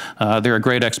 action. There are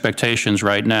great expectations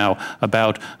right now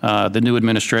about the new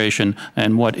administration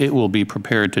and what it will be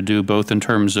prepared to do, both in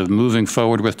terms of moving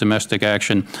forward with domestic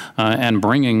action and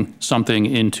bringing something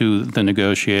into the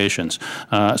negotiations.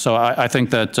 So I think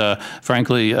that,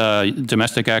 frankly,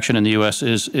 domestic action in the U.S.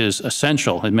 is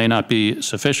essential. It may not be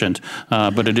sufficient,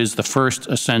 but it is the first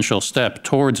essential step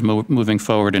towards moving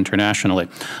forward internationally.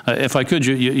 If I could,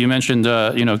 you mentioned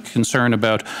concern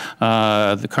about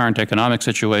the current economic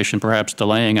situation, perhaps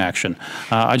delaying action.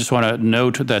 I just want to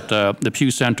note that the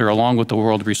Pew Center, along with the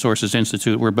World Resources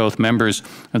Institute, we're both members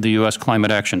of the U.S.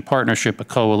 Climate Action Partnership, a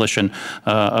coalition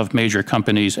of major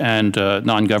companies and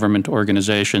non-government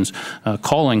organizations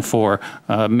calling for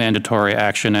mandatory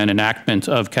action and enactment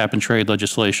of cap-and-trade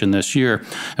legislation this year.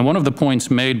 And one of the points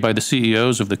made by the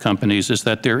CEOs of the companies is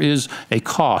that there is a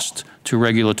cost to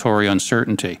regulatory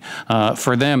uncertainty.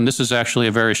 For them, this is actually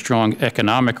a very strong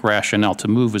economic rationale to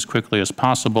move as quickly as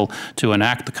possible to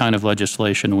enact the kind of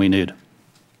legislation we need.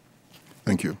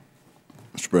 Thank you.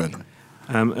 Mr. Bradley.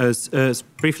 As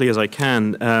briefly as I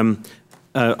can,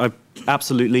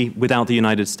 absolutely, without the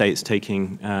United States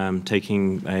taking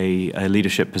a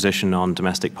leadership position on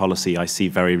domestic policy, I see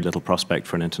very little prospect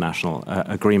for an international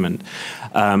agreement.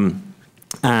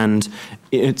 And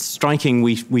it's striking,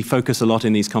 we focus a lot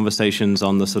in these conversations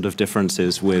on the sort of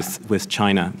differences with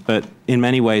China, but in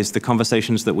many ways the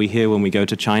conversations that we hear when we go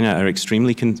to China are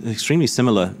extremely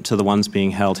similar to the ones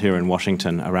being held here in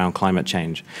Washington around climate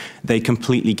change. They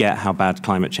completely get how bad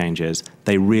climate change is.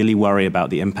 They really worry about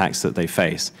the impacts that they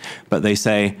face, but they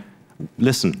say,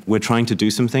 listen, we're trying to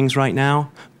do some things right now,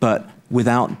 but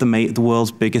without the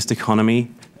world's biggest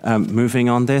economy moving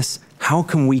on this, how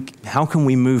can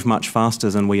we move much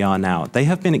faster than we are now? They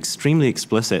have been extremely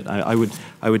explicit. I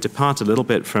would depart a little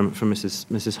bit from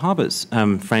Mrs. Harbert's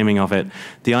framing of it.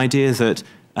 The idea that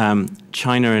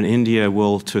China and India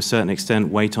will, to a certain extent,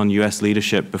 wait on U.S.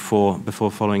 leadership before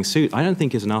following suit, I don't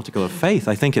think is an article of faith.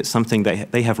 I think it's something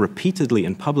they have repeatedly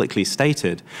and publicly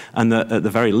stated, and that at the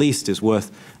very least is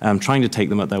worth trying to take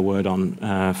them at their word on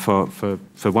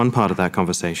for one part of that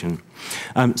conversation.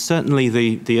 Certainly,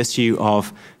 the issue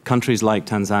of countries like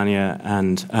Tanzania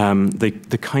and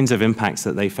the kinds of impacts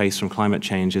that they face from climate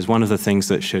change is one of the things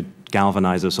that should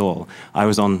galvanize us all. I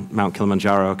was on Mount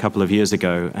Kilimanjaro a couple of years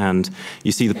ago, and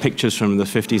you see the pictures from the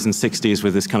 50s and 60s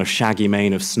with this kind of shaggy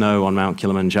mane of snow on Mount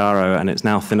Kilimanjaro, and it's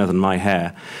now thinner than my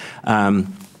hair.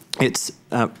 It's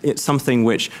something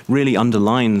which really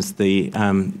underlines the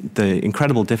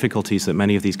incredible difficulties that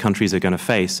many of these countries are going to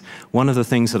face. One of the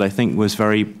things that I think was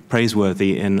very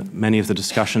praiseworthy in many of the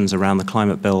discussions around the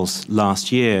climate bills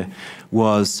last year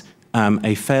was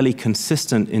a fairly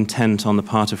consistent intent on the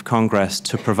part of Congress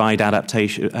to provide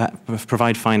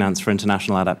provide finance for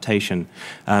international adaptation.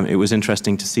 It was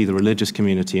interesting to see the religious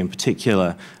community in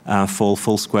particular fall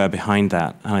full square behind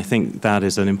that. And I think that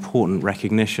is an important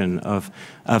recognition of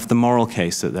the moral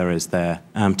case that there is there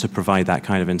to provide that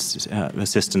kind of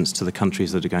assistance to the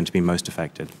countries that are going to be most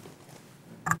affected.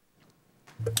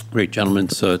 Great,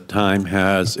 gentlemen's time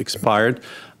has expired.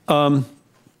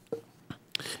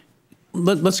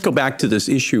 Let's go back to this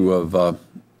issue of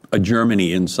a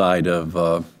Germany inside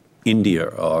of India,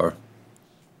 or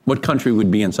what country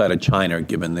would be inside of China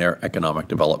given their economic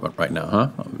development right now, huh?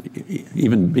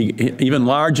 Even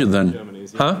larger than,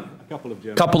 Germany's, huh?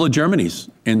 A couple of Germanys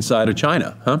inside of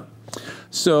China, huh?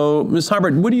 So, Ms.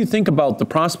 Harbert, what do you think about the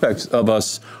prospects of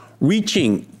us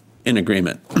reaching an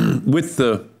agreement with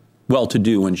the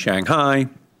well-to-do in Shanghai,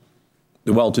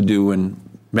 the well-to-do in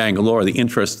Bangalore, the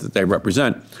interests that they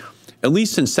represent, at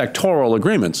least in sectoral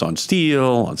agreements on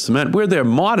steel, on cement, where they're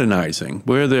modernizing,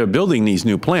 where they're building these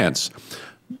new plants?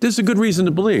 There's a good reason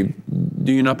to believe.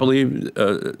 Do you not believe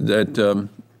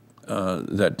that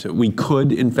we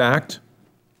could, in fact,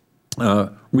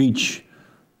 reach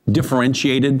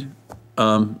differentiated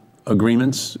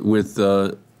agreements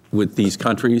with these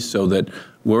countries, so that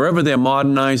wherever they're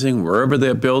modernizing, wherever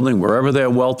they're building, wherever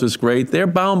their wealth is great, they're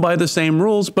bound by the same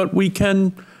rules, but we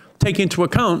can take into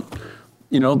account,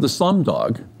 you know, the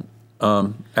slumdog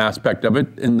aspect of it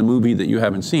in the movie that you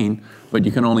haven't seen, but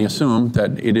you can only assume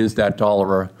that it is that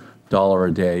 $1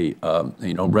 a day,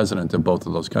 resident of both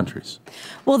of those countries?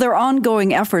 Well, there are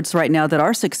ongoing efforts right now that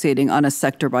are succeeding on a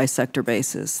sector-by-sector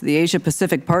basis. The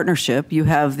Asia-Pacific Partnership, you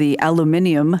have the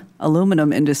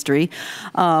aluminum industry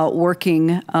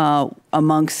working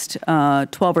amongst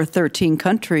 12 or 13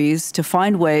 countries to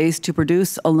find ways to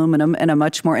produce aluminum in a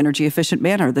much more energy-efficient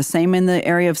manner. The same in the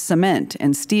area of cement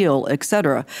and steel, et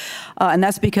cetera. And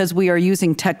that's because we are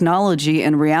using technology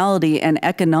and reality and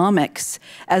economics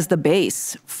as the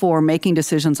base for making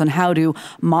decisions on how to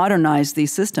modernize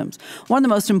these systems. One of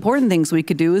the most important things we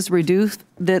could do is reduce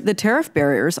the tariff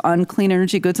barriers on clean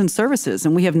energy goods and services.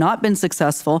 And we have not been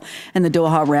successful in the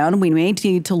Doha round. We may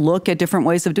need to look at different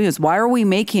ways of doing this. Why are we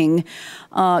making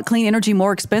clean energy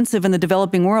more expensive in the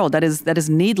developing world? That is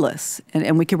needless,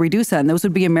 and we could reduce that, and those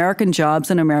would be American jobs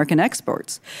and American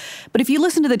exports. But if you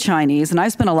listen to the Chinese, and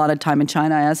I've spent a lot of time in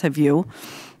China, as have you,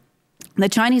 the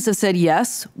Chinese have said,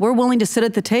 yes, we're willing to sit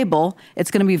at the table.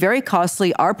 It's going to be very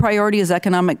costly. Our priority is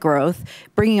economic growth,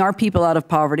 bringing our people out of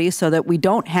poverty so that we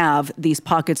don't have these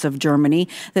pockets of Germany,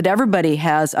 that everybody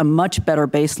has a much better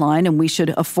baseline, and we should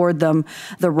afford them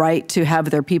the right to have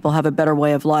their people have a better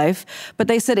way of life. But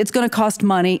they said it's going to cost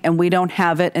money, and we don't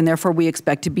have it, and therefore we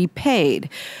expect to be paid.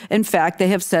 In fact, they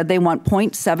have said they want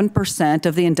 0.7%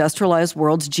 of the industrialized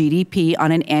world's GDP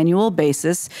on an annual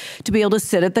basis to be able to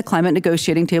sit at the climate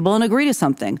negotiating table and agree to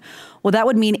something. Well, that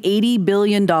would mean $80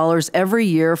 billion every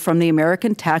year from the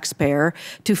American taxpayer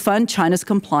to fund China's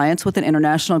compliance with an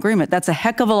international agreement. That's a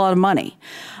heck of a lot of money.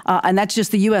 And that's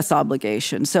just the U.S.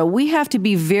 obligation. So we have to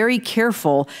be very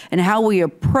careful in how we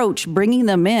approach bringing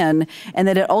them in, and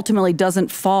that it ultimately doesn't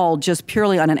fall just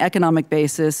purely on an economic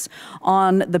basis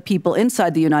on the people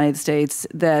inside the United States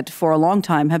that for a long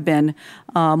time have been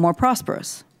more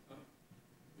prosperous.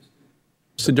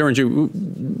 Mr.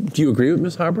 Diringer, do you agree with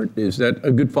Ms. Harbert? Is that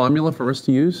a good formula for us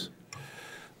to use?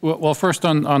 Well, first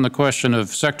on the question of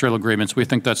sectoral agreements, we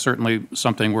think that's certainly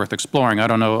something worth exploring. I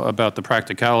don't know about the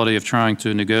practicality of trying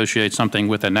to negotiate something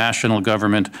with a national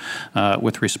government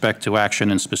with respect to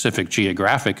action in specific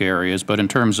geographic areas, but in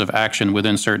terms of action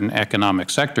within certain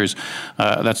economic sectors,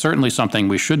 that's certainly something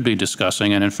we should be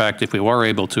discussing. And in fact, if we were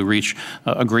able to reach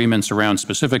agreements around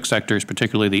specific sectors,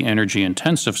 particularly the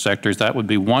energy-intensive sectors, that would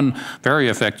be one very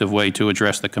effective way to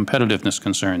address the competitiveness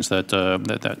concerns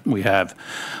that we have.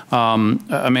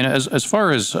 I mean, as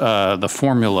far as the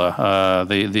formula,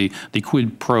 the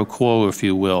quid pro quo, if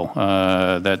you will,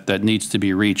 that needs to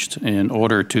be reached in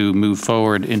order to move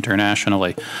forward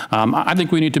internationally, I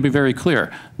think we need to be very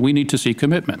clear. We need to see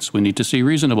commitments. We need to see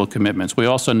reasonable commitments. We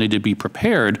also need to be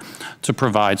prepared to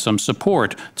provide some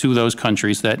support to those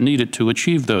countries that need it to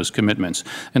achieve those commitments.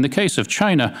 In the case of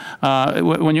China,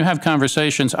 when you have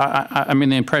conversations, I mean,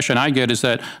 the impression I get is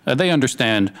that they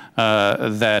understand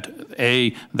that,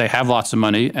 A, they have lots of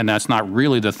money, and that's not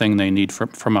really the thing they need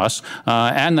from us,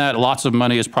 and that lots of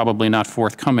money is probably not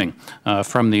forthcoming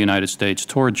from the United States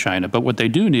toward China. But what they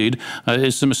do need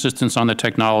is some assistance on the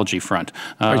technology front.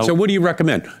 All right, so what do you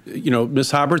recommend? You know,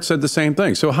 Ms. Harbert said the same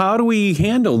thing. So how do we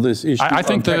handle this issue of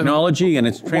technology and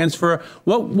its transfer?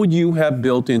 What would you have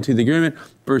built into the agreement?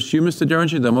 First you, Mr.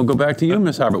 Diringer, then we'll go back to you,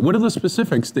 Ms. Harbert. What are the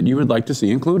specifics that you would like to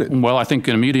see included? Well, I think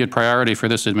an immediate priority for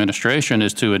this administration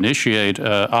is to initiate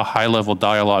a high-level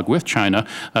dialogue with China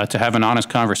to have an honest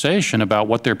conversation about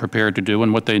what they're prepared to do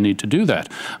and what they need to do that.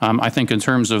 I think in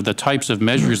terms of the types of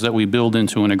measures that we build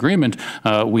into an agreement,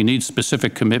 we need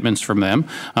specific commitments from them,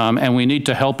 and we need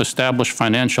to help establish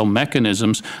financial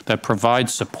mechanisms that provide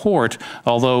support,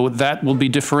 although that will be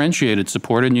differentiated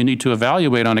support, and you need to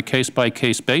evaluate on a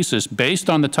case-by-case basis,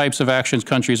 based on the types of actions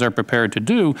countries are prepared to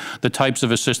do, the types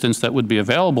of assistance that would be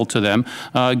available to them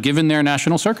given their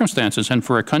national circumstances. And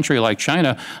for a country like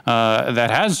China that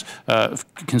has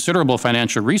considerable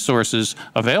financial resources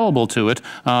available to it,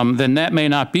 then that may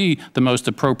not be the most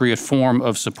appropriate form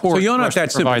of support. So you're not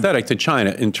that sympathetic to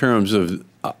China in terms of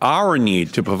our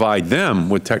need to provide them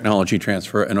with technology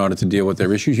transfer in order to deal with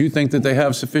their issues. You think that they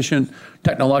have sufficient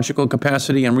technological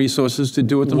capacity and resources to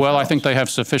do it themselves? Well, I think they have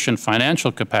sufficient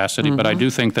financial capacity, but I do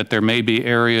think that there may be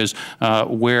areas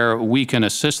where we can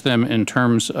assist them in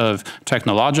terms of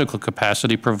technological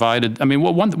capacity provided. I mean,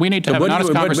 we need to have an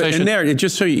honest conversation. In there,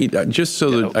 just so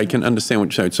that I can understand what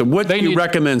you're saying. So what do you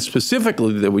recommend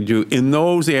specifically that we do in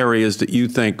those areas that you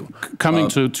think? Coming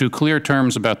to clear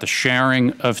terms about the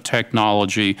sharing of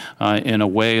technology in a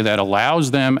way that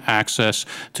allows them access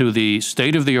to the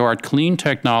state-of-the-art clean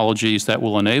technologies that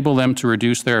will enable them to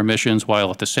reduce their emissions while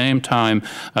at the same time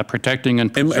protecting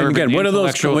and preserving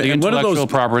the intellectual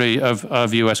property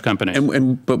of U.S. companies.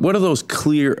 But what are those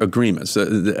clear agreements?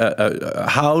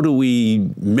 How do we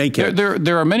make it?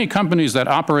 There are many companies that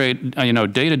operate,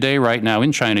 day to day right now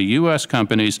in China, U.S.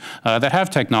 companies that have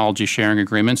technology sharing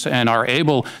agreements and are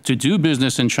able to do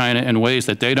business in China in ways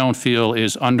that they don't feel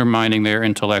is undermining their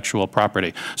intellectual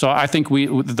property. So I think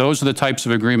those are the types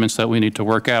of agreements that we need to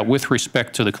work out with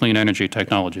respect to the clean energy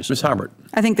technologies. Ms. Harbert.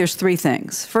 I think there's three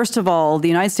things. First of all, the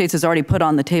United States has already put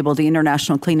on the table the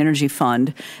International Clean Energy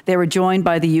Fund. They were joined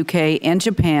by the UK and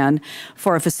Japan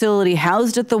for a facility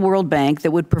housed at the World Bank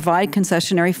that would provide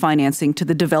concessionary financing to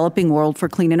the developing world for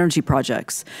clean energy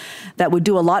projects. That would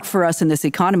do a lot for us in this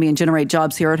economy and generate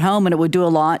jobs here at home, and it would do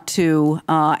a lot to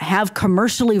have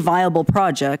commercially viable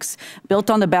projects built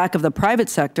on the back of the private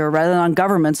sector rather than on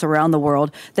governments around the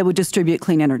world that would distribute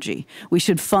clean energy. We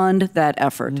should fund that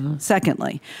effort.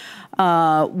 Secondly,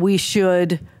 we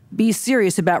should be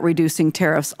serious about reducing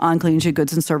tariffs on clean energy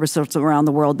goods and services around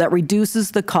the world. That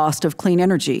reduces the cost of clean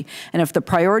energy. And if the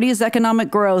priority is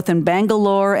economic growth in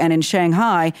Bangalore and in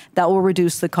Shanghai, that will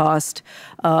reduce the cost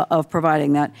of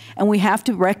providing that. And we have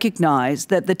to recognize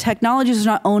that the technologies are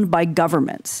not owned by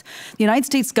governments. The United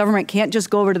States government can't just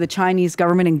go over to the Chinese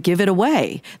government and give it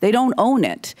away. They don't own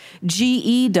it.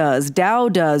 GE does, Dow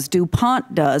does,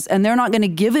 DuPont does, and they're not going to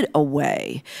give it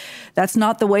away. That's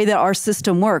not the way that our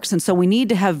system works. And so we need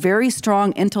to have very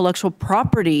strong intellectual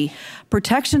property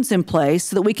protections in place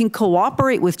so that we can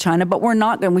cooperate with China, but we're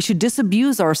not going. We should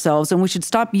disabuse ourselves, and we should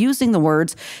stop using the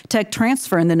words tech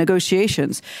transfer in the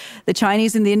negotiations. The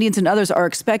Chinese and the Indians and others are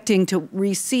expecting to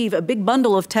receive a big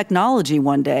bundle of technology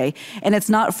one day, and it's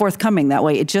not forthcoming that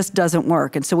way. It just doesn't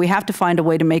work. And so we have to find a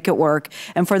way to make it work,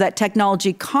 and for that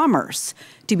technology commerce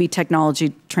to be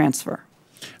technology transfer.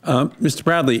 Mr.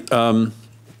 Bradley,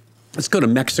 let's go to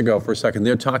Mexico for a second.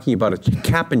 They're talking about a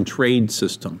cap-and-trade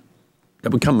system. That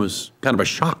becomes kind of a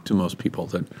shock to most people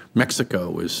that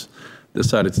Mexico has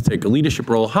decided to take a leadership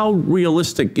role. How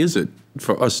realistic is it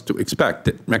for us to expect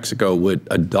that Mexico would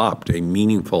adopt a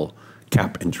meaningful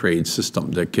cap-and-trade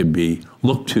system that could be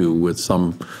looked to with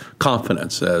some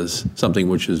confidence as something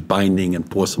which is binding,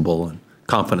 enforceable, and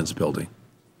confidence-building?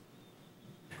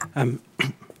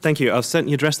 Thank you. I'll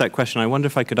certainly address that question. I wonder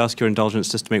if I could ask your indulgence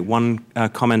just to make one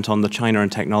comment on the China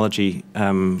and technology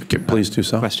Please do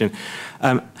so. question.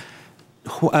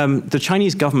 The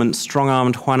Chinese government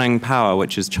strong-armed Huaneng Power,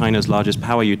 which is China's largest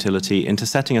power utility, into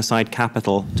setting aside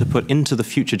capital to put into the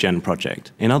FutureGen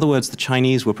project. In other words, the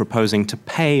Chinese were proposing to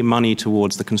pay money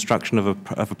towards the construction of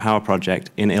a power project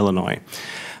in Illinois.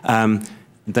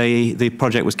 The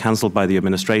project was cancelled by the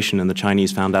administration, and the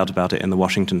Chinese found out about it in the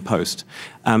Washington Post.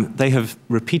 They have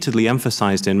repeatedly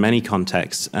emphasized in many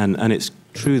contexts, and it's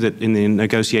true that in the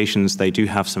negotiations they do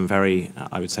have some very,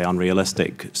 I would say,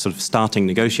 unrealistic sort of starting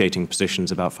negotiating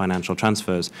positions about financial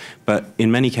transfers, but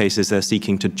in many cases they're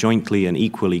seeking to jointly and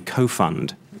equally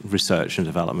co-fund research and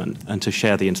development and to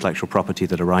share the intellectual property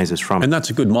that arises from it. And that's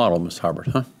a good model, Ms. Harbert,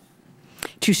 huh?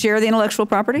 To share the intellectual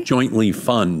property? Jointly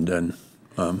fund and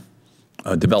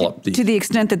develop to the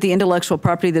extent that the intellectual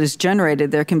property that is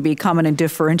generated, there can be common and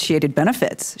differentiated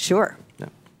benefits. Sure. Yeah.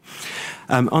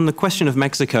 On the question of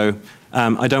Mexico,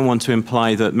 I don't want to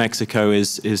imply that Mexico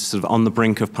is sort of on the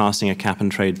brink of passing a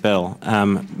cap-and-trade bill.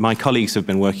 My colleagues have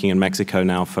been working in Mexico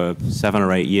now for 7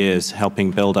 or 8 years,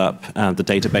 helping build up the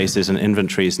databases and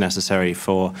inventories necessary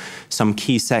for some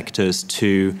key sectors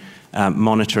to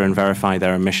monitor and verify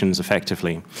their emissions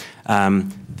effectively.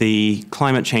 The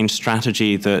climate change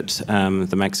strategy that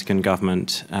the Mexican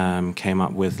government came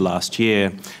up with last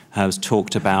year has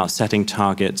talked about setting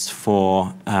targets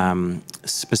for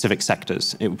specific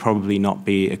sectors. It would probably not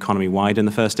be economy-wide in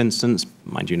the first instance.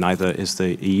 Mind you, neither is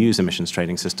the EU's emissions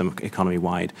trading system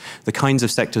economy-wide. The kinds of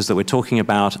sectors that we're talking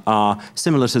about are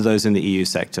similar to those in the EU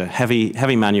sector,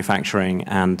 heavy manufacturing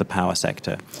and the power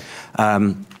sector.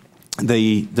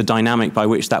 The dynamic by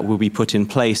which that will be put in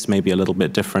place may be a little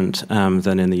bit different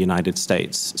than in the United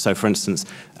States. So, for instance,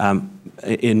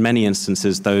 in many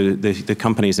instances, though, the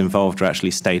companies involved are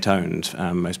actually state-owned,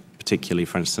 most particularly,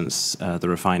 for instance, the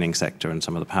refining sector and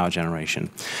some of the power generation.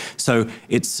 So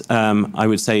it's, I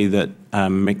would say that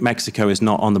Mexico is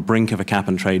not on the brink of a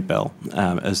cap-and-trade bill,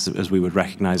 as we would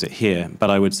recognize it here, but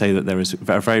I would say that there is a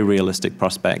very realistic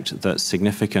prospect that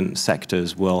significant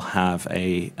sectors will have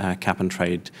a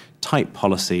cap-and-trade type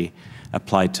policy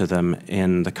applied to them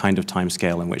in the kind of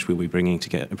timescale in which we'll be bringing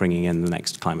in the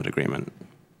next climate agreement.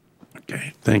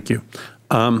 Okay, thank you.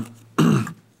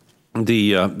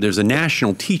 There's a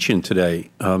national teach-in today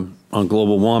on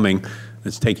global warming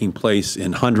that's taking place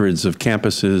in hundreds of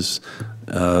campuses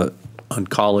on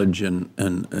college and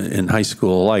in high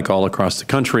school alike all across the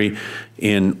country.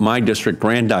 In my district,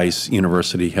 Brandeis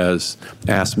University has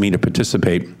asked me to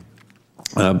participate,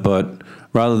 but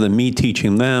rather than me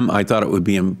teaching them, I thought it would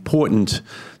be important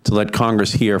to let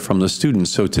Congress hear from the students.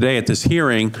 So today at this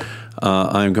hearing,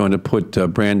 I'm going to put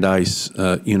Brandeis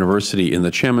University in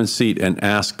the chairman's seat and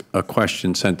ask a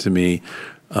question sent to me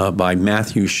by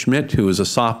Matthew Schmidt, who is a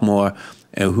sophomore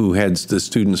and who heads the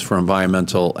Students for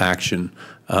Environmental Action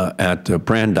at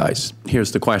Brandeis.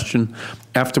 Here's the question.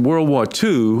 After World War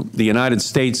II, the United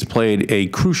States played a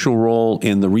crucial role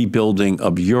in the rebuilding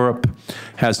of Europe.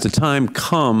 Has the time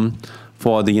come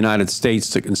for the United States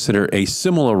to consider a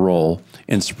similar role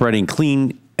in spreading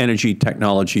clean energy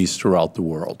technologies throughout the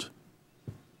world?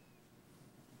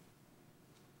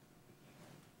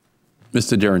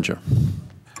 Mr. Diringer.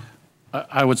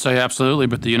 I would say absolutely,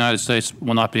 but the United States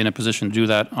will not be in a position to do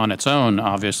that on its own,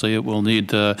 obviously. It will need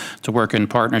to work in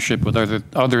partnership with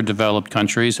other developed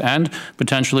countries and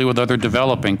potentially with other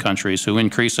developing countries who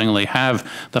increasingly have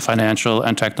the financial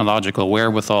and technological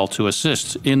wherewithal to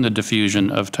assist in the diffusion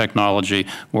of technology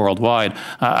worldwide.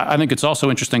 I think it's also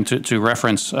interesting to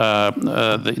reference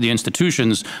the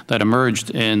institutions that emerged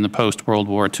in the post-World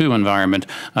War II environment.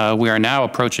 We are now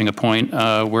approaching a point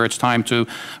where it's time to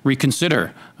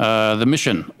reconsider the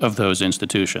mission of those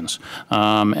institutions.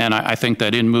 And I think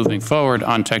that in moving forward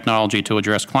on technology to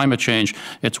address climate change,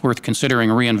 it's worth considering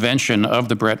reinvention of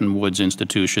the Bretton Woods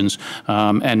institutions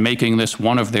and making this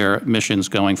one of their missions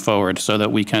going forward so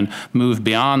that we can move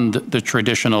beyond the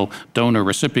traditional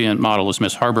donor-recipient model, as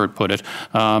Ms. Harbert put it,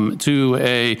 to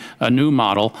a new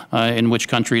model in which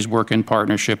countries work in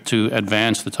partnership to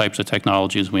advance the types of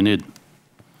technologies we need.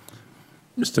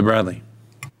 Mr. Bradley.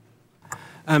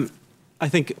 I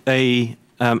think a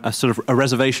sort of a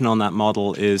reservation on that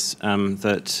model is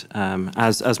that,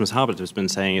 as Ms. Harbert has been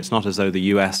saying, it's not as though the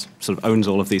U.S. sort of owns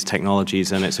all of these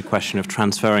technologies and it's a question of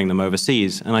transferring them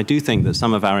overseas. And I do think that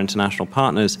some of our international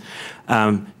partners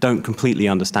don't completely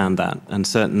understand that. And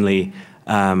certainly,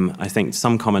 I think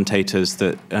some commentators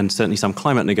and certainly some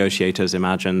climate negotiators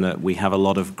imagine that we have a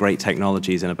lot of great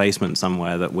technologies in a basement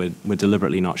somewhere that we're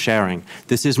deliberately not sharing.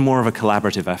 This is more of a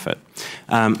collaborative effort.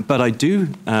 But I do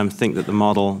think that the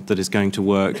model that is going to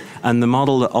work and the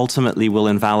model that ultimately will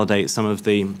invalidate some of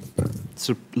the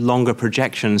sort of longer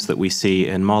projections that we see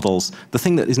in models, the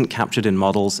thing that isn't captured in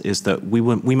models is that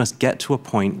we must get to a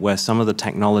point where some of the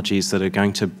technologies that are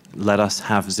going to let us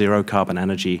have zero carbon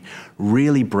energy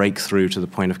really break through to the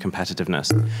point of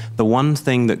competitiveness. The one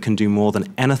thing that can do more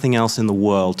than anything else in the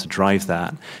world to drive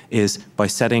that is by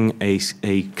setting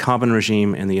a carbon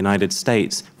regime in the United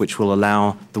States which will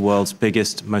allow the world's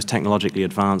biggest, most technologically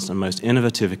advanced and most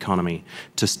innovative economy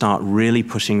to start really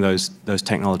pushing those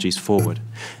technologies forward.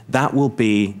 That will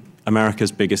be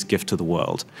America's biggest gift to the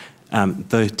world.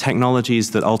 The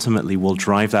technologies that ultimately will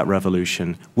drive that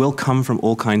revolution will come from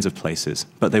all kinds of places,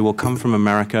 but they will come from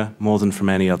America more than from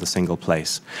any other single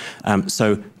place.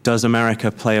 So does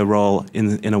America play a role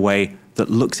in a way that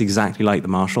looks exactly like the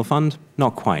Marshall Fund?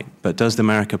 Not quite, but does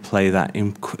America play that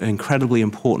incredibly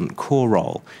important core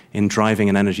role in driving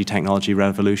an energy technology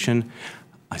revolution?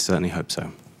 I certainly hope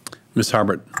so. Ms.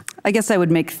 Harbert. I guess I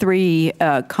would make three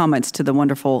comments to the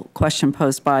wonderful question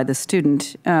posed by the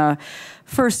student.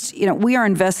 First, we are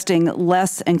investing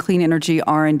less in clean energy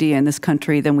R&D in this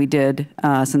country than we did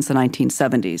since the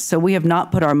 1970s. So we have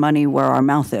not put our money where our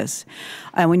mouth is.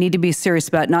 And we need to be serious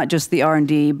about not just the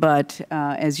R&D, but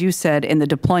as you said, in the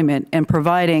deployment and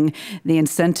providing the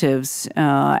incentives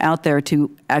out there to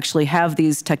actually have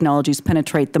these technologies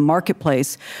penetrate the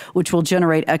marketplace, which will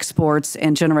generate exports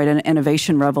and generate an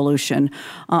innovation revolution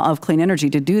of clean energy.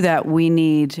 To do that, we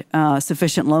need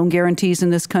sufficient loan guarantees in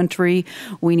this country.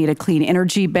 We need a clean energy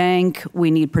bank.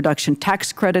 We need production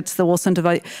tax credits that will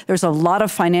incentivize. There's a lot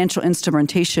of financial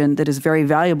instrumentation that is very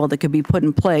valuable that could be put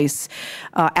in place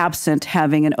absent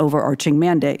having an overarching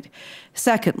mandate.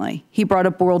 Secondly, he brought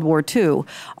up World War II.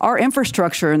 Our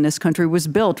infrastructure in this country was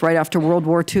built right after World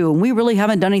War II, and we really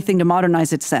haven't done anything to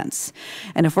modernize it since.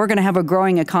 And if we're going to have a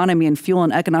growing economy and fuel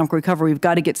and economic recovery, we've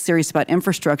got to get serious about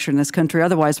infrastructure in this country.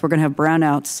 Otherwise, we're going to have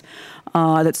brownouts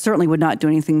that certainly would not do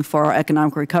anything for our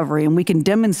economic recovery. And we can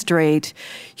demonstrate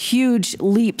huge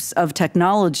leaps of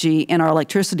technology in our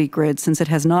electricity grid since it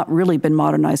has not really been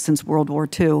modernized since World War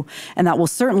II. And that will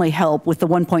certainly help with the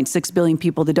 1.6 billion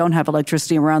people that don't have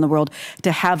electricity around the world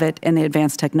to have it in the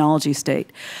advanced technology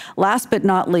state. Last but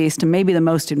not least, and maybe the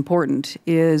most important,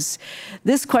 is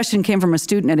this question came from a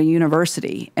student at a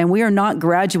university, and we are not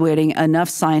graduating enough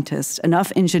scientists,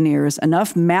 enough engineers,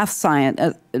 enough math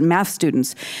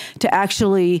students to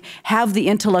actually have the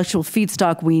intellectual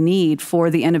feedstock we need for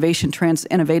the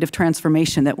innovative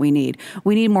transformation that we need.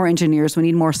 We need more engineers, we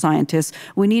need more scientists,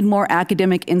 we need more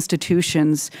academic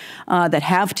institutions that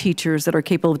have teachers that are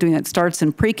capable of doing that. It starts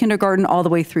in pre-kindergarten all the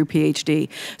way through PhD.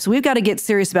 So we've got to get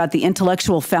serious about the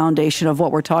intellectual foundation of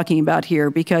what we're talking about here,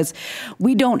 because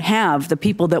we don't have the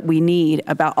people that we need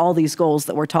about all these goals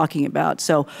that we're talking about.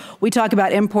 So we talk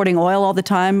about importing oil all the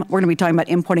time. We're going to be talking about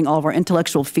importing all of our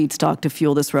intellectual feedstock to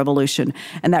fuel this revolution,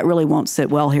 and that really won't sit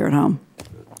well here at home.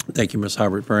 Thank you, Ms.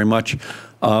 Harbert, very much.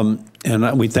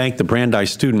 And we thank the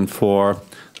Brandeis student for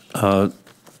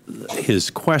his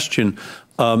question.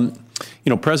 You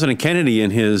know, President Kennedy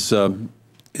in his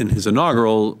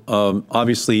inaugural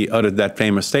obviously uttered that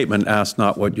famous statement, ask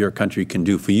not what your country can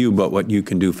do for you, but what you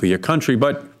can do for your country.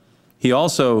 But he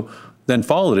also then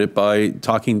followed it by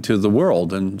talking to the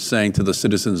world and saying to the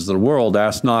citizens of the world,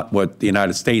 ask not what the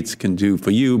United States can do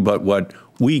for you, but what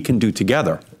we can do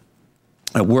together,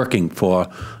 working for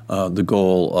the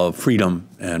goal of freedom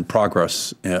and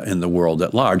progress in the world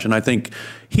at large. And I think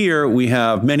here we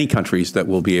have many countries that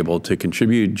will be able to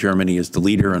contribute. Germany is the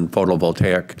leader in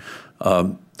photovoltaic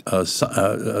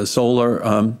solar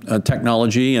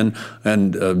technology, and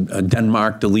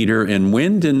Denmark the leader in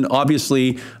wind. And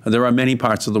obviously, there are many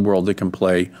parts of the world that can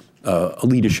play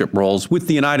leadership roles, with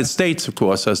the United States, of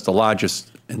course, as the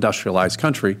largest industrialized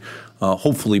country,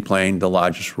 hopefully playing the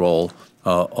largest role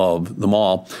of them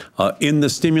all. In the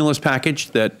stimulus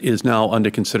package that is now under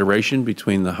consideration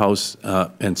between the House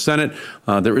and Senate,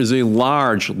 there is a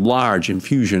large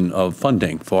infusion of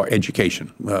funding for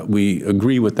education. We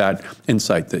agree with that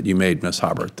insight that you made, Ms.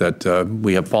 Harbert, that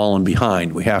we have fallen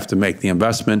behind. We have to make the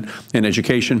investment in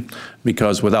education,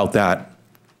 because without that,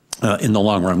 in the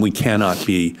long run, we cannot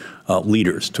be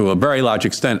leaders. To a very large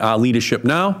extent, our leadership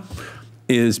now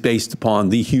is based upon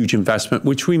the huge investment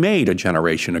which we made a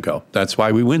generation ago. That's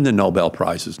why we win the Nobel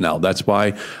Prizes now. That's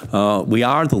why we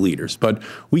are the leaders. But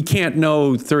we can't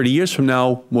know 30 years from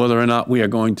now whether or not we are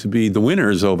going to be the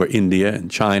winners over India and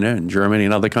China and Germany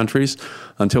and other countries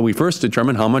until we first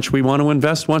determine how much we want to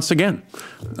invest once again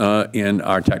in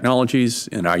our technologies,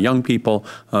 in our young people,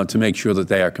 to make sure that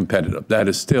they are competitive. That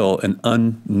is still an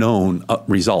unknown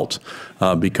result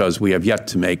because we have yet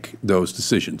to make those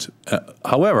decisions.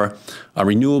 However, a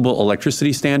renewable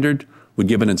electricity standard would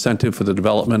give an incentive for the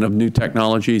development of new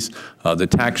technologies. The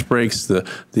tax breaks,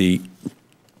 the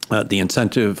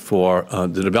incentive for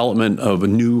the development of a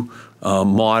new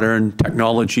modern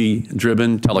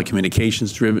technology-driven,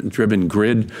 telecommunications-driven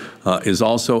grid is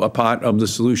also a part of the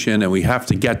solution, and we have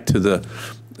to get to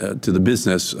the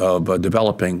business of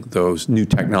developing those new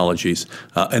technologies,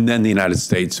 and then the United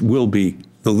States will be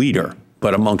the leader,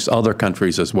 but amongst other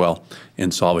countries as well, in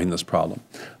solving this problem.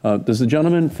 Does the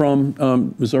gentleman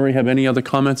from Missouri have any other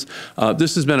comments?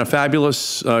 This has been a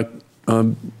fabulous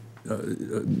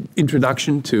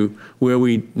introduction to where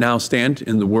we now stand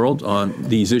in the world on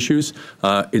these issues.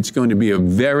 It's going to be a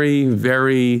very,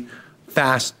 very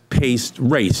fast-paced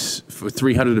race for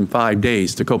 305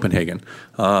 days to Copenhagen.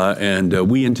 And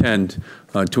we intend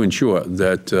to ensure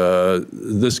that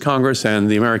this Congress and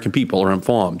the American people are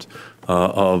informed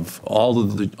of all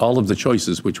of the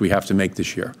choices which we have to make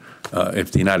this year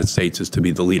if the United States is to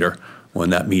be the leader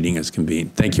when that meeting is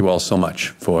convened. Thank you all so much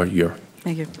for your...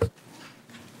 Thank you.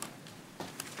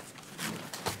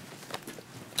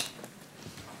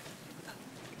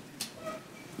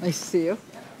 Nice to see you.